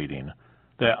tabernacle of meeting,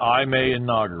 that I may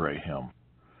inaugurate him.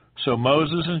 So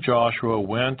Moses and Joshua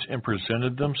went and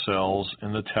presented themselves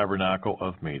in the tabernacle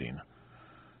of meeting.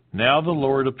 Now the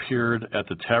Lord appeared at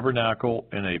the tabernacle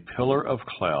in a pillar of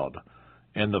cloud,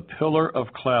 and the pillar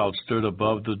of cloud stood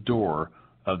above the door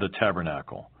of the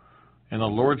tabernacle. And the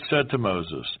Lord said to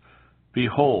Moses,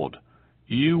 Behold,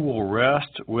 you will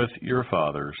rest with your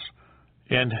fathers,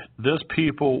 and this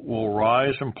people will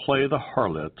rise and play the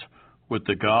harlot with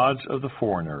the gods of the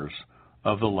foreigners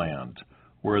of the land,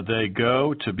 where they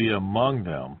go to be among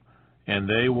them, and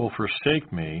they will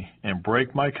forsake me and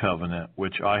break my covenant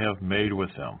which I have made with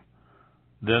them.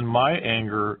 Then my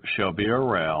anger shall be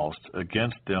aroused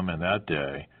against them in that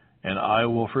day, and I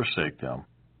will forsake them,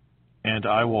 and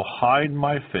I will hide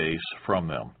my face from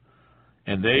them,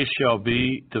 and they shall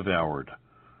be devoured.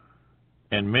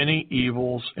 And many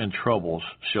evils and troubles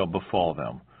shall befall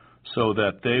them, so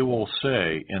that they will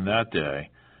say in that day,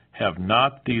 Have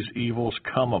not these evils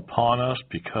come upon us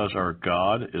because our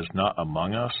God is not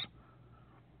among us?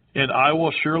 And I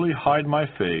will surely hide my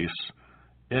face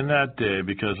in that day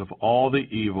because of all the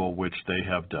evil which they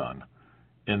have done,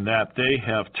 in that they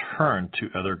have turned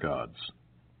to other gods.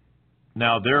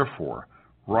 Now therefore,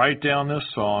 write down this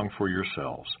song for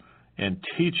yourselves, and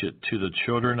teach it to the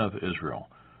children of Israel.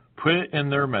 Put it in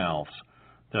their mouths,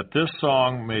 that this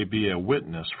song may be a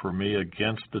witness for me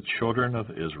against the children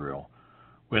of Israel,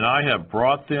 when I have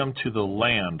brought them to the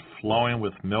land flowing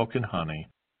with milk and honey,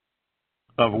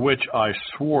 of which I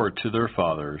swore to their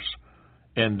fathers,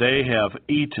 and they have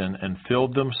eaten and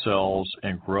filled themselves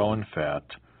and grown fat.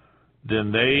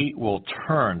 Then they will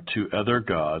turn to other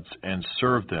gods and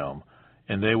serve them,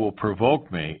 and they will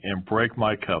provoke me and break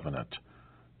my covenant.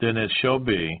 Then it shall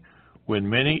be, when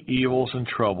many evils and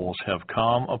troubles have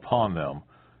come upon them,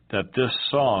 that this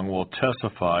song will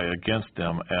testify against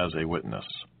them as a witness.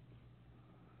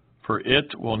 for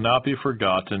it will not be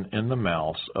forgotten in the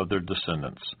mouths of their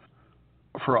descendants.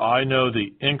 For I know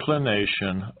the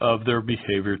inclination of their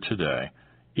behavior today,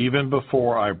 even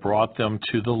before I brought them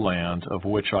to the land of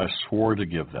which I swore to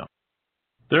give them.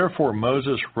 Therefore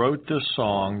Moses wrote this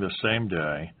song the same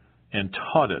day and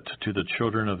taught it to the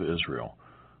children of Israel.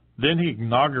 Then he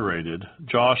inaugurated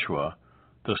Joshua,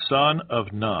 the son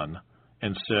of Nun,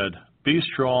 and said, Be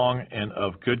strong and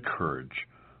of good courage,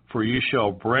 for you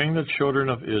shall bring the children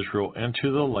of Israel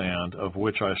into the land of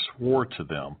which I swore to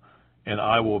them, and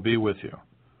I will be with you.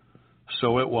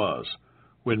 So it was,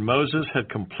 when Moses had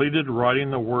completed writing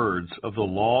the words of the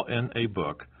law in a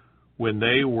book, when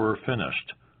they were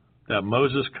finished, that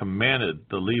Moses commanded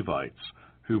the Levites,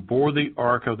 who bore the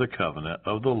ark of the covenant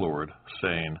of the Lord,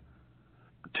 saying,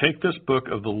 Take this book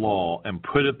of the law and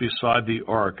put it beside the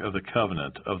ark of the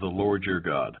covenant of the Lord your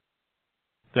God,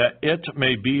 that it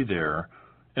may be there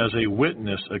as a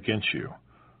witness against you.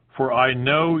 For I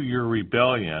know your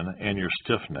rebellion and your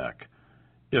stiff neck.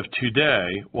 If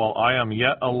today, while I am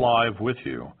yet alive with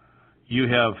you, you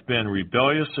have been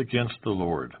rebellious against the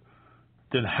Lord,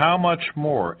 then how much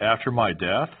more after my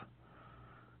death?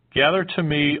 Gather to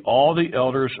me all the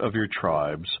elders of your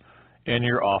tribes and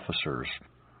your officers,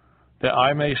 that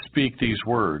I may speak these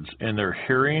words in their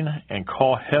hearing and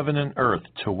call heaven and earth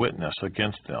to witness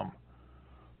against them.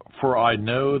 For I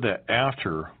know that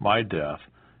after my death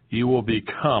you will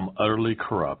become utterly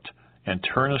corrupt and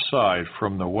turn aside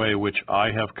from the way which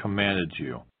I have commanded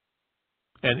you.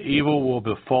 And evil will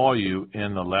befall you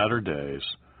in the latter days,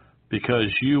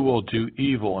 because you will do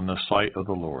evil in the sight of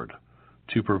the Lord,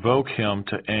 to provoke him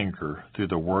to anger through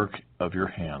the work of your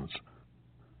hands.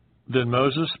 Then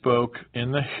Moses spoke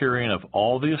in the hearing of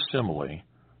all the assembly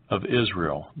of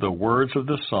Israel the words of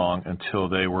the song until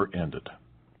they were ended.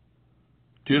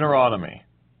 Deuteronomy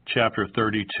chapter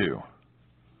 32.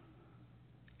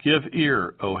 Give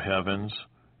ear, O heavens,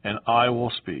 and I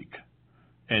will speak,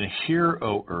 and hear,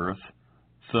 O earth,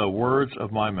 the words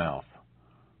of my mouth.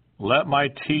 Let my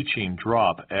teaching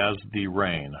drop as the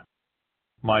rain,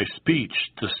 my speech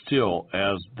distill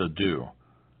as the dew,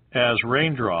 as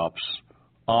raindrops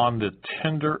on the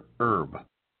tender herb,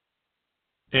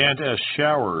 and as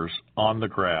showers on the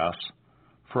grass,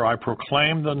 for I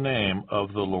proclaim the name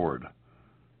of the Lord.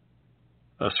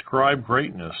 Ascribe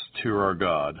greatness to our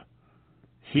God.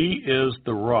 He is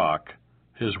the rock,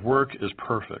 his work is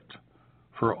perfect,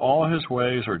 for all his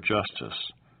ways are justice,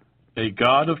 a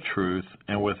God of truth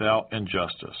and without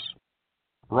injustice.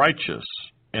 Righteous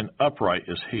and upright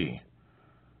is he.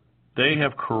 They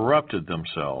have corrupted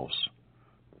themselves.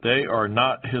 They are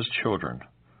not his children,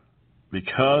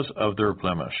 because of their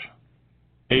blemish.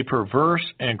 A perverse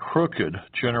and crooked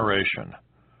generation.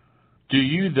 Do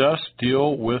you thus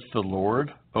deal with the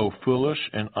Lord, O foolish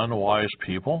and unwise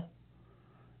people?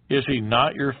 Is he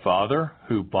not your father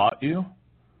who bought you?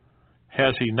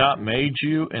 Has he not made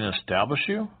you and established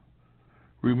you?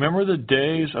 Remember the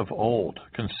days of old.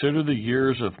 Consider the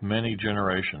years of many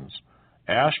generations.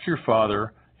 Ask your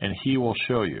father, and he will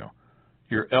show you,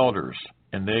 your elders,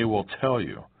 and they will tell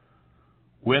you.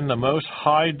 When the Most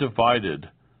High divided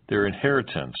their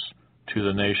inheritance to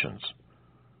the nations,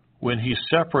 when he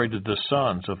separated the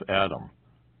sons of Adam,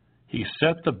 he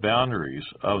set the boundaries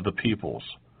of the peoples,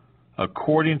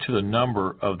 according to the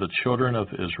number of the children of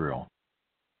Israel.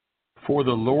 For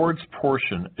the Lord's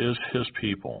portion is his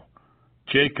people.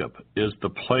 Jacob is the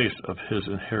place of his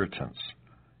inheritance.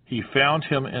 He found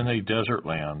him in a desert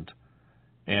land,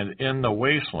 and in the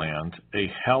wasteland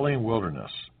a howling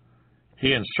wilderness.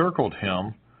 He encircled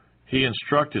him, he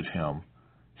instructed him,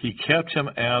 he kept him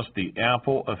as the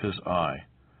apple of his eye.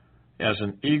 As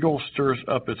an eagle stirs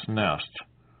up its nest,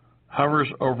 hovers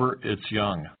over its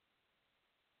young,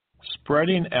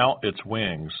 spreading out its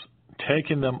wings,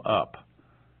 taking them up,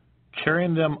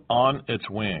 carrying them on its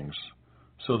wings.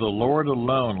 So the Lord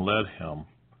alone led him,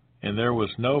 and there was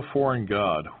no foreign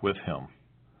god with him.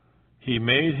 He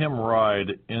made him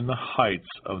ride in the heights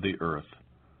of the earth,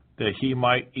 that he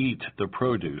might eat the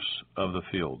produce of the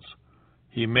fields.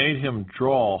 He made him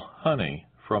draw honey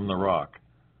from the rock,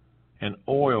 and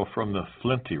oil from the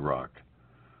flinty rock,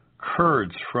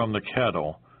 curds from the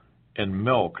cattle, and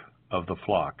milk of the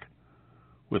flock,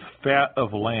 with fat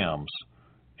of lambs,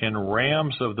 and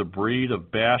rams of the breed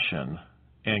of Bashan,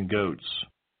 and goats,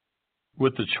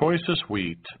 with the choicest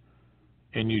wheat,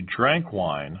 and you drank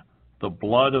wine, the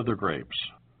blood of the grapes.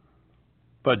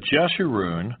 But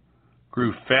Jeshurun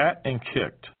grew fat and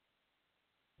kicked.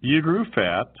 You grew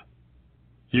fat,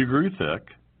 you grew thick,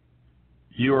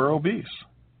 you are obese.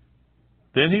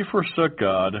 Then he forsook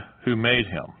God who made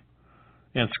him,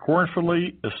 and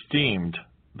scornfully esteemed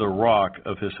the rock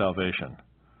of his salvation.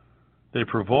 They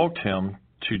provoked him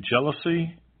to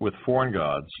jealousy with foreign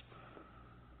gods.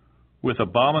 With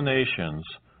abominations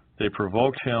they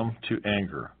provoked him to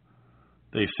anger.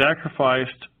 They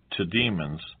sacrificed to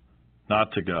demons,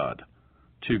 not to God.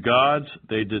 To gods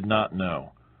they did not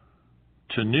know.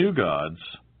 To new gods,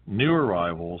 new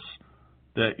arrivals,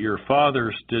 that your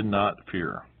fathers did not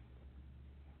fear.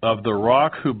 Of the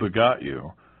rock who begot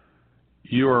you,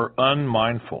 you are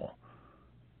unmindful,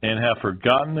 and have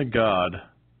forgotten the God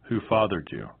who fathered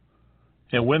you.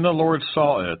 And when the Lord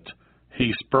saw it,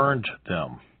 he spurned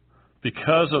them,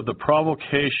 because of the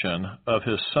provocation of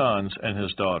his sons and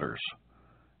his daughters.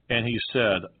 And he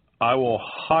said, I will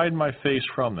hide my face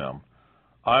from them.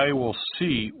 I will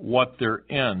see what their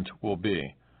end will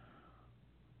be.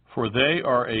 For they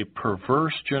are a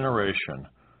perverse generation,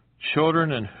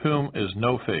 children in whom is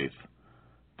no faith.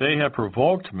 They have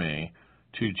provoked me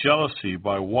to jealousy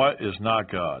by what is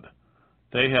not God.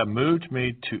 They have moved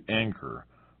me to anger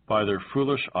by their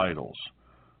foolish idols.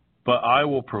 But I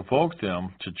will provoke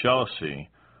them to jealousy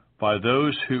by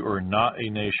those who are not a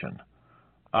nation.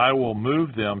 I will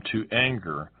move them to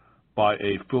anger by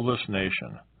a foolish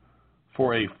nation.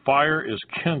 For a fire is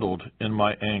kindled in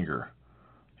my anger,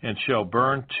 and shall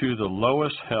burn to the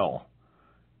lowest hell.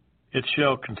 It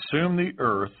shall consume the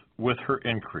earth with her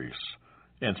increase,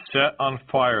 and set on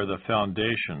fire the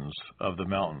foundations of the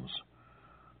mountains.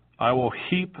 I will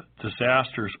heap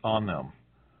disasters on them.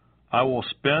 I will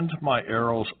spend my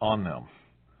arrows on them.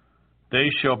 They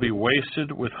shall be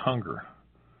wasted with hunger,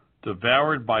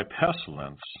 devoured by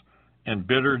pestilence and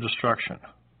bitter destruction.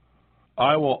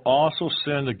 I will also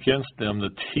send against them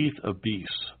the teeth of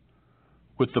beasts,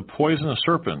 with the poisonous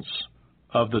serpents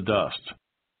of the dust.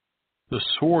 The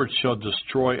sword shall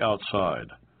destroy outside.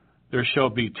 There shall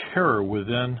be terror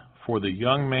within for the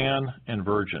young man and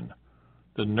virgin,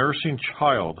 the nursing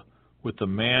child with the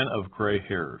man of gray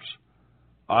hairs.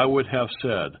 I would have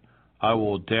said, I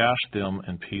will dash them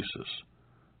in pieces.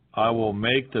 I will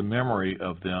make the memory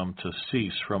of them to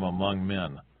cease from among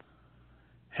men.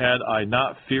 Had I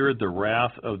not feared the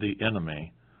wrath of the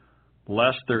enemy,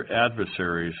 lest their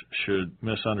adversaries should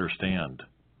misunderstand,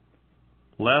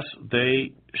 lest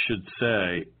they should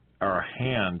say, our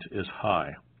hand is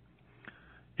high,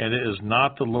 and it is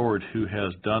not the Lord who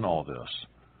has done all this.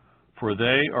 For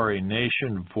they are a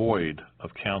nation void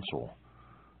of counsel,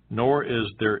 nor is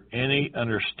there any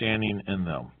understanding in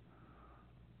them.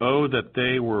 Oh, that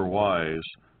they were wise,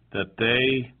 that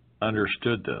they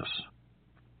understood this,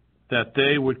 that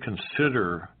they would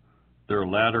consider their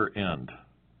latter end.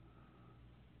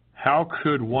 How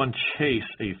could one chase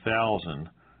 1,000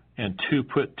 and two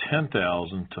put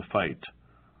 10,000 to fight,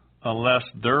 unless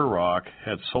their rock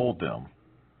had sold them,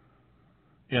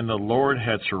 and the Lord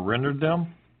had surrendered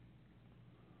them?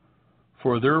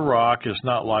 For their rock is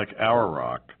not like our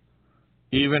rock,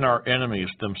 even our enemies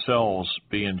themselves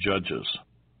being judges.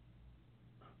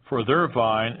 For their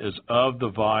vine is of the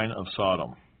vine of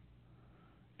Sodom,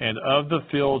 and of the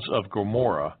fields of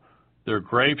Gomorrah their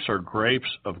grapes are grapes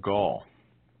of gall.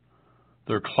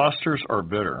 Their clusters are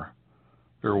bitter.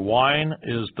 Their wine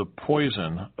is the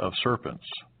poison of serpents,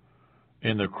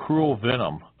 and the cruel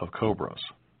venom of cobras.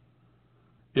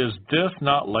 Is this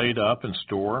not laid up in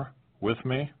store with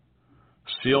me,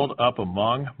 sealed up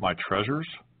among my treasures?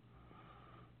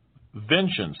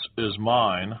 Vengeance is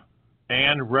mine,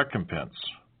 and recompense.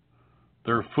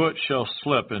 Their foot shall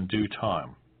slip in due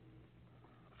time.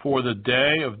 For the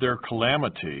day of their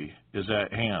calamity is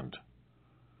at hand,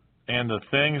 and the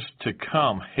things to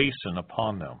come hasten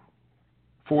upon them.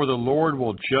 For the Lord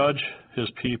will judge his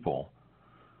people,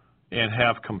 and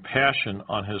have compassion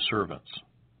on his servants.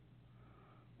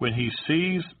 When he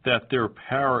sees that their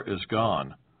power is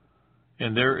gone,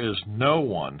 and there is no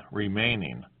one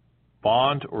remaining,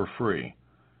 bond or free,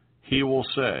 he will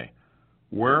say,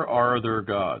 where are their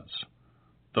gods,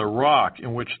 the rock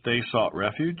in which they sought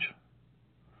refuge?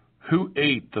 Who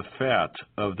ate the fat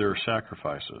of their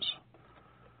sacrifices,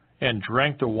 and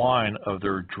drank the wine of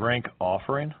their drink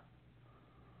offering?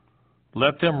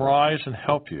 Let them rise and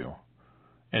help you,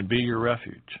 and be your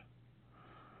refuge.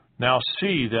 Now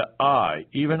see that I,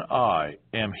 even I,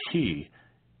 am he,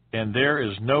 and there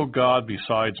is no God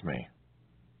besides me.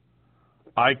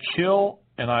 I kill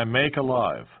and I make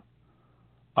alive.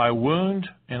 I wound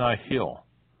and I heal.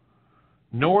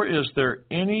 Nor is there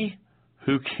any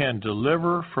who can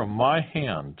deliver from my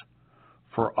hand,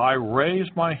 for I raise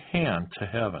my hand to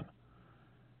heaven,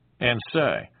 and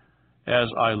say, as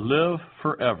I live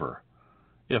forever,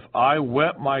 if I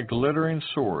whet my glittering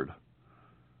sword,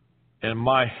 and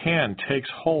my hand takes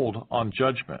hold on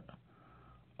judgment,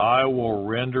 I will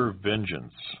render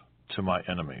vengeance to my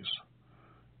enemies,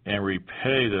 and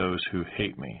repay those who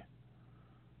hate me.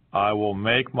 I will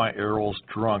make my arrows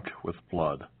drunk with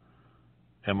blood,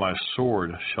 and my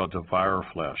sword shall devour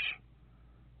flesh,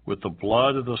 with the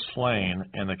blood of the slain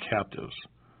and the captives,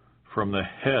 from the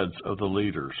heads of the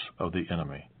leaders of the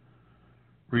enemy.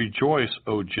 Rejoice,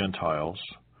 O Gentiles,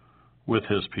 with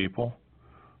his people,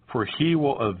 for he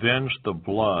will avenge the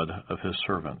blood of his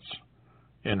servants,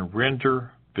 and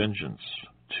render vengeance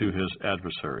to his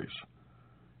adversaries.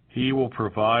 He will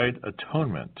provide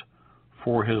atonement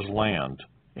for his land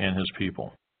and his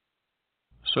people.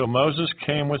 So Moses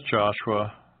came with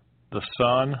Joshua, the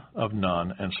son of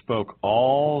Nun, and spoke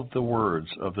all the words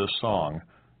of this song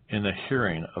in the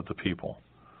hearing of the people.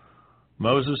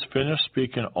 Moses finished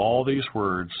speaking all these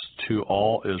words to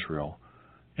all Israel,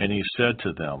 and he said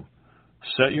to them,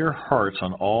 Set your hearts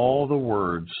on all the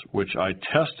words which I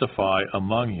testify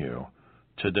among you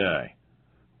today,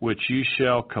 which ye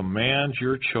shall command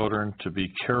your children to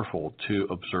be careful to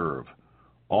observe,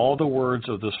 all the words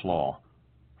of this law.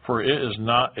 For it is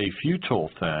not a futile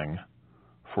thing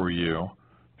for you,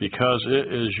 because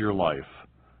it is your life.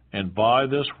 And by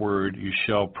this word you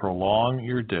shall prolong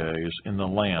your days in the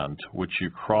land which you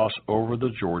cross over the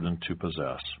Jordan to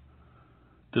possess.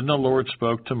 Then the Lord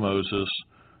spoke to Moses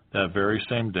that very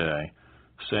same day,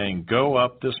 saying, Go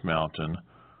up this mountain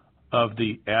of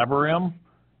the Abarim,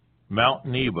 Mount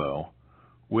Nebo,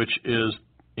 which is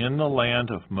in the land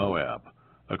of Moab,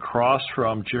 across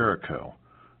from Jericho.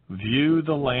 View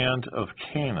the land of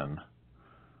Canaan,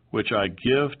 which I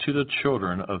give to the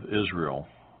children of Israel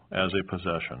as a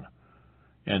possession,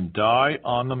 and die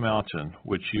on the mountain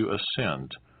which you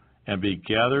ascend, and be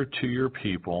gathered to your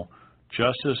people,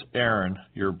 just as Aaron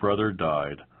your brother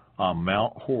died on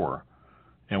Mount Hor,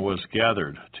 and was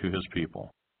gathered to his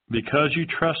people. Because you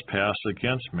trespassed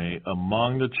against me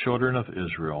among the children of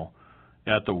Israel,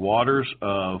 at the waters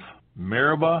of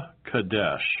Meribah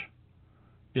Kadesh,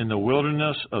 in the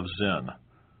wilderness of Zin,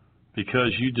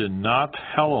 because you did not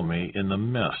hallow me in the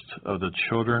midst of the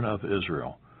children of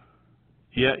Israel.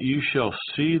 Yet you shall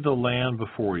see the land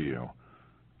before you,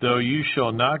 though you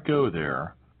shall not go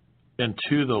there,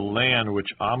 into the land which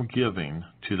I'm giving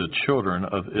to the children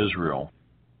of Israel.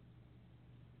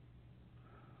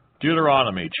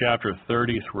 Deuteronomy chapter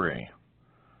 33.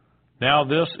 Now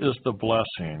this is the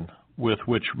blessing with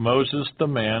which Moses the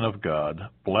man of God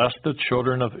blessed the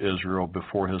children of Israel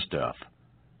before his death.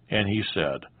 And he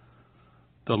said,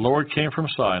 The Lord came from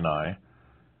Sinai,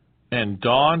 and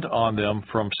dawned on them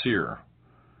from Seir.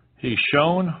 He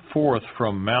shone forth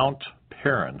from Mount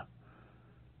Paran,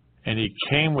 and he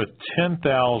came with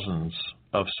 10,000s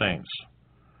of saints.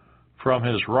 From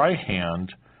his right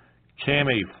hand came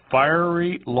a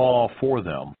fiery law for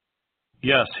them.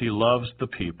 Yes, he loves the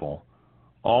people.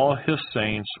 All his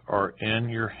saints are in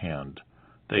your hand.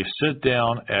 They sit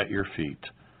down at your feet.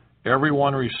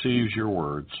 Everyone receives your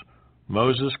words.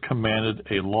 Moses commanded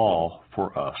a law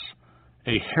for us,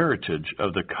 a heritage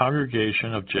of the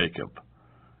congregation of Jacob.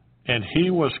 And he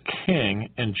was king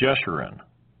in Jeshurun.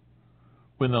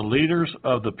 When the leaders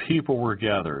of the people were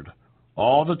gathered,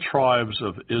 all the tribes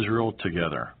of Israel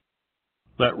together.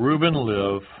 Let Reuben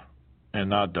live and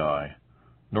not die,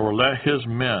 nor let his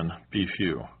men be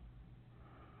few.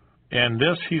 And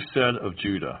this he said of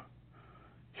Judah,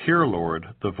 Hear, Lord,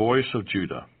 the voice of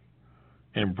Judah,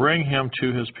 and bring him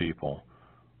to his people.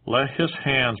 Let his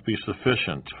hands be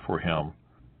sufficient for him,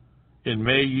 and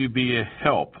may you be a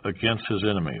help against his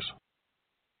enemies.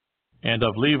 And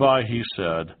of Levi he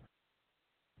said,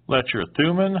 Let your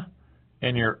Thummim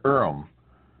and your Urim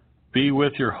be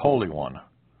with your Holy One,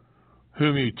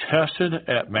 whom you tested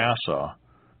at Massah,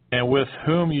 and with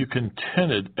whom you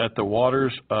contended at the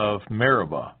waters of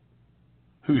Meribah,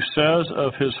 who says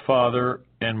of his father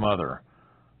and mother,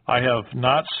 I have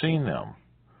not seen them,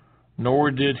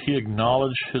 nor did he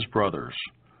acknowledge his brothers,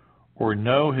 or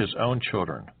know his own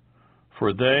children,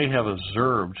 for they have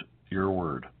observed your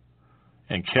word,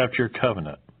 and kept your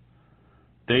covenant.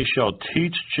 They shall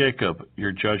teach Jacob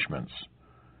your judgments,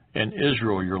 and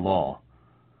Israel your law.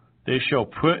 They shall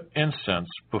put incense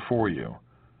before you,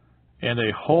 and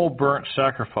a whole burnt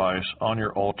sacrifice on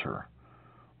your altar.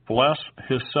 Bless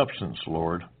his substance,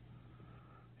 Lord,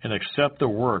 and accept the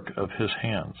work of his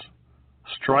hands.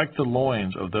 Strike the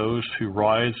loins of those who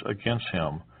rise against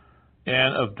him,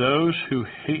 and of those who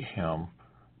hate him,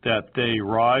 that they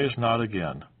rise not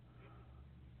again.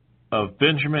 Of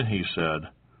Benjamin he said,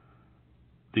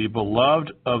 The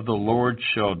beloved of the Lord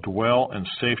shall dwell in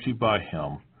safety by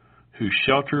him, who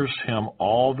shelters him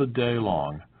all the day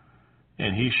long,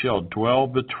 and he shall dwell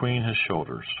between his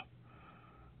shoulders.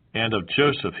 And of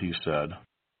Joseph he said,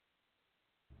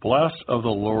 Blessed of the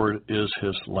Lord is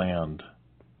his land,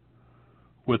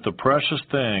 with the precious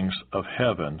things of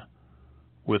heaven,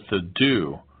 with the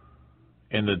dew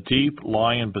and the deep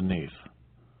lying beneath,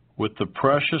 with the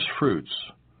precious fruits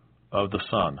of the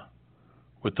sun,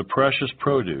 with the precious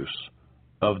produce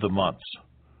of the months,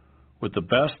 with the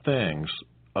best things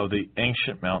of the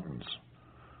ancient mountains,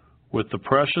 with the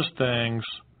precious things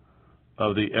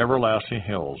of the everlasting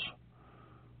hills,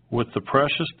 with the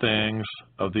precious things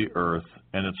of the earth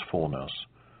and its fullness,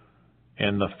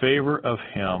 and the favor of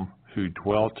him who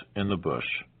dwelt in the bush.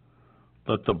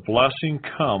 Let the blessing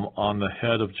come on the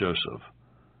head of Joseph,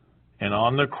 and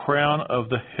on the crown of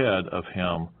the head of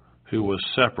him who was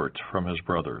separate from his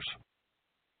brothers.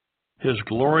 His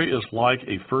glory is like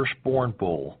a firstborn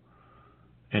bull,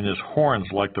 and his horns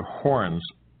like the horns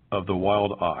of the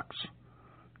wild ox.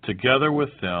 Together with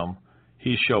them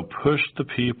he shall push the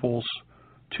peoples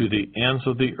to the ends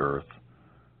of the earth.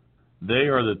 They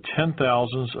are the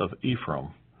 10,000s of Ephraim,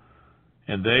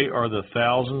 and they are the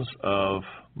thousands of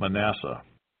Manasseh.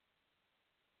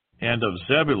 And of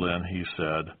Zebulun he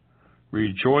said,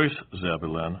 Rejoice,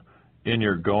 Zebulun, in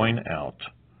your going out,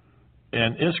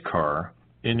 and Issachar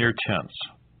in your tents.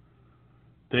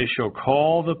 They shall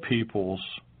call the peoples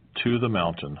to the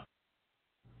mountain.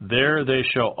 There they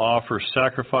shall offer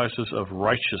sacrifices of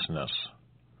righteousness,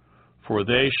 for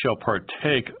they shall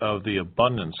partake of the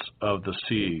abundance of the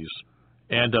seas,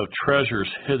 and of treasures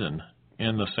hidden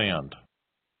in the sand.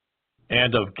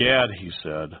 And of Gad he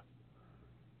said,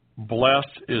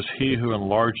 Blessed is he who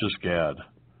enlarges Gad.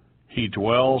 He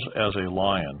dwells as a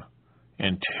lion,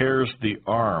 and tears the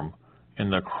arm in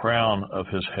the crown of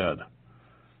his head.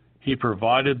 He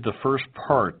provided the first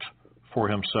part for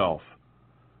himself,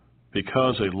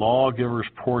 because a lawgiver's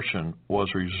portion was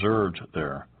reserved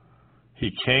there.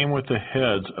 He came with the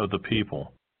heads of the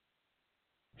people.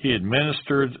 He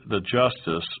administered the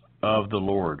justice of the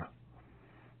Lord,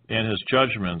 and his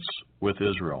judgments with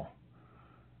Israel.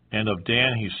 And of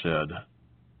Dan he said,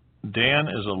 Dan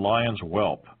is a lion's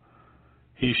whelp.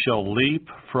 He shall leap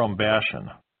from Bashan.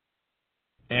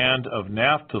 And of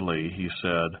Naphtali he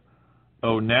said,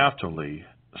 O Naphtali,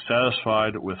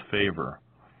 satisfied with favor,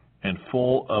 and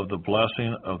full of the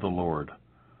blessing of the Lord,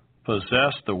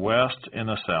 possess the west and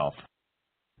the south.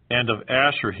 And of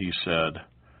Asher he said,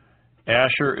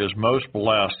 Asher is most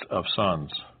blessed of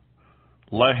sons.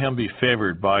 Let him be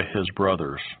favored by his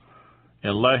brothers,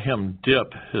 and let him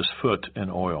dip his foot in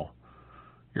oil.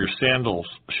 Your sandals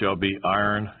shall be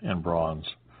iron and bronze.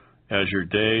 As your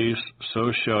days,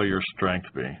 so shall your strength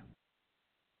be.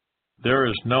 There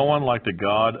is no one like the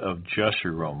God of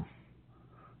Jeshurun,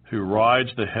 who rides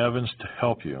the heavens to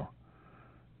help you,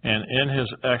 and in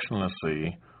his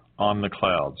excellency on the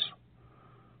clouds.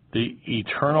 The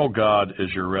eternal God is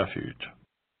your refuge,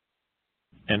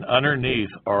 and underneath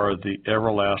are the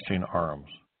everlasting arms.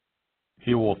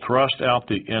 He will thrust out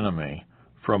the enemy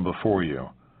from before you,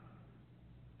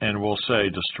 and will say,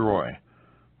 Destroy.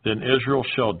 Then Israel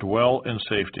shall dwell in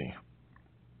safety.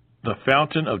 The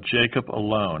fountain of Jacob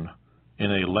alone,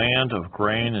 in a land of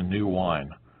grain and new wine.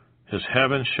 His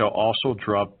heavens shall also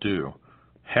drop dew.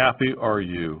 Happy are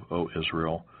you, O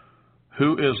Israel.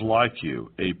 Who is like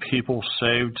you, a people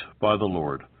saved by the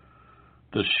Lord?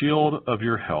 The shield of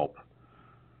your help,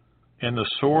 and the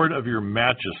sword of your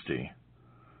majesty.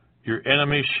 Your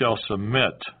enemies shall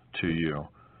submit to you,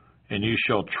 and you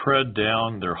shall tread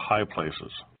down their high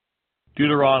places.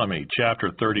 Deuteronomy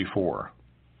chapter 34.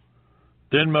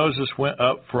 Then Moses went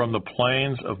up from the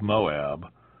plains of Moab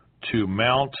to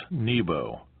Mount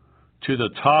Nebo, to the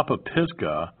top of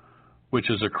Pisgah, which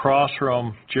is across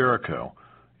from Jericho.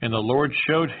 And the Lord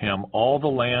showed him all the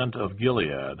land of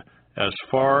Gilead, as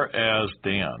far as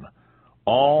Dan,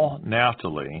 all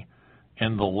Naphtali,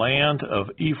 and the land of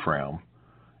Ephraim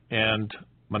and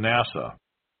Manasseh,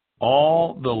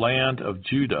 all the land of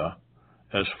Judah,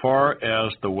 as far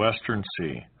as the western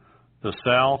sea, the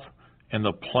south, and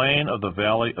the plain of the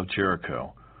valley of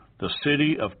Jericho, the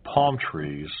city of palm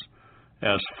trees,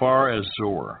 as far as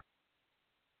Zor.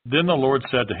 Then the Lord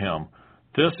said to him,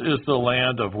 This is the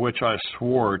land of which I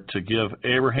swore to give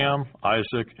Abraham,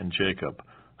 Isaac, and Jacob,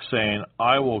 saying,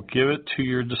 I will give it to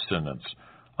your descendants.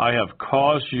 I have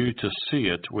caused you to see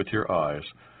it with your eyes,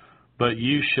 but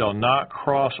you shall not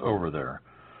cross over there.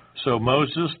 So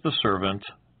Moses, the servant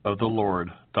of the Lord,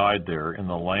 died there in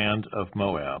the land of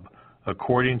Moab,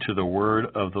 according to the word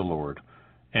of the Lord.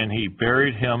 And he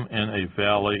buried him in a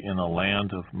valley in the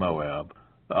land of Moab,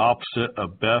 the opposite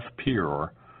of Beth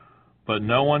Peor, but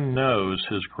no one knows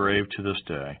his grave to this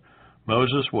day.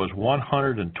 Moses was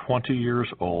 120 years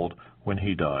old when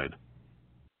he died.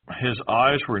 His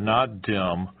eyes were not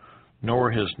dim,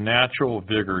 nor his natural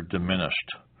vigor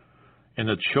diminished. And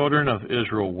the children of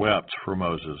Israel wept for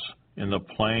Moses in the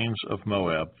plains of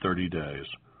Moab 30 days.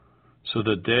 So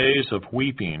the days of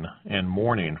weeping and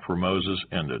mourning for Moses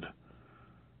ended.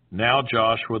 Now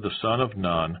Joshua the son of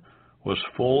Nun was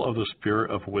full of the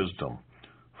spirit of wisdom,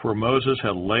 for Moses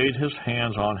had laid his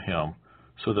hands on him.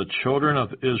 So the children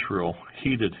of Israel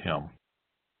heeded him,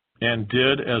 and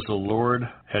did as the Lord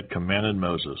had commanded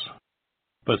Moses.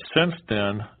 But since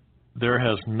then there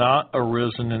has not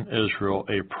arisen in Israel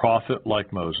a prophet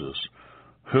like Moses,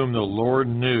 whom the Lord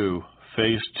knew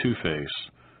face to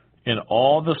face, in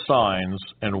all the signs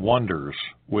and wonders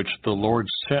which the Lord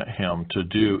sent him to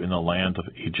do in the land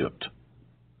of Egypt,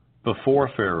 before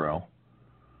Pharaoh,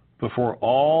 before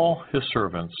all his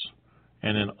servants,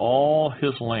 and in all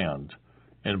his land,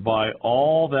 and by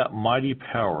all that mighty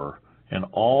power and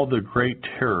all the great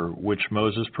terror which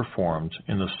Moses performed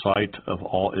in the sight of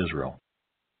all Israel.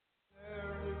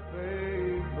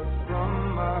 But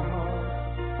from my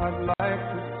heart, I'd like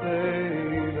to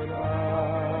say that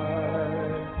I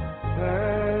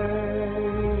thank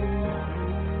you.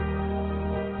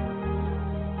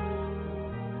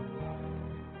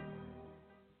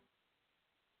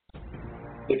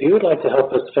 If you would like to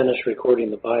help us finish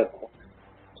recording the Bible,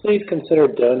 please consider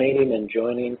donating and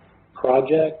joining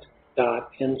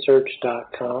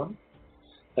project.nsearch.com.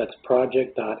 That's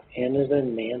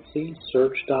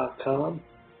project.nancysearch.com,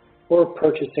 or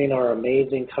purchasing our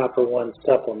amazing Copper One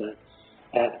supplement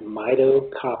at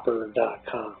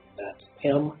mitocopper.com. That's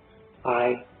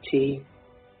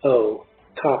MITO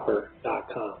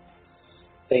copper.com.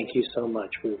 Thank you so much.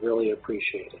 We really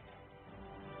appreciate it.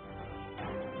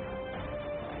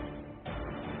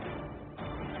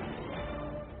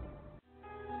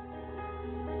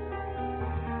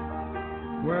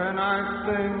 When I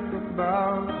think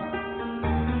about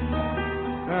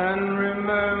and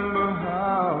remember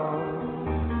how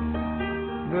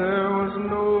there was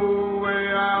no way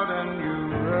out and you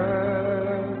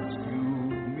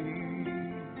rescued me.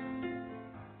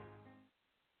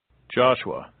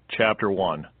 Joshua, chapter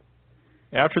 1.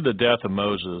 After the death of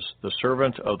Moses, the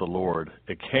servant of the Lord,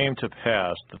 it came to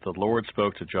pass that the Lord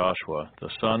spoke to Joshua, the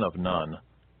son of Nun,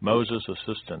 Moses'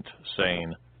 assistant,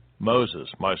 saying, Moses,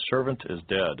 my servant, is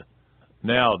dead.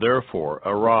 Now, therefore,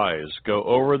 arise, go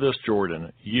over this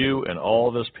Jordan, you and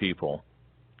all this people,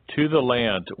 to the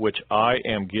land which I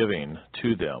am giving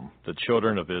to them, the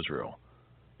children of Israel.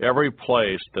 Every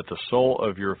place that the sole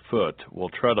of your foot will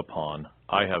tread upon,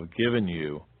 I have given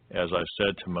you, as I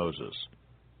said to Moses.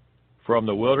 From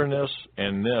the wilderness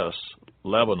and this,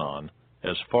 Lebanon,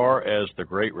 as far as the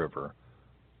great river,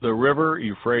 the river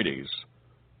Euphrates,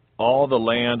 all the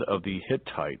land of the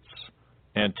Hittites,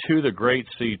 and to the great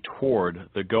sea toward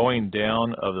the going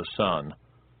down of the sun,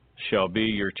 shall be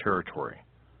your territory.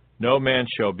 No man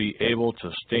shall be able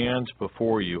to stand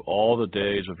before you all the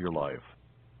days of your life.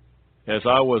 As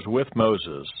I was with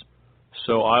Moses,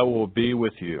 so I will be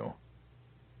with you.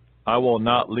 I will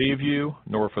not leave you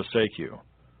nor forsake you.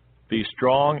 Be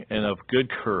strong and of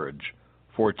good courage,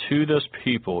 for to this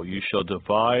people you shall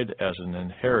divide as an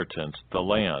inheritance the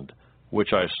land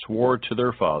which I swore to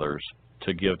their fathers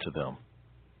to give to them.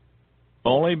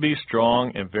 Only be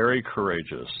strong and very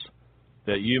courageous,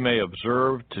 that you may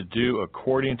observe to do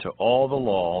according to all the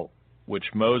law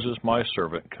which Moses my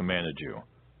servant commanded you.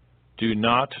 Do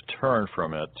not turn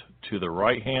from it to the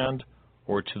right hand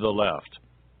or to the left,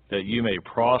 that you may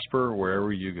prosper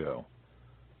wherever you go.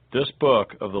 This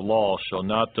book of the law shall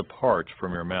not depart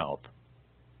from your mouth,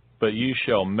 but you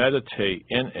shall meditate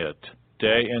in it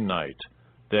day and night,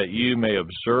 that you may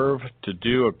observe to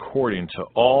do according to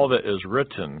all that is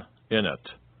written in it.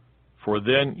 For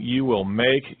then you will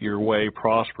make your way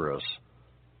prosperous,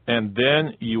 and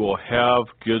then you will have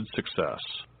good success.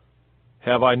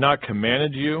 Have I not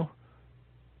commanded you?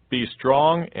 Be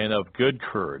strong and of good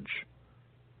courage.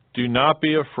 Do not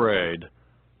be afraid,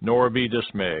 nor be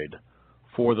dismayed,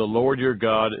 for the Lord your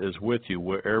God is with you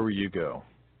wherever you go.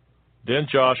 Then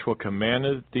Joshua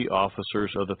commanded the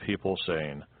officers of the people,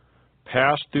 saying,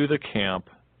 Pass through the camp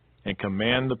and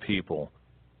command the people,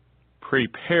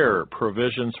 prepare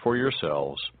provisions for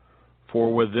yourselves,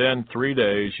 for within 3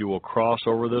 days you will cross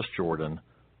over this Jordan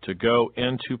to go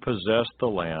in to possess the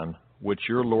land which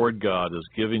your Lord God is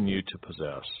giving you to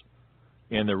possess.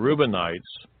 And the Reubenites,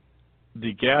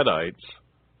 the Gadites,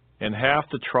 and half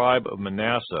the tribe of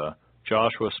Manasseh,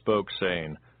 Joshua spoke,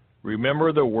 saying,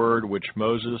 Remember the word which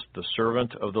Moses, the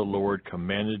servant of the Lord,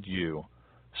 commanded you,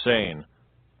 saying,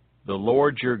 The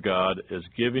Lord your God is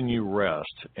giving you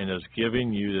rest and is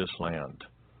giving you this land.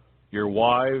 Your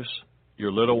wives,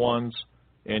 your little ones,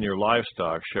 and your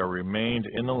livestock shall remain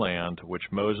in the land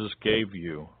which Moses gave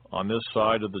you on this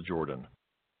side of the Jordan.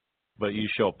 but you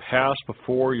shall pass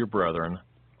before your brethren,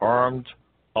 armed,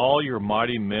 all your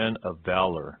mighty men of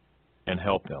valor, and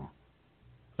help them,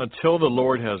 until the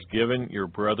Lord has given your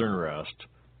brethren rest,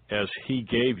 as he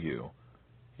gave you,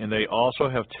 and they also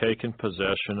have taken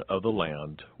possession of the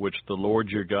land which the Lord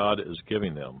your God is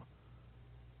giving them.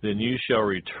 Then you shall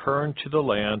return to the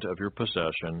land of your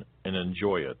possession and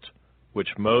enjoy it, which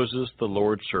Moses the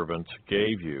Lord's servant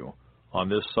gave you on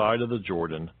this side of the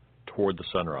Jordan toward the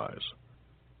sunrise.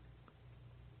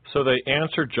 So they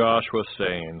answered Joshua,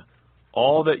 saying,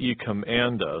 All that you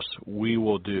command us we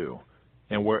will do,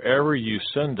 and wherever you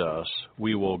send us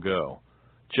we will go.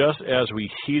 Just as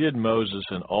we heeded Moses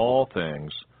in all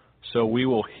things, so we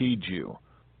will heed you.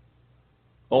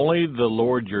 Only the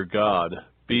Lord your God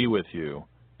be with you,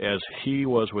 as he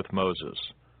was with Moses.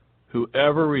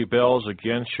 Whoever rebels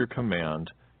against your command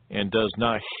and does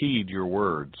not heed your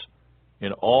words,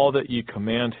 in all that you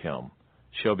command him,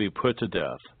 shall be put to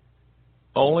death.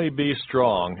 Only be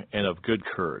strong and of good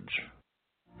courage.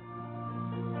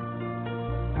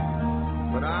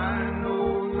 But I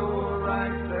know you're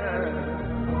right there,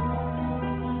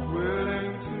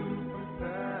 willing to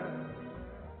prepare.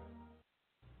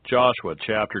 Joshua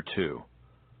chapter 2.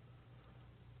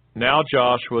 Now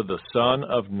Joshua the son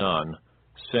of Nun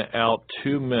sent out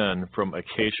 2 men from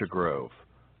Acacia Grove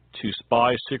to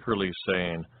spy secretly,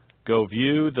 saying, Go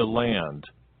view the land,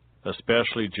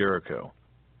 especially Jericho.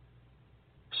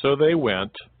 So they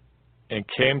went and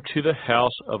came to the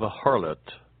house of a harlot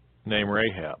named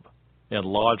Rahab, and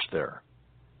lodged there.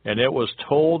 And it was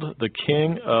told the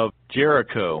king of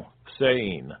Jericho,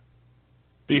 saying,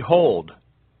 Behold,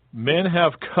 men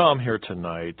have come here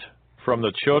tonight from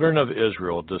the children of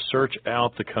Israel to search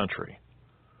out the country.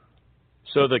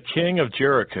 So the king of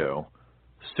Jericho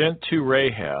sent to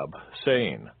Rahab,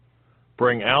 saying,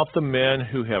 Bring out the men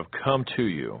who have come to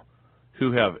you,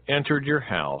 who have entered your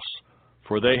house,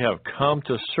 for they have come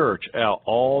to search out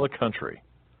all the country.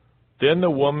 Then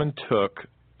the woman took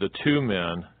the 2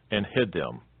 men and hid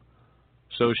them.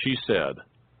 So she said,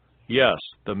 Yes,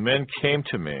 the men came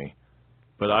to me,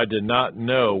 but I did not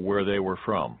know where they were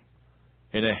from.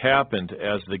 And it happened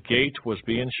as the gate was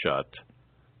being shut,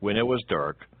 when it was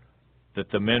dark,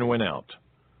 that the men went out.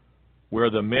 Where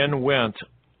the men went,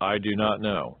 I do not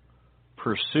know.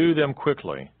 Pursue them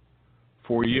quickly,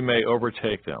 for you may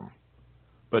overtake them.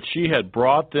 But she had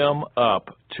brought them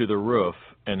up to the roof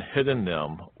and hidden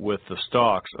them with the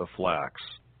stalks of flax,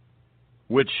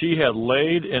 which she had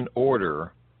laid in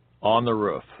order on the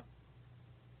roof.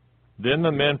 Then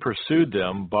the men pursued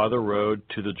them by the road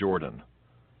to the Jordan,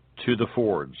 to the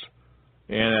fords,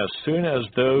 and as soon as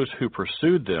those who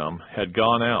pursued them had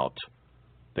gone out,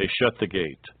 they shut the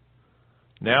gate.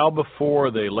 Now before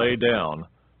they lay down,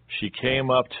 she came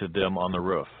up to them on the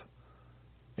roof,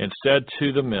 and said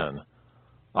to the men,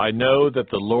 I know that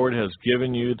the Lord has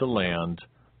given you the land,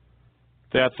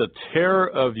 that the terror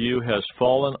of you has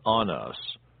fallen on us,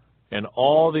 and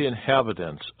all the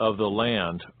inhabitants of the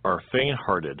land are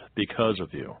faint-hearted because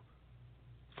of you.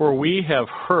 For we have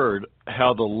heard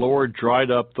how the Lord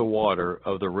dried up the water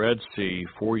of the Red Sea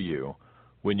for you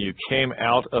when you came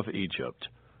out of Egypt,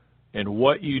 and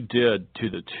what you did to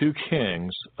the 2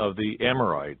 kings of the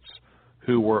Amorites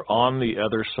who were on the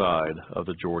other side of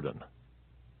the Jordan,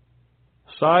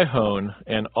 Sihon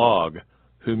and Og,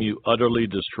 whom you utterly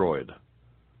destroyed.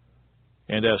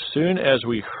 And as soon as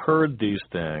we heard these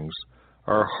things,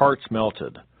 our hearts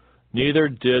melted, neither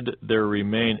did there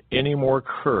remain any more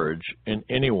courage in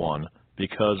anyone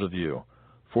because of you.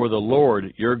 For the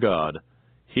Lord your God,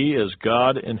 he is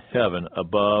God in heaven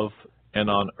above and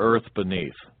on earth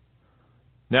beneath.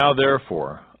 Now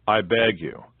therefore, I beg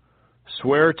you,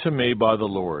 swear to me by the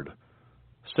Lord,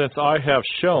 since I have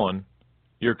shown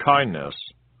your kindness,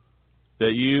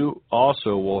 that you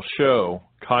also will show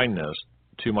kindness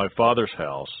to my father's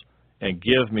house, and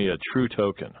give me a true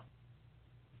token.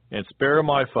 And spare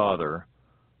my father,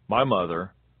 my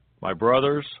mother, my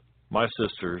brothers, my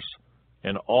sisters,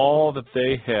 and all that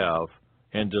they have,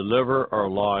 and deliver our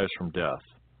lives from death.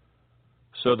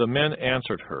 So the men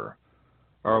answered her,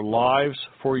 Our lives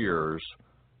for yours,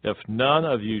 if none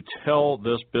of you tell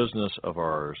this business of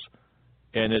ours.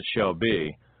 And it shall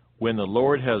be, when the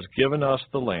Lord has given us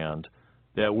the land,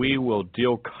 that we will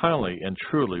deal kindly and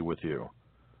truly with you.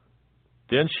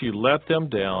 Then she let them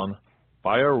down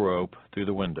by a rope through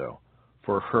the window,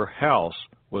 for her house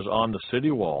was on the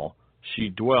city wall, she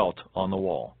dwelt on the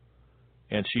wall.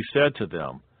 And she said to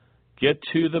them, Get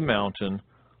to the mountain,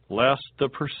 lest the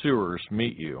pursuers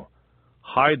meet you.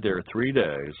 Hide there 3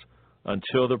 days,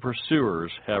 until the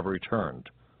pursuers have returned.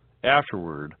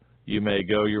 Afterward you may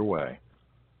go your way.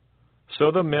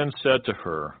 So the men said to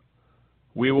her,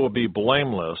 we will be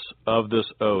blameless of this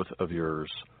oath of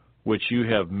yours, which you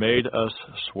have made us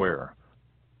swear.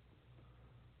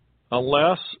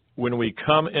 Unless, when we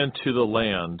come into the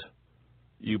land,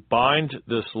 you bind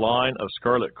this line of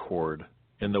scarlet cord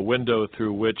in the window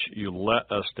through which you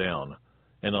let us down,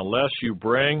 and unless you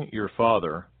bring your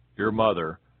father, your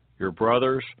mother, your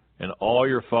brothers, and all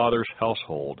your father's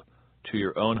household to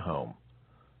your own home.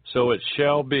 So it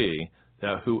shall be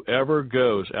that whoever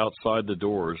goes outside the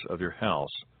doors of your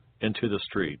house into the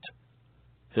street,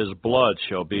 his blood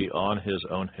shall be on his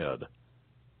own head,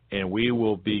 and we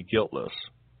will be guiltless.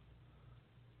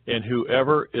 And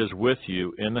whoever is with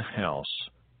you in the house,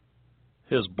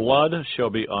 his blood shall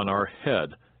be on our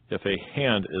head if a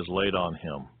hand is laid on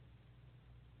him.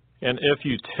 And if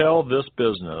you tell this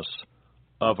business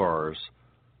of ours,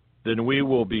 then we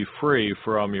will be free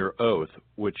from your oath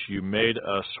which you made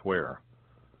us swear.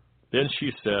 Then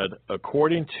she said,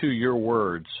 according to your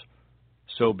words,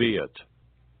 so be it.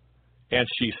 And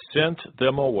she sent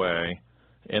them away,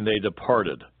 and they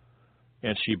departed.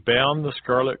 And she bound the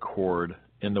scarlet cord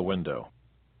in the window.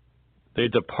 They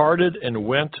departed and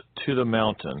went to the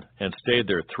mountain, and stayed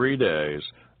there 3 days,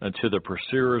 until the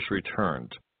pursuers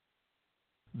returned.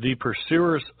 The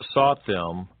pursuers sought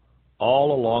them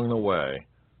all along the way,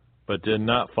 but did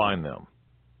not find them.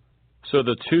 So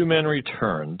the 2 men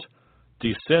returned,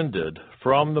 descended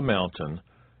from the mountain,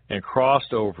 and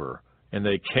crossed over, and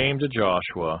they came to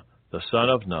Joshua, the son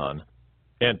of Nun,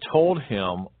 and told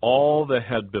him all that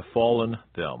had befallen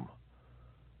them.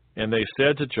 And they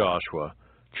said to Joshua,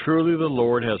 truly the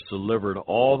Lord has delivered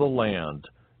all the land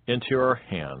into our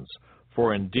hands,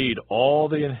 for indeed all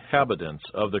the inhabitants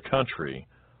of the country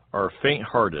are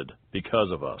faint-hearted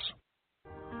because of us.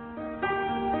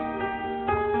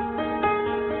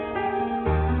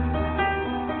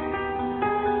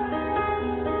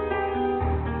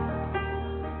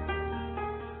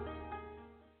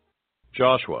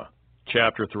 Joshua,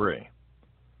 chapter 3.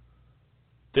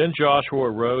 Then Joshua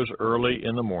rose early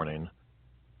in the morning,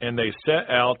 and they set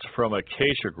out from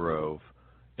Acacia Grove,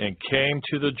 and came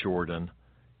to the Jordan,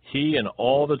 he and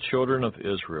all the children of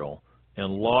Israel,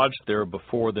 and lodged there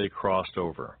before they crossed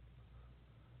over.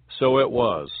 So it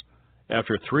was,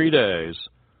 after 3 days,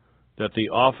 that the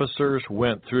officers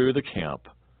went through the camp,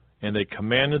 and they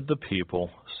commanded the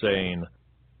people, saying,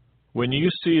 when you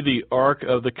see the ark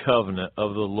of the covenant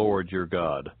of the Lord your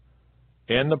God,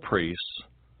 and the priests,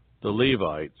 the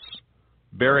Levites,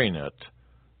 bearing it,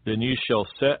 then you shall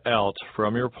set out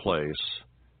from your place,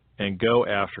 and go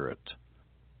after it.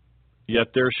 Yet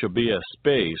there shall be a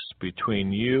space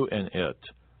between you and it,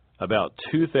 about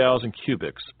 2,000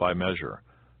 cubits by measure.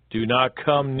 Do not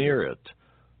come near it,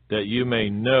 that you may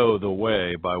know the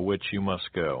way by which you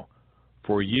must go,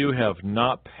 for you have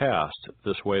not passed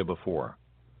this way before.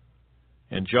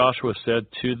 And Joshua said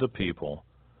to the people,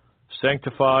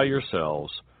 sanctify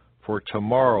yourselves, for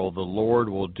tomorrow the Lord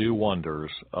will do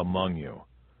wonders among you.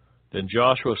 Then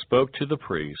Joshua spoke to the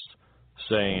priests,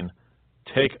 saying,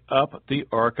 take up the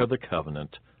ark of the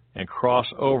covenant, and cross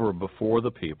over before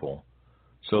the people.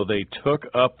 So they took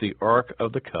up the ark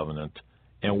of the covenant,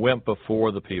 and went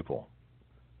before the people.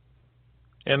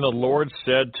 And the Lord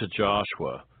said to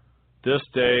Joshua, this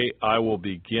day I will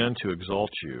begin to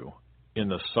exalt you in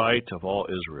the sight of all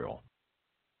Israel,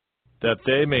 that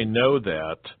they may know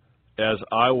that, as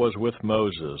I was with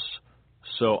Moses,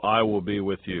 so I will be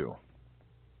with you.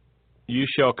 You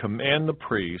shall command the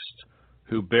priests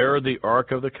who bear the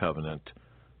ark of the covenant,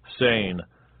 saying,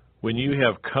 when you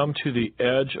have come to the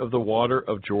edge of the water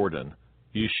of Jordan,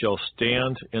 you shall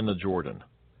stand in the Jordan.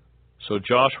 So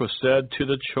Joshua said to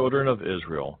the children of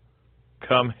Israel,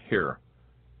 come here,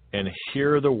 and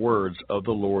hear the words of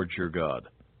the Lord your God.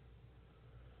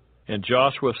 And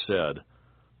Joshua said,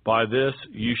 by this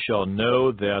you shall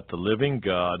know that the living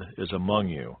God is among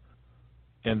you,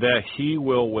 and that he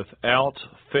will without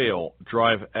fail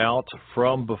drive out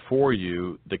from before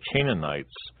you the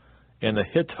Canaanites, and the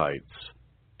Hittites,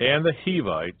 and the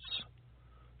Hivites,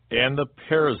 and the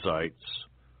Perizzites,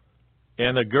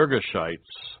 and the Girgashites,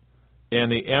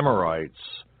 and the Amorites,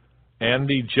 and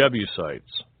the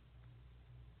Jebusites.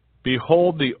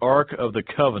 Behold, the ark of the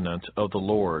covenant of the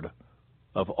Lord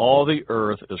of all the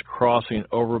earth is crossing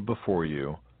over before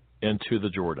you into the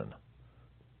Jordan.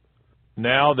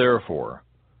 Now therefore,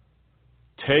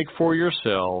 take for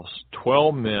yourselves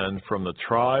 12 men from the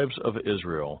tribes of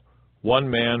Israel, 1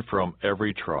 man from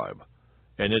every tribe.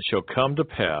 And it shall come to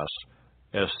pass,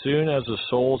 as soon as the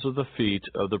soles of the feet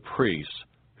of the priests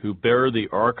who bear the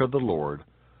ark of the Lord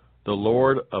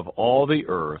of all the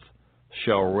earth,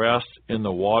 shall rest in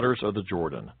the waters of the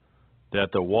Jordan, that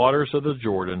the waters of the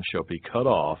Jordan shall be cut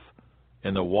off,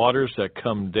 and the waters that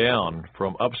come down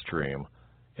from upstream,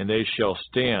 and they shall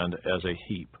stand as a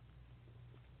heap.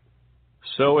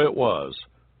 So it was,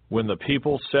 when the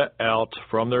people set out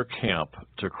from their camp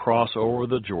to cross over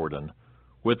the Jordan,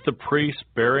 with the priests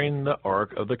bearing the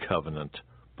ark of the covenant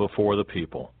before the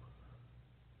people.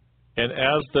 And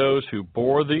as those who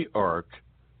bore the ark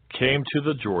came to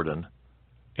the Jordan,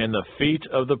 and the feet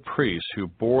of the priests who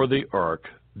bore the ark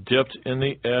dipped in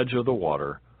the edge of the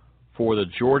water, for the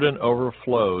Jordan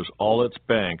overflows all its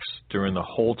banks during the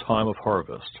whole time of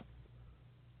harvest,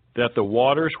 that the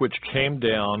waters which came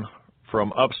down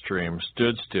from upstream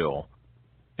stood still,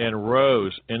 and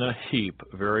rose in a heap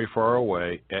very far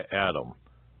away at Adam,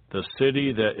 the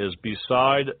city that is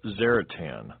beside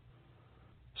Zaratan.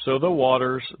 So the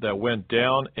waters that went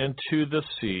down into the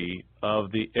sea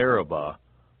of the Arabah,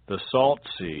 the salt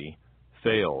sea,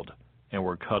 failed and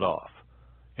were cut off,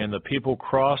 and the people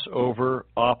crossed over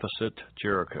opposite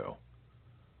Jericho.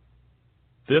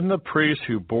 Then the priests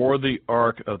who bore the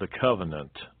ark of the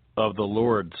covenant of the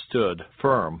Lord stood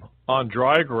firm on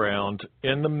dry ground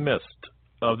in the midst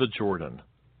of the Jordan,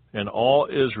 and all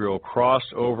Israel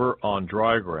crossed over on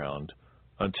dry ground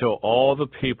until all the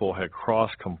people had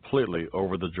crossed completely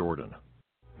over the Jordan.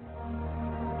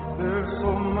 There's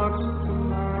so much to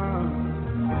learn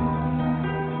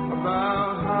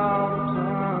about how to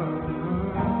turn.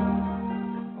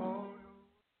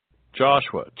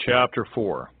 Joshua chapter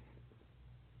 4.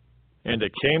 And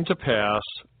it came to pass,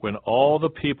 when all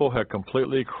the people had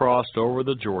completely crossed over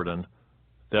the Jordan,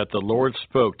 that the Lord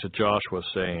spoke to Joshua,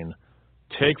 saying,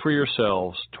 Take for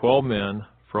yourselves 12 men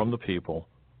from the people,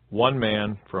 1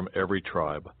 man from every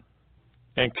tribe,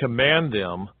 and command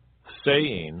them,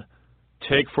 saying,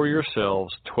 Take for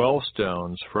yourselves 12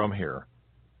 stones from here,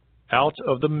 out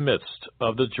of the midst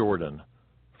of the Jordan,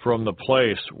 from the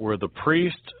place where the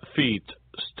priest's feet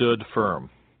stood firm.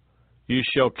 You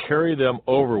shall carry them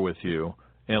over with you,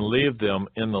 and leave them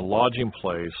in the lodging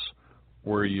place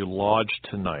where you lodge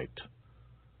tonight.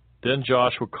 Then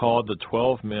Joshua called the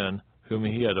 12 men whom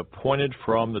he had appointed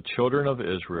from the children of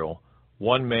Israel,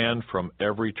 1 man from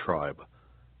every tribe.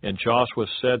 And Joshua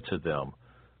said to them,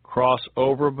 Cross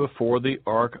over before the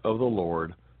ark of the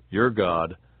Lord your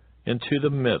God into the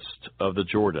midst of the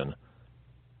Jordan,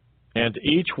 and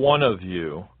each one of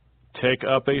you take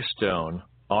up a stone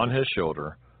on his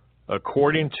shoulder,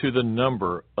 according to the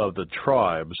number of the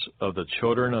tribes of the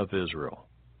children of Israel,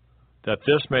 that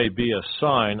this may be a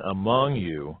sign among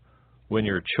you when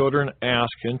your children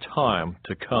ask in time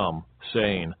to come,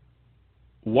 saying,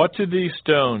 What do these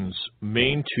stones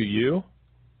mean to you?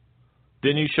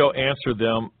 Then you shall answer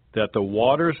them that the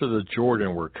waters of the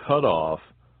Jordan were cut off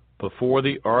before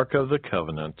the ark of the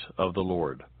covenant of the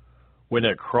Lord. When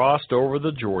it crossed over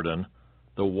the Jordan,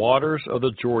 the waters of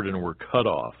the Jordan were cut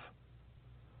off.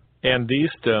 And these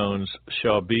stones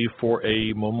shall be for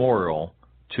a memorial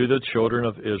to the children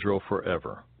of Israel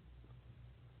forever.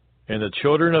 And the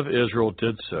children of Israel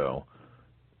did so,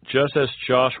 just as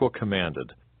Joshua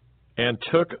commanded, and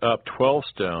took up 12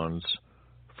 stones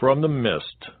from the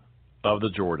midst of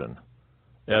the Jordan,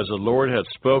 as the Lord had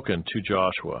spoken to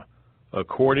Joshua,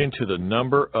 according to the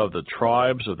number of the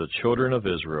tribes of the children of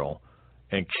Israel,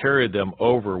 and carried them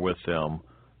over with them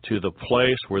to the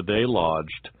place where they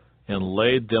lodged, and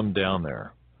laid them down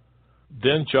there.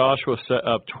 Then Joshua set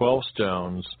up 12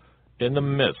 stones in the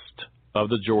midst of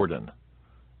the Jordan,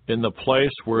 in the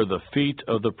place where the feet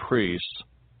of the priests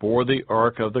bore the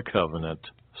ark of the covenant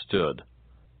stood,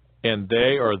 and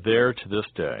they are there to this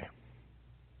day.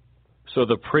 So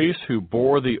the priests who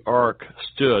bore the ark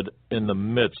stood in the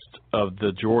midst of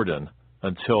the Jordan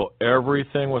until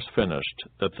everything was finished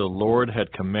that the Lord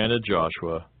had commanded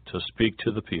Joshua to speak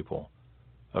to the people,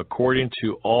 according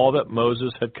to all that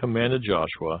Moses had commanded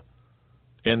Joshua,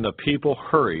 and the people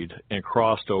hurried and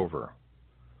crossed over.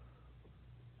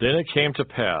 Then it came to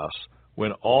pass,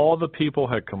 when all the people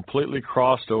had completely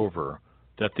crossed over,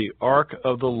 that the ark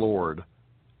of the Lord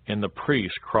and the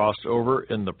priests crossed over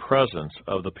in the presence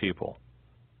of the people.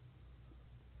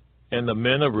 And the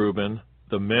men of Reuben,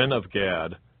 the men of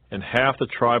Gad, and half the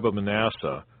tribe of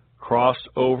Manasseh crossed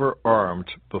over armed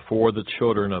before the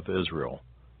children of Israel,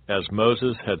 as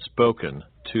Moses had spoken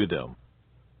to them.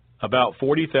 About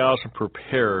 40,000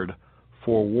 prepared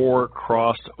for war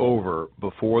crossed over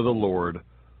before the Lord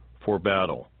for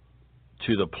battle,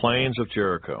 to the plains of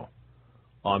Jericho.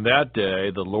 On that day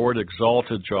the Lord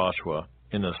exalted Joshua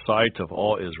in the sight of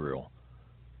all Israel,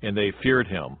 and they feared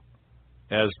him,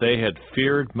 as they had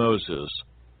feared Moses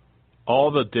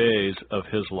all the days of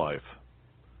his life.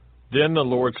 Then the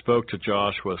Lord spoke to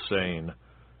Joshua, saying,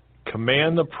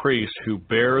 Command the priests who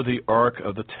bear the ark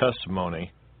of the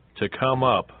testimony to come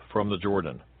up from the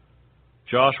Jordan.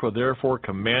 Joshua therefore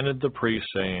commanded the priests,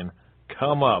 saying,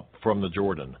 Come up from the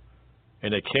Jordan.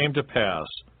 And it came to pass,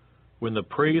 when the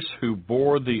priests who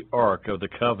bore the ark of the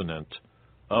covenant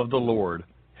of the Lord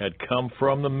had come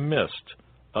from the midst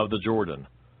of the Jordan,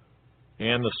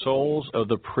 and the soles of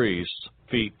the priests'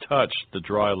 feet touched the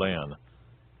dry land,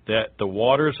 that the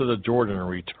waters of the Jordan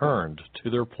returned to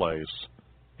their place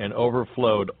and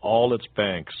overflowed all its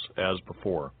banks as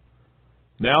before.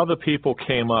 Now the people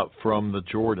came up from the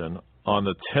Jordan on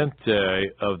the 10th day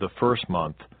of the first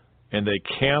month, and they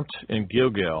camped in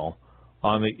Gilgal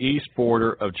on the east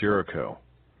border of Jericho.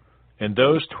 And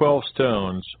those 12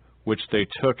 stones which they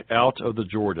took out of the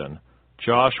Jordan,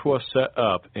 Joshua set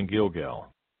up in Gilgal.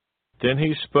 Then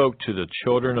he spoke to the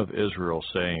children of Israel,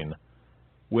 saying,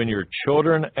 When your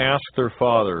children ask their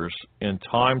fathers in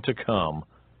time to come,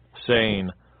 saying,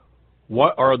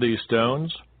 What are these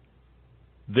stones?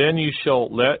 Then you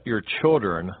shall let your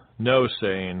children know,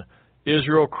 saying,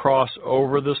 Israel crossed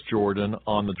over this Jordan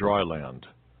on the dry land.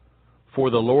 For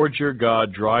the Lord your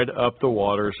God dried up the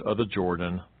waters of the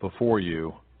Jordan before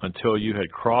you until you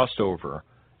had crossed over,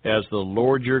 as the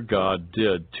Lord your God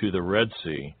did to the Red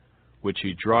Sea, which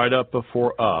he dried up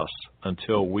before us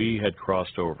until we had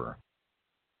crossed over.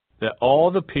 That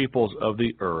all the peoples of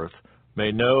the earth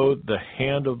may know the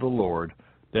hand of the Lord,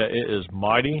 that it is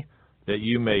mighty, that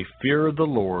you may fear the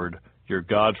Lord your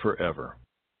God forever.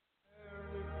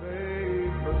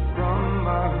 From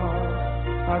my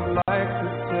heart, I'd like to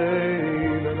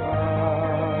say that I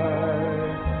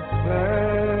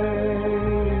thank you.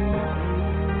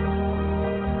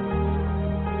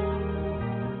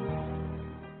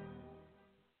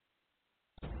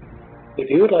 If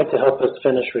you would like to help us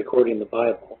finish recording the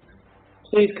Bible,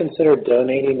 please consider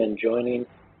donating and joining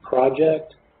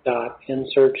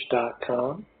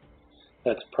project.nsearch.com.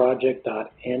 That's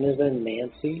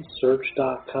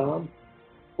project.n-as-in-Nancy-search.com,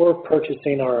 or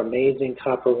purchasing our amazing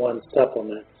Copper One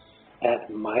supplement at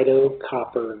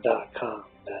mitocopper.com.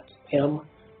 That's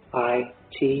M-I-T-O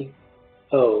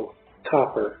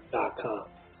copper.com.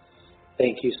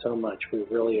 Thank you so much. We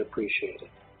really appreciate it.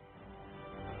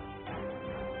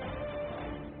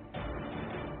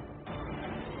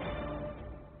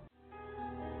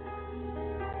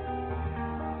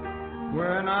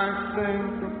 When I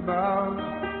think about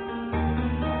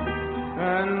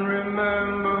and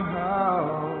remember how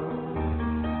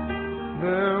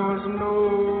there was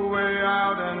no way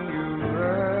out and you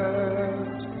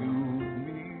rescued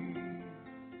me.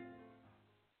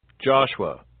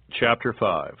 Joshua chapter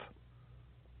 5.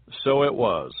 So it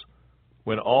was,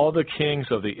 when all the kings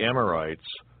of the Amorites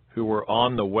who were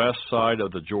on the west side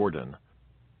of the Jordan,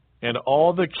 and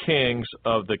all the kings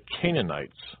of the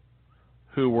Canaanites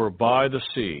who were by the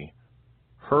sea,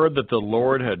 heard that the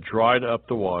Lord had dried up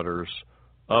the waters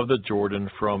of the Jordan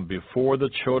from before the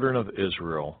children of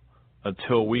Israel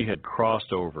until we had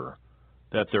crossed over,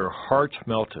 that their hearts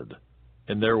melted,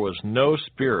 and there was no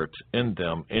spirit in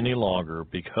them any longer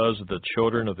because of the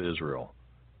children of Israel.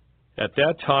 At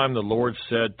that time the Lord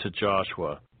said to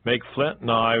Joshua, Make flint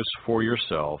knives for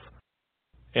yourself,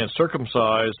 and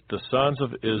circumcise the sons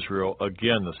of Israel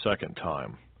again the second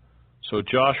time. So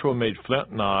Joshua made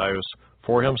flint knives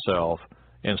for himself,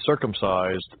 and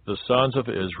circumcised the sons of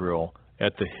Israel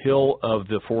at the hill of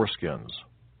the foreskins.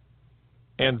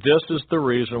 And this is the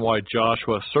reason why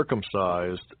Joshua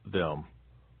circumcised them.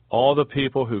 All the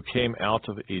people who came out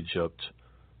of Egypt,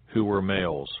 who were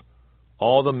males,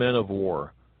 all the men of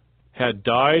war, had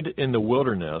died in the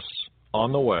wilderness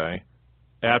on the way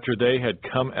after they had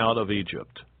come out of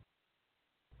Egypt.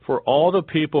 For all the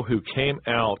people who came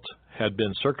out had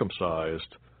been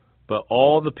circumcised, but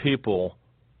all the people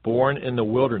born in the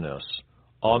wilderness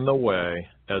on the way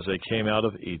as they came out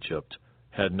of Egypt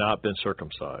had not been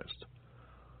circumcised.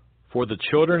 For the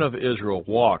children of Israel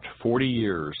walked 40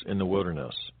 years in the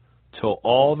wilderness, till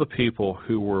all the people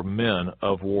who were men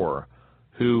of war,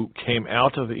 who came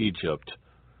out of Egypt,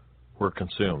 were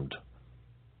consumed,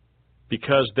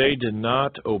 because they did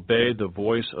not obey the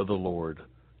voice of the Lord,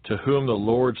 to whom the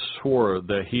Lord swore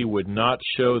that he would not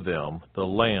show them the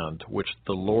land which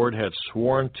the Lord had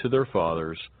sworn to their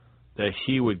fathers that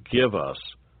he would give us,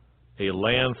 a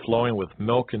land flowing with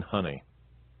milk and honey.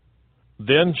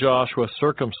 Then Joshua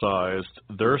circumcised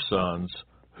their sons,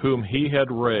 whom he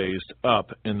had raised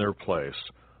up in their place,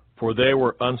 for they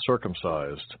were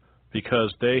uncircumcised,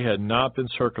 because they had not been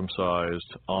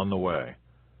circumcised on the way.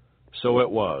 So it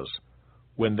was,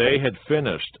 when they had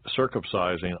finished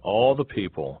circumcising all the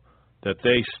people, that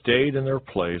they stayed in their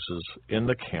places in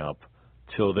the camp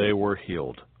till they were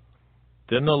healed.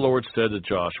 Then the Lord said to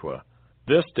Joshua,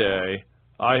 This day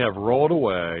I have rolled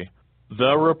away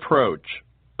the reproach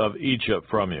of Egypt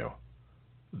from you.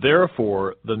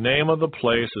 Therefore, the name of the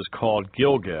place is called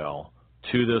Gilgal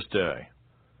to this day.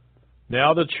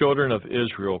 Now the children of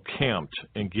Israel camped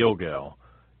in Gilgal,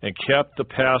 and kept the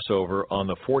Passover on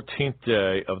the 14th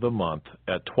day of the month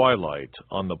at twilight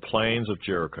on the plains of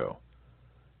Jericho.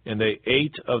 And they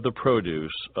ate of the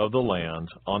produce of the land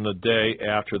on the day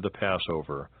after the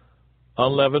Passover,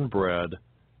 unleavened bread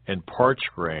and parched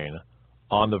grain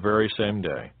on the very same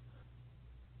day.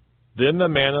 Then the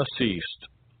manna ceased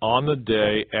on the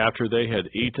day after they had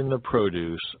eaten the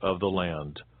produce of the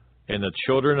land, and the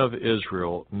children of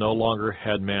Israel no longer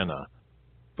had manna,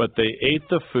 but they ate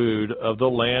the food of the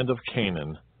land of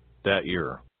Canaan that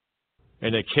year.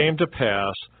 And it came to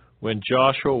pass, when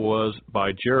Joshua was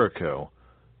by Jericho,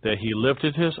 that he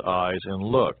lifted his eyes and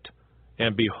looked,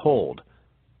 and behold,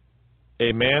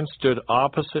 a man stood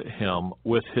opposite him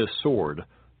with his sword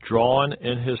drawn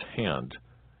in his hand.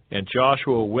 And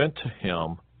Joshua went to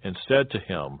him and said to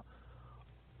him,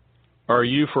 Are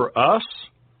you for us,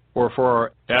 or for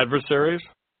our adversaries?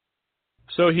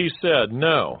 So he said,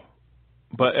 No,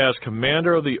 but as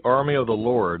commander of the army of the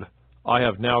Lord, I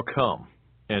have now come.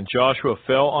 And Joshua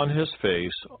fell on his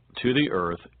face to the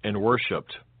earth and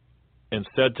worshipped, and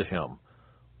said to him,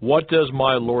 What does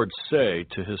my Lord say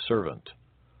to his servant?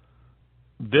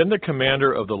 Then the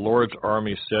commander of the Lord's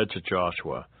army said to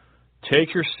Joshua,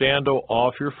 Take your sandal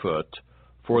off your foot,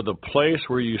 for the place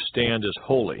where you stand is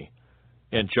holy.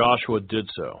 And Joshua did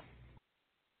so.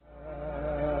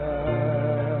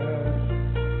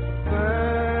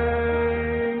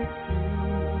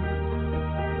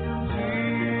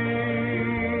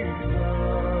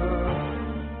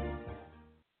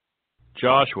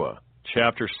 Joshua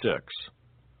chapter 6.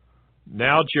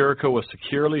 Now Jericho was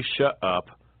securely shut up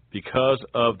because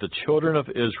of the children of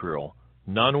Israel.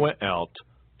 None went out,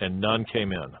 and none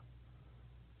came in.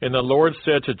 And the Lord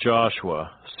said to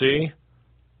Joshua, See,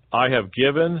 I have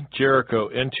given Jericho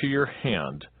into your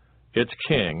hand, its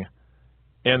king,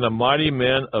 and the mighty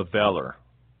men of valor.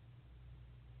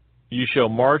 You shall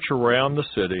march around the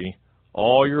city,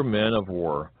 all your men of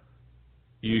war.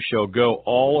 You shall go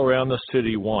all around the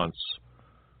city once.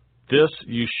 This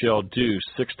you shall do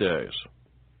 6 days.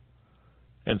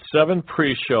 And 7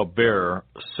 priests shall bear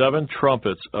 7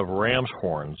 trumpets of ram's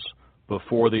horns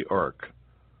before the ark.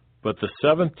 But the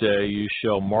 7th day you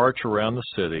shall march around the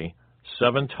city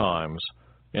 7 times,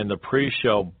 and the priests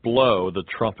shall blow the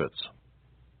trumpets.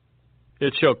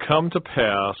 It shall come to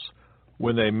pass,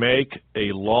 when they make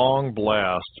a long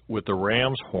blast with the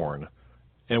ram's horn,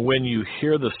 and when you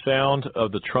hear the sound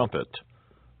of the trumpet,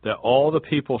 that all the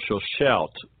people shall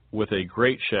shout with a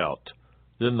great shout.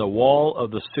 Then the wall of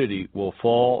the city will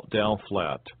fall down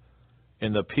flat,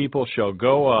 and the people shall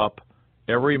go up,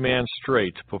 every man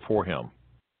straight before him.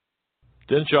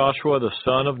 Then Joshua the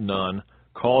son of Nun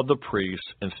called the priests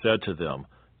and said to them,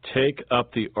 Take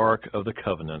up the ark of the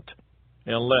covenant,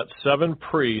 and let 7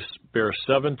 priests bear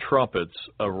 7 trumpets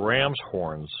of ram's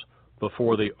horns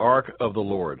before the ark of the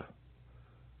Lord.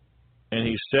 And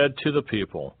he said to the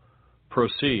people,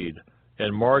 Proceed,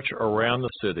 and march around the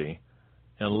city,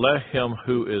 and let him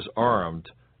who is armed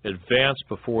advance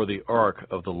before the ark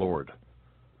of the Lord.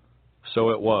 So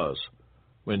it was,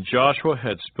 when Joshua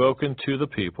had spoken to the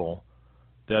people,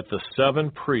 that the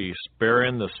 7 priests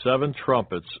bearing the 7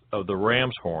 trumpets of the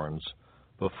ram's horns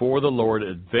before the Lord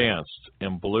advanced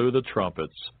and blew the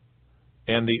trumpets,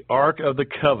 and the ark of the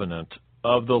covenant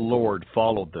of the Lord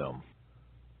followed them.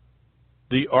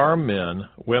 The armed men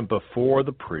went before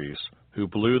the priests who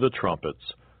blew the trumpets,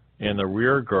 and the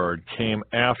rear guard came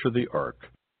after the ark,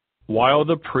 while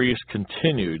the priests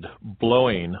continued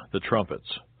blowing the trumpets.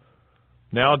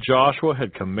 Now Joshua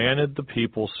had commanded the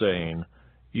people, saying,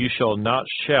 You shall not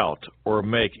shout or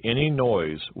make any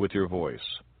noise with your voice,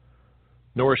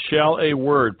 nor shall a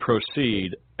word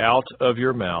proceed out of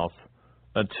your mouth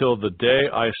until the day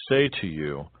I say to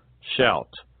you, Shout,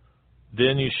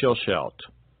 then you shall shout.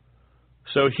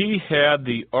 So he had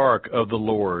the ark of the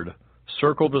Lord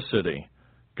circle the city,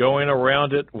 going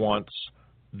around it once.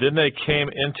 Then they came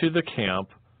into the camp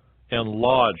and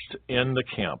lodged in the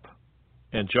camp.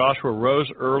 And Joshua rose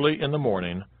early in the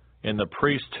morning, and the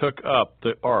priests took up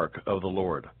the ark of the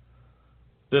Lord.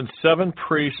 Then 7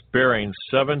 priests bearing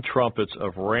 7 trumpets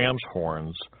of ram's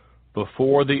horns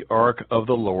before the ark of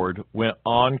the Lord went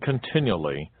on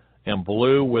continually and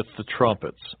blew with the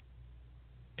trumpets.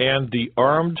 And the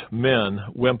armed men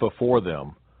went before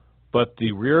them, but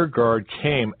the rear guard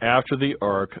came after the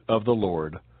ark of the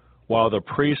Lord, while the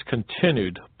priests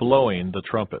continued blowing the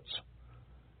trumpets.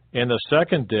 And the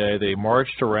 2nd day they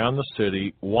marched around the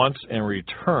city once and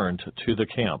returned to the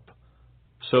camp.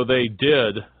 So they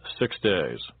did 6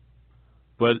 days.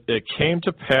 But it came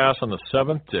to pass on the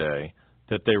 7th day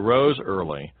that they rose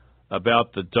early,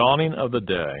 about the dawning of the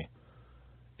day,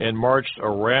 and marched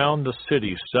around the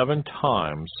city 7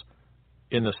 times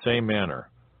in the same manner.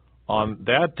 On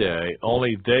that day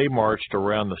only they marched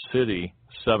around the city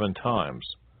 7 times.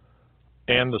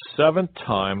 And the 7th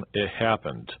time it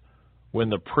happened, when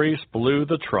the priest blew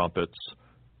the trumpets,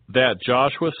 that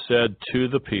Joshua said to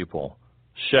the people,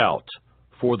 Shout,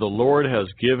 for the Lord has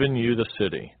given you the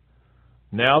city.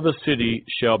 Now the city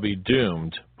shall be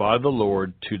doomed by the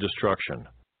Lord to destruction,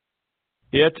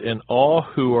 it and all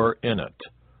who are in it.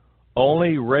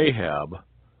 Only Rahab,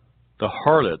 the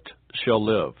harlot, shall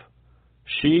live,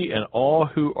 she and all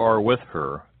who are with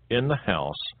her in the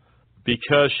house,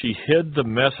 because she hid the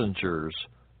messengers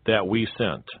that we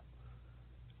sent.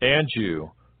 And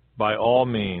you, by all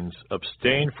means,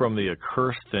 abstain from the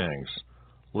accursed things,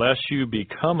 lest you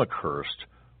become accursed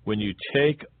when you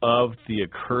take of the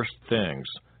accursed things,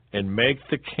 and make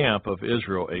the camp of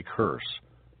Israel a curse,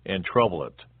 and trouble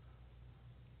it.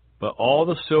 But all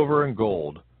the silver and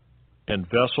gold, and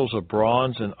vessels of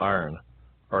bronze and iron,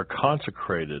 are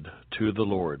consecrated to the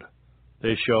Lord.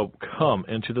 They shall come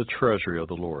into the treasury of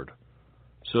the Lord.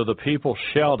 So the people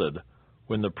shouted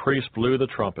when the priest blew the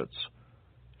trumpets.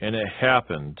 And it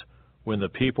happened, when the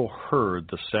people heard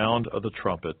the sound of the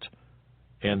trumpet,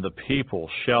 and the people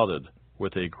shouted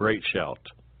with a great shout,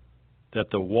 that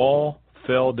the wall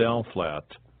fell down flat.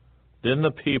 Then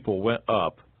the people went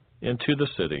up into the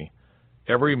city,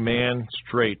 every man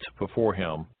straight before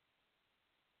him,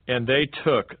 and they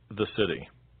took the city.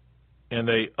 And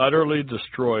they utterly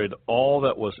destroyed all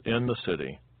that was in the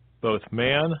city, both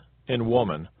man and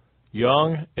woman,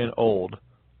 young and old,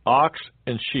 ox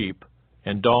and sheep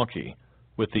and donkey,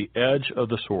 with the edge of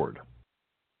the sword.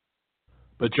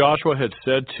 But Joshua had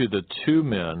said to the 2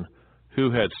 men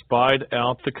who had spied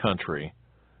out the country,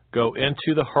 Go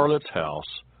into the harlot's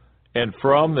house, and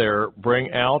from there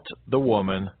bring out the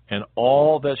woman and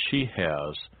all that she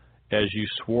has, as you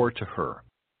swore to her.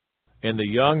 And the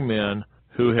young men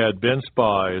who had been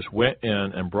spies went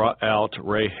in and brought out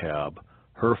Rahab,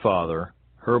 her father,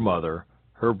 her mother,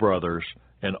 her brothers,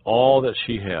 and all that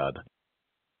she had.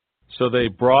 So they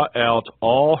brought out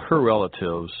all her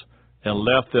relatives and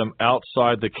left them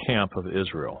outside the camp of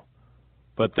Israel.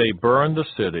 But they burned the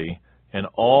city and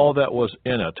all that was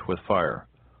in it with fire.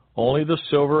 Only the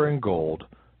silver and gold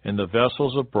and the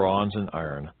vessels of bronze and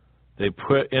iron they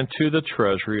put into the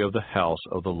treasury of the house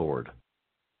of the Lord.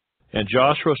 And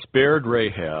Joshua spared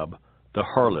Rahab, the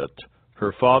harlot,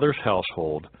 her father's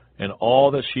household, and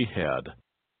all that she had.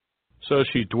 So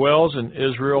she dwells in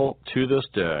Israel to this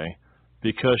day,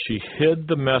 because she hid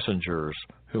the messengers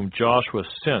whom Joshua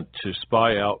sent to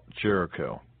spy out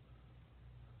Jericho.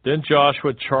 Then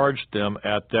Joshua charged them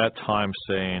at that time,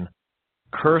 saying,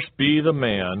 Cursed be the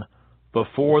man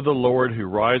before the Lord who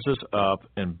rises up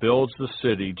and builds the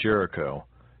city Jericho.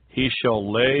 He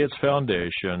shall lay its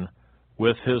foundation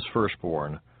with his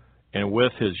firstborn, and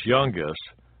with his youngest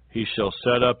he shall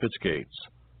set up its gates.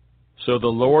 So the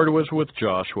Lord was with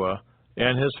Joshua,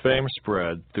 and his fame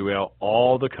spread throughout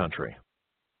all the country.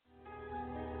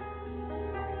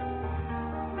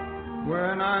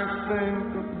 When I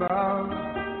think about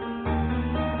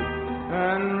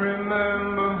and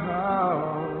remember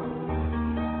how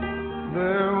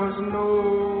there was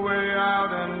no way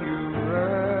out and you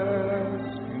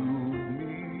rescued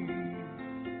me.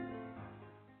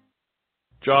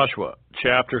 Joshua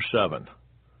chapter 7.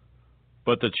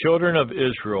 But the children of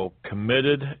Israel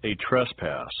committed a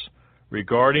trespass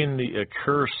regarding the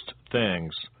accursed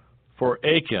things, for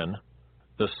Achan,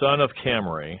 the son of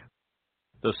Camri,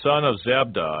 the son of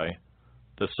Zabdi,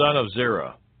 the son of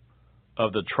Zerah,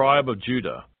 of the tribe of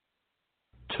Judah,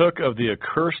 took of the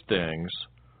accursed things,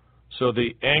 so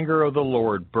the anger of the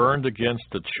Lord burned against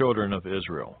the children of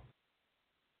Israel.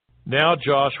 Now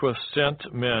Joshua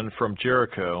sent men from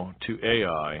Jericho to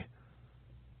Ai,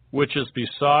 which is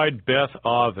beside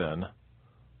Beth-aven,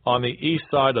 on the east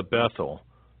side of Bethel,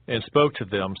 and spoke to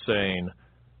them, saying,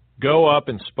 Go up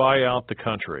and spy out the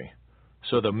country.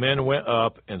 So the men went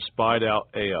up and spied out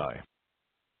Ai.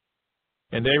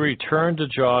 And they returned to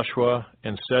Joshua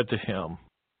and said to him,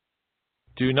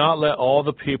 Do not let all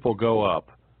the people go up,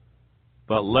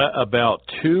 but let about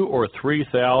 2,000 or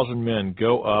 3,000 men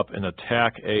go up and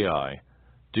attack Ai.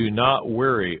 Do not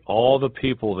weary all the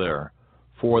people there,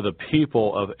 for the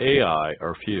people of Ai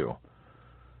are few.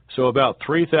 So about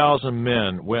 3,000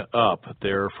 men went up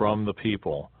there from the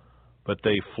people, but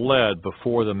they fled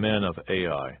before the men of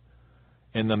Ai.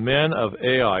 And the men of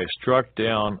Ai struck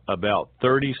down about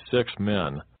 36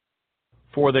 men,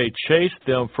 For they chased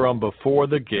them from before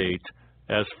the gate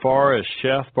as far as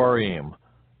Shephbarim,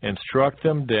 and struck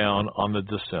them down on the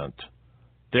descent.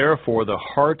 Therefore the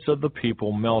hearts of the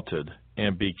people melted,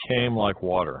 and became like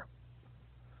water.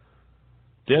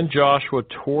 Then Joshua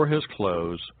tore his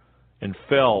clothes, and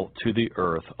fell to the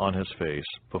earth on his face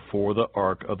before the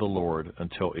ark of the Lord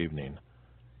until evening,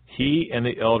 he and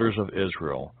the elders of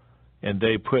Israel, and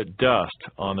they put dust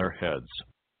on their heads.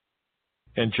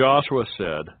 And Joshua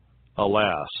said,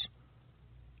 Alas,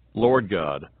 Lord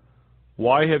God,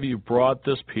 why have you brought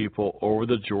this people over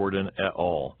the Jordan at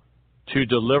all, to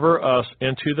deliver us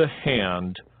into the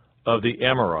hand of the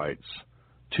Amorites,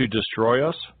 to destroy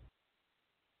us?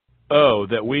 Oh,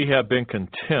 that we had been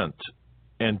content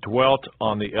and dwelt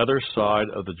on the other side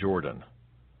of the Jordan.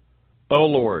 O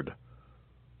Lord,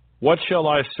 what shall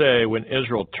I say when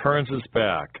Israel turns its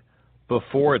back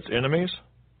before its enemies?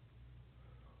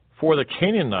 For the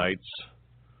Canaanites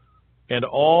and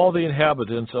all the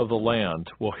inhabitants of the land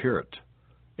will hear it,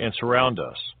 and surround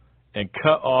us, and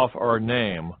cut off our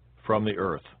name from the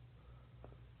earth.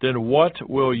 Then what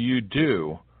will you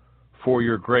do for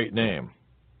your great name?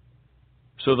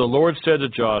 So the Lord said to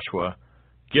Joshua,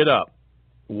 Get up.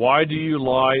 Why do you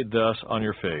lie thus on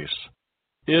your face?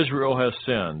 Israel has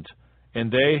sinned,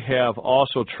 and they have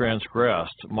also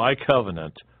transgressed my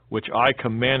covenant, which I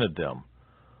commanded them.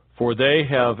 For they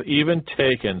have even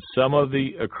taken some of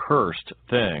the accursed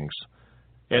things,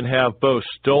 and have both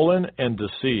stolen and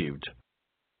deceived,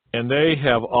 and they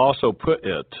have also put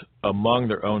it among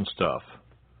their own stuff.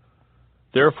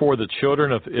 Therefore the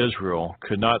children of Israel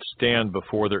could not stand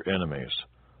before their enemies,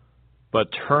 but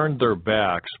turned their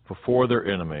backs before their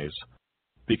enemies,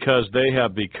 because they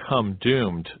have become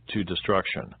doomed to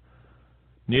destruction.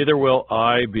 Neither will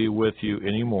I be with you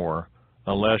any more,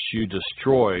 unless you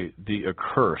destroy the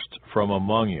accursed from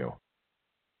among you.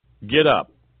 Get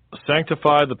up,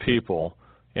 sanctify the people,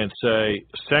 and say,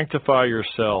 Sanctify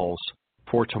yourselves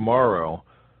for tomorrow,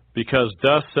 because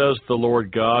thus says the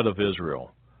Lord God of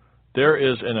Israel, There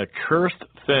is an accursed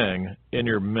thing in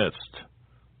your midst.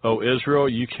 O Israel,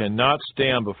 you cannot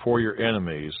stand before your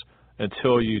enemies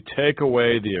until you take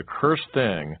away the accursed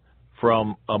thing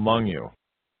from among you.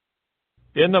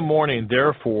 In the morning,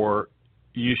 therefore,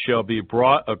 you shall be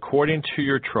brought according to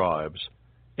your tribes,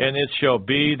 and it shall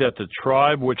be that the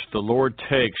tribe which the Lord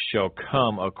takes shall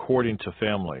come according to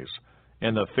families,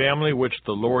 and the family which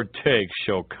the Lord takes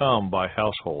shall come by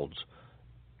households,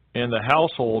 and the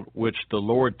household which the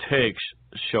Lord takes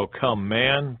shall come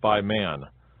man by man.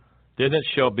 Then it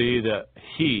shall be that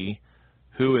he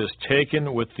who is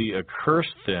taken with the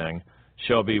accursed thing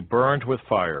shall be burned with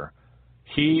fire,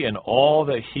 he and all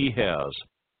that he has,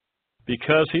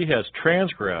 because he has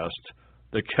transgressed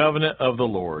the covenant of the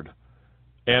Lord,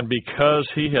 and because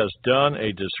he has done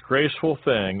a disgraceful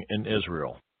thing in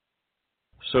Israel.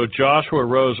 So Joshua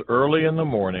rose early in the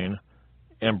morning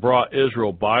and brought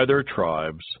Israel by their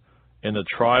tribes, and the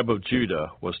tribe of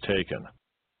Judah was taken.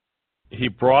 He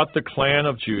brought the clan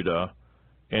of Judah,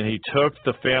 and he took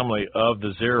the family of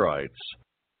the Zerites,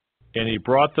 and he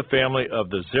brought the family of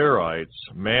the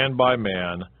Zerites man by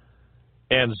man,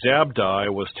 and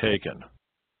Zabdi was taken.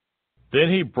 Then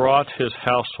he brought his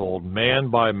household man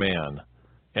by man,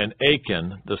 and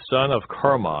Achan, the son of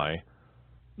Carmi,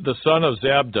 the son of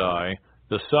Zabdi,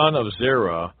 the son of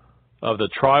Zerah, of the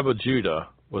tribe of Judah,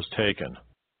 was taken.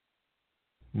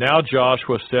 Now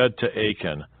Joshua said to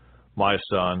Achan, My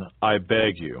son, I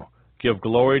beg you, give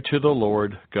glory to the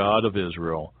Lord God of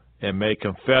Israel, and make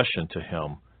confession to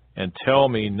him, and tell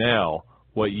me now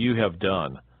what you have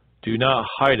done. Do not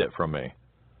hide it from me.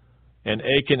 And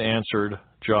Achan answered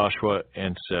Joshua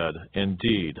and said,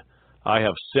 Indeed, I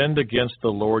have sinned against the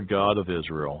Lord God of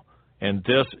Israel, and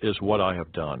this is what I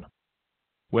have done.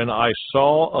 When I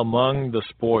saw among the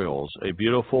spoils a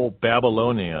beautiful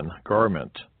Babylonian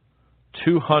garment,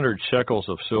 200 shekels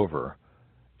of silver,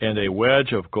 and a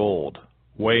wedge of gold,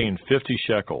 weighing 50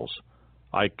 shekels,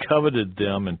 I coveted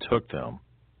them and took them.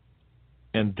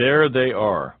 And there they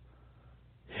are,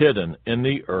 hidden in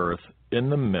the earth in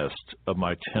the midst of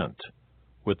my tent,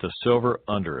 with the silver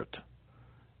under it.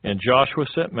 And Joshua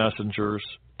sent messengers,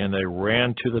 and they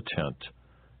ran to the tent,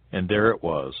 and there it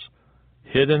was,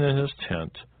 hidden in his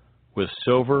tent, with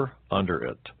silver under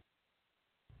it.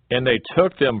 And they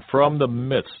took them from the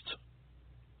midst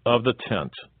of the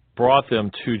tent, brought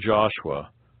them to Joshua,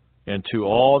 and to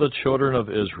all the children of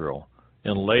Israel,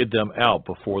 and laid them out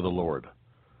before the Lord.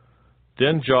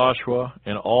 Then Joshua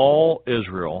and all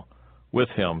Israel with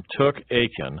him took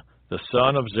Achan, the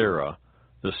son of Zerah,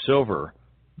 the silver,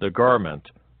 the garment,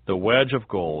 the wedge of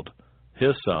gold,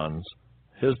 his sons,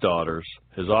 his daughters,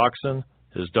 his oxen,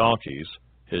 his donkeys,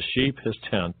 his sheep, his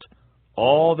tent,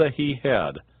 all that he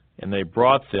had, and they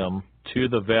brought them to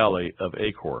the valley of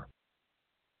Achor.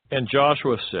 And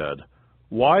Joshua said,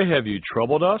 Why have you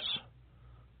troubled us?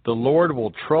 The Lord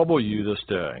will trouble you this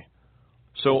day.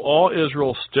 So all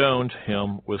Israel stoned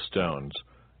him with stones,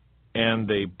 and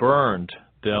they burned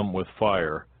them with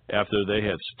fire after they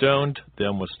had stoned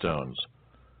them with stones.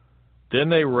 Then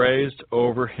they raised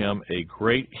over him a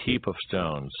great heap of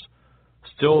stones,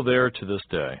 still there to this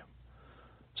day.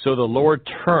 So the Lord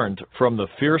turned from the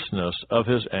fierceness of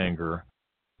his anger.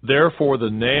 Therefore the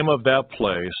name of that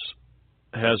place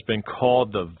has been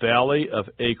called the Valley of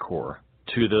Achor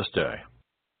to this day.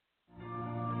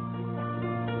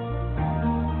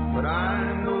 But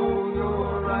I know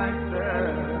you're right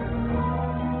there,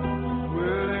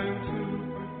 willing to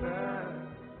prepare.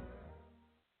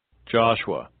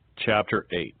 Joshua chapter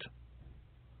 8.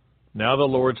 Now the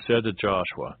Lord said to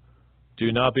Joshua,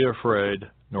 Do not be afraid,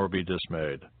 nor be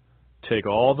dismayed. Take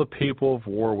all the people of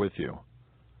war with you,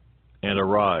 and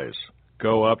arise,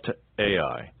 go up to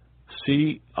Ai.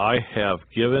 See, I have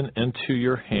given into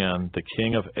your hand the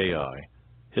king of Ai,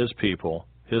 his people,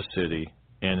 his city,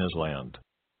 and his land.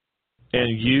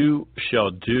 And you shall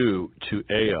do to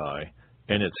Ai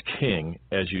and its king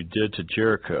as you did to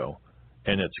Jericho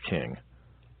and its king.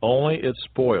 Only its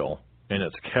spoil and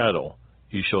its cattle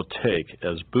you shall take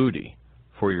as booty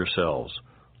for yourselves.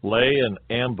 Lay an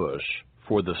ambush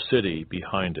for the city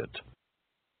behind it.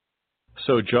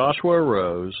 So Joshua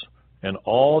arose, and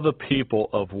all the people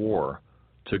of war,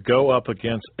 to go up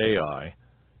against Ai,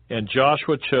 and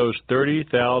Joshua chose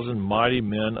 30,000 mighty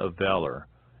men of valor,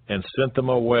 and sent them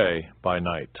away by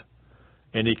night.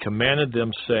 And he commanded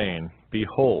them, saying,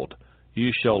 Behold,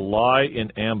 you shall lie in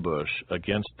ambush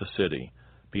against the city,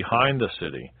 behind the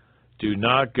city. Do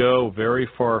not go very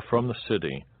far from the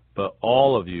city, but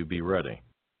all of you be ready.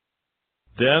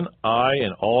 Then I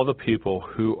and all the people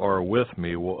who are with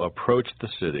me will approach the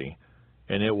city,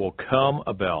 and it will come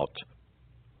about,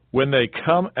 when they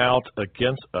come out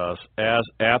against us as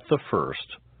at the first,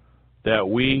 that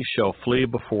we shall flee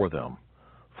before them.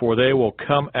 For they will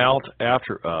come out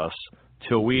after us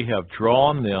till we have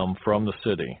drawn them from the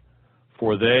city.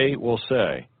 For they will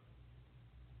say,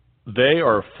 They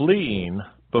are fleeing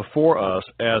before us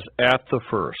as at the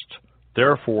first.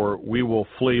 Therefore we will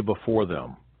flee before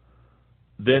them.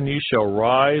 Then you shall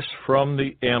rise from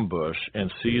the ambush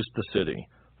and seize the city,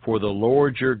 for the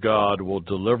Lord your God will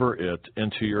deliver it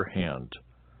into your hand.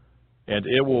 And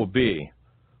it will be,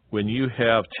 when you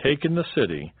have taken the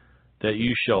city, that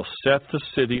you shall set the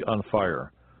city on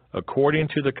fire, according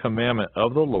to the commandment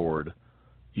of the Lord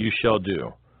you shall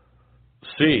do.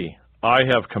 See, I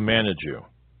have commanded you.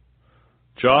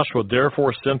 Joshua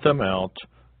therefore sent them out,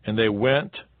 and they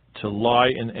went to lie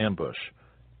in ambush,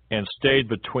 and stayed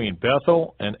between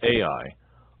Bethel and Ai,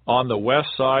 on the west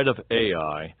side of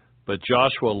Ai, but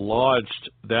Joshua lodged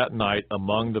that night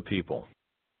among the people.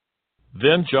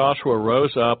 Then Joshua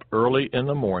rose up early in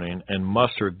the morning and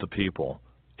mustered the people,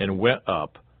 and went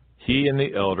up, he and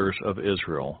the elders of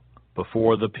Israel,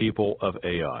 before the people of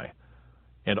Ai.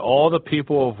 And all the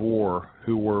people of war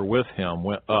who were with him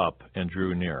went up and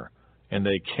drew near. And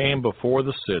they came before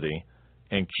the city,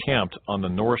 and camped on the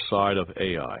north side of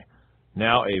Ai.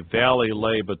 Now a valley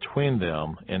lay between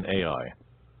them and Ai.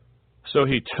 So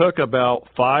he took about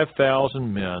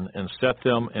 5,000 men, and set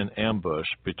them in ambush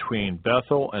between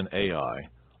Bethel and Ai,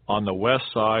 on the west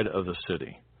side of the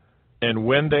city. And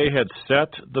when they had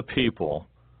set the people,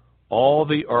 all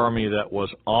the army that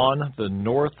was on the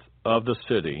north of the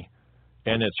city,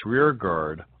 and its rear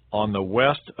guard on the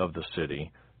west of the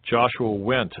city, Joshua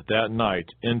went that night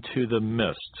into the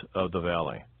midst of the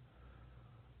valley.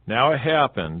 Now it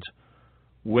happened,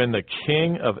 when the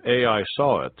king of Ai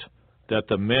saw it, that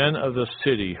the men of the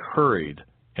city hurried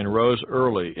and rose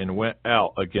early and went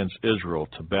out against Israel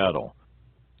to battle,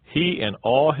 he and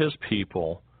all his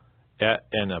people, at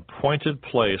an appointed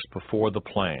place before the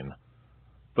plain.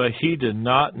 But he did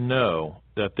not know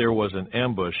that there was an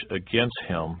ambush against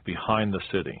him behind the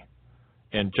city.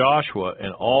 And Joshua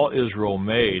and all Israel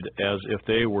made as if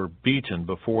they were beaten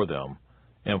before them,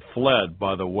 and fled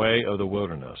by the way of the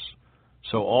wilderness.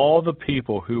 So all the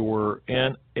people who were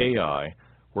in Ai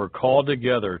were called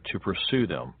together to pursue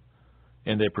them.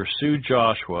 And they pursued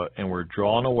Joshua, and were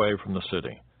drawn away from the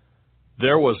city.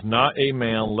 There was not a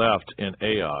man left in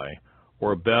Ai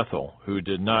or Bethel who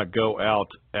did not go out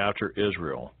after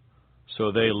Israel.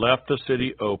 So they left the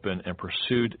city open and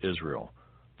pursued Israel.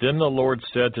 Then the Lord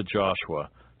said to Joshua,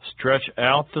 Stretch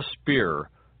out the spear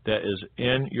that is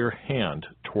in your hand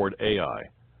toward Ai,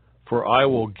 for I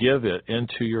will give it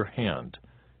into your hand.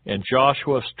 And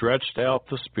Joshua stretched out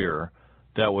the spear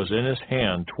that was in his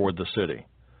hand toward the city.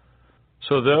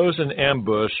 So those in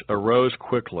ambush arose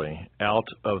quickly out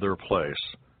of their place.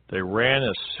 They ran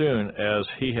as soon as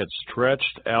he had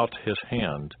stretched out his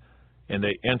hand, and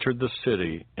they entered the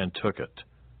city and took it,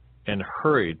 and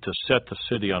hurried to set the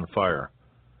city on fire.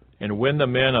 And when the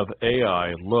men of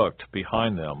Ai looked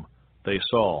behind them, they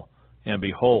saw, and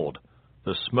behold,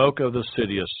 the smoke of the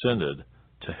city ascended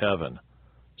to heaven.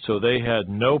 So they had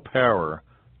no power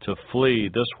to flee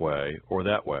this way or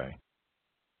that way.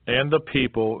 And the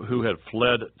people who had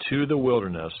fled to the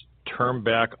wilderness turned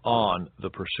back on the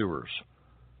pursuers.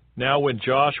 Now when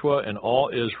Joshua and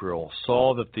all Israel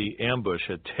saw that the ambush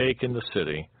had taken the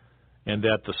city, and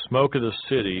that the smoke of the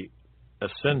city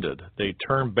ascended, they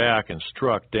turned back and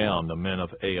struck down the men of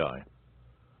Ai.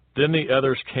 Then the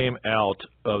others came out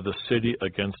of the city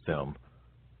against them.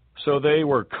 So they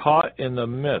were caught in the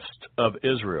midst of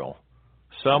Israel,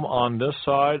 some on this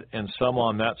side and some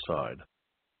on that side.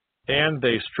 And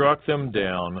they struck them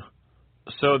down,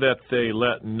 so that they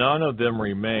let none of them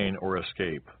remain or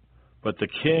escape. But the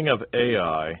king of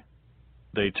Ai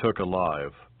they took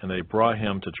alive, and they brought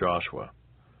him to Joshua.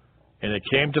 And it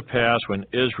came to pass, when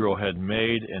Israel had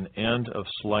made an end of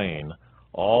slaying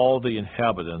all the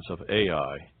inhabitants of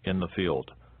Ai in the field,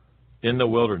 in the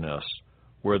wilderness,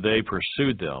 where they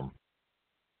pursued them,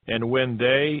 and when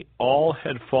they all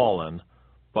had fallen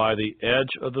by the edge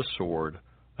of the sword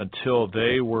until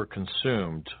they were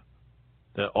consumed,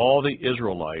 that all the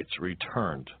Israelites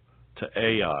returned to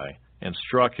Ai and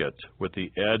struck it with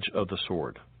the edge of the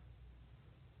sword.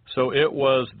 So it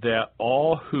was that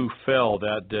all who fell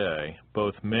that day,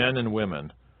 both men and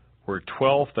women, were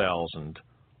 12,000,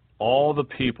 all the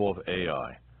people of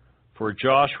Ai. For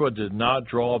Joshua did not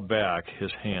draw back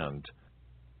his hand,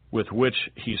 with which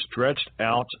he stretched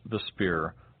out the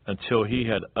spear, until he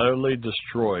had utterly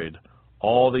destroyed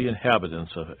all the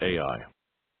inhabitants of Ai.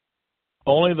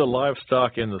 Only the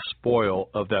livestock and the spoil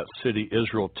of that city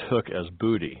Israel took as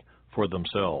booty for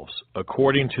themselves,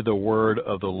 according to the word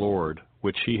of the Lord,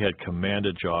 which he had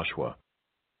commanded Joshua.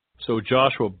 So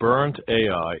Joshua burned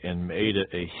Ai and made it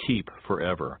a heap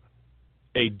forever,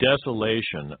 a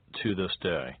desolation to this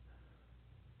day.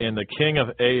 And the king of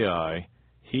Ai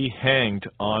he hanged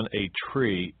on a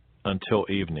tree until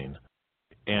evening.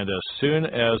 And as soon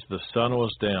as the sun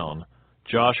was down,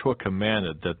 Joshua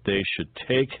commanded that they should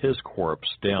take his corpse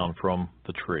down from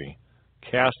the tree,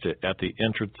 cast it at the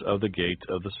entrance of the gate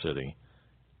of the city,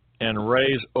 and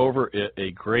raise over it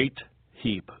a great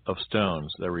heap of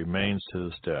stones that remains to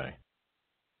this day.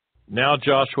 Now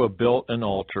Joshua built an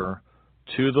altar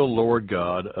to the Lord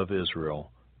God of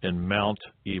Israel in Mount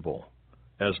Ebal,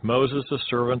 as Moses the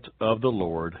servant of the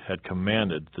Lord had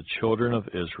commanded the children of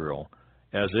Israel,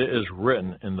 as it is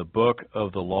written in the book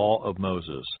of the law of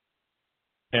Moses,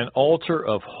 an altar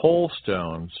of whole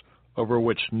stones over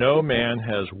which no man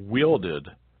has wielded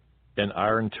an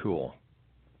iron tool.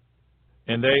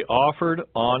 And they offered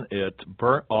on it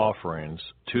burnt offerings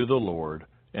to the Lord,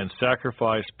 and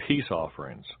sacrificed peace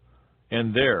offerings.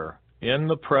 And there, in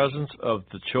the presence of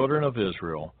the children of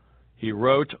Israel, he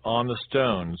wrote on the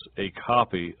stones a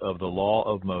copy of the law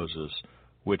of Moses,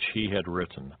 which he had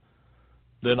written.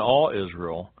 Then all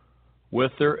Israel,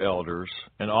 with their elders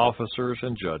and officers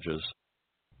and judges,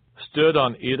 stood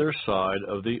on either side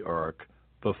of the ark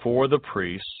before the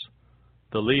priests,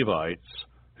 the Levites,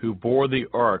 who bore the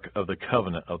ark of the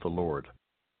covenant of the Lord.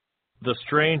 The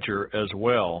stranger as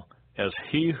well as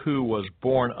he who was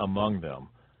born among them.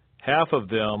 Half of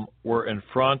them were in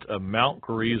front of Mount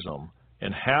Gerizim,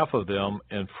 and half of them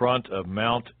in front of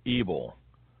Mount Ebal,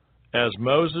 as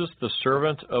Moses the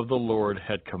servant of the Lord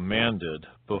had commanded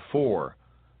before,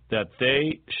 that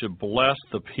they should bless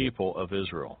the people of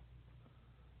Israel.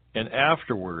 And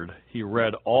afterward he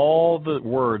read all the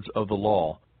words of the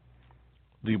law,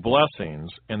 the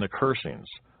blessings and the cursings,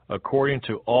 according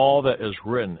to all that is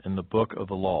written in the book of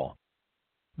the law.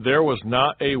 There was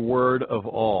not a word of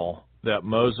all that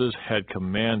Moses had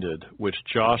commanded which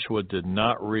Joshua did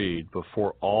not read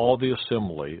before all the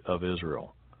assembly of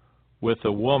Israel, with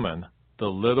the woman, the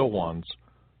little ones,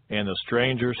 and the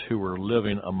strangers who were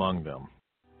living among them.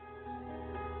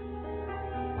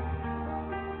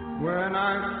 When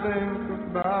I think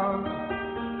about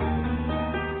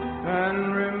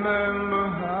and remember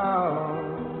how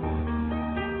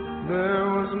there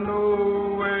was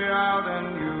no way out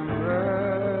and you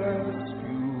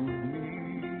rescued me.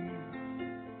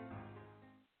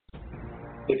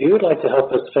 If you would like to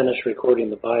help us finish recording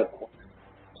the Bible,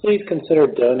 please consider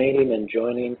donating and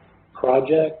joining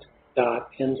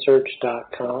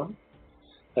project.nsearch.com.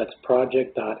 That's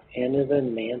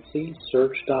project.nancy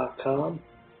search.com.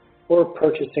 or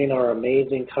purchasing our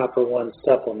amazing Copper One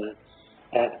supplement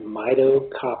at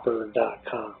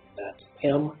mitocopper.com. That's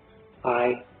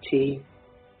M-I-T-O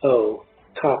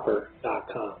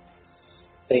copper.com.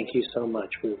 Thank you so much.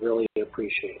 We really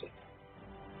appreciate it.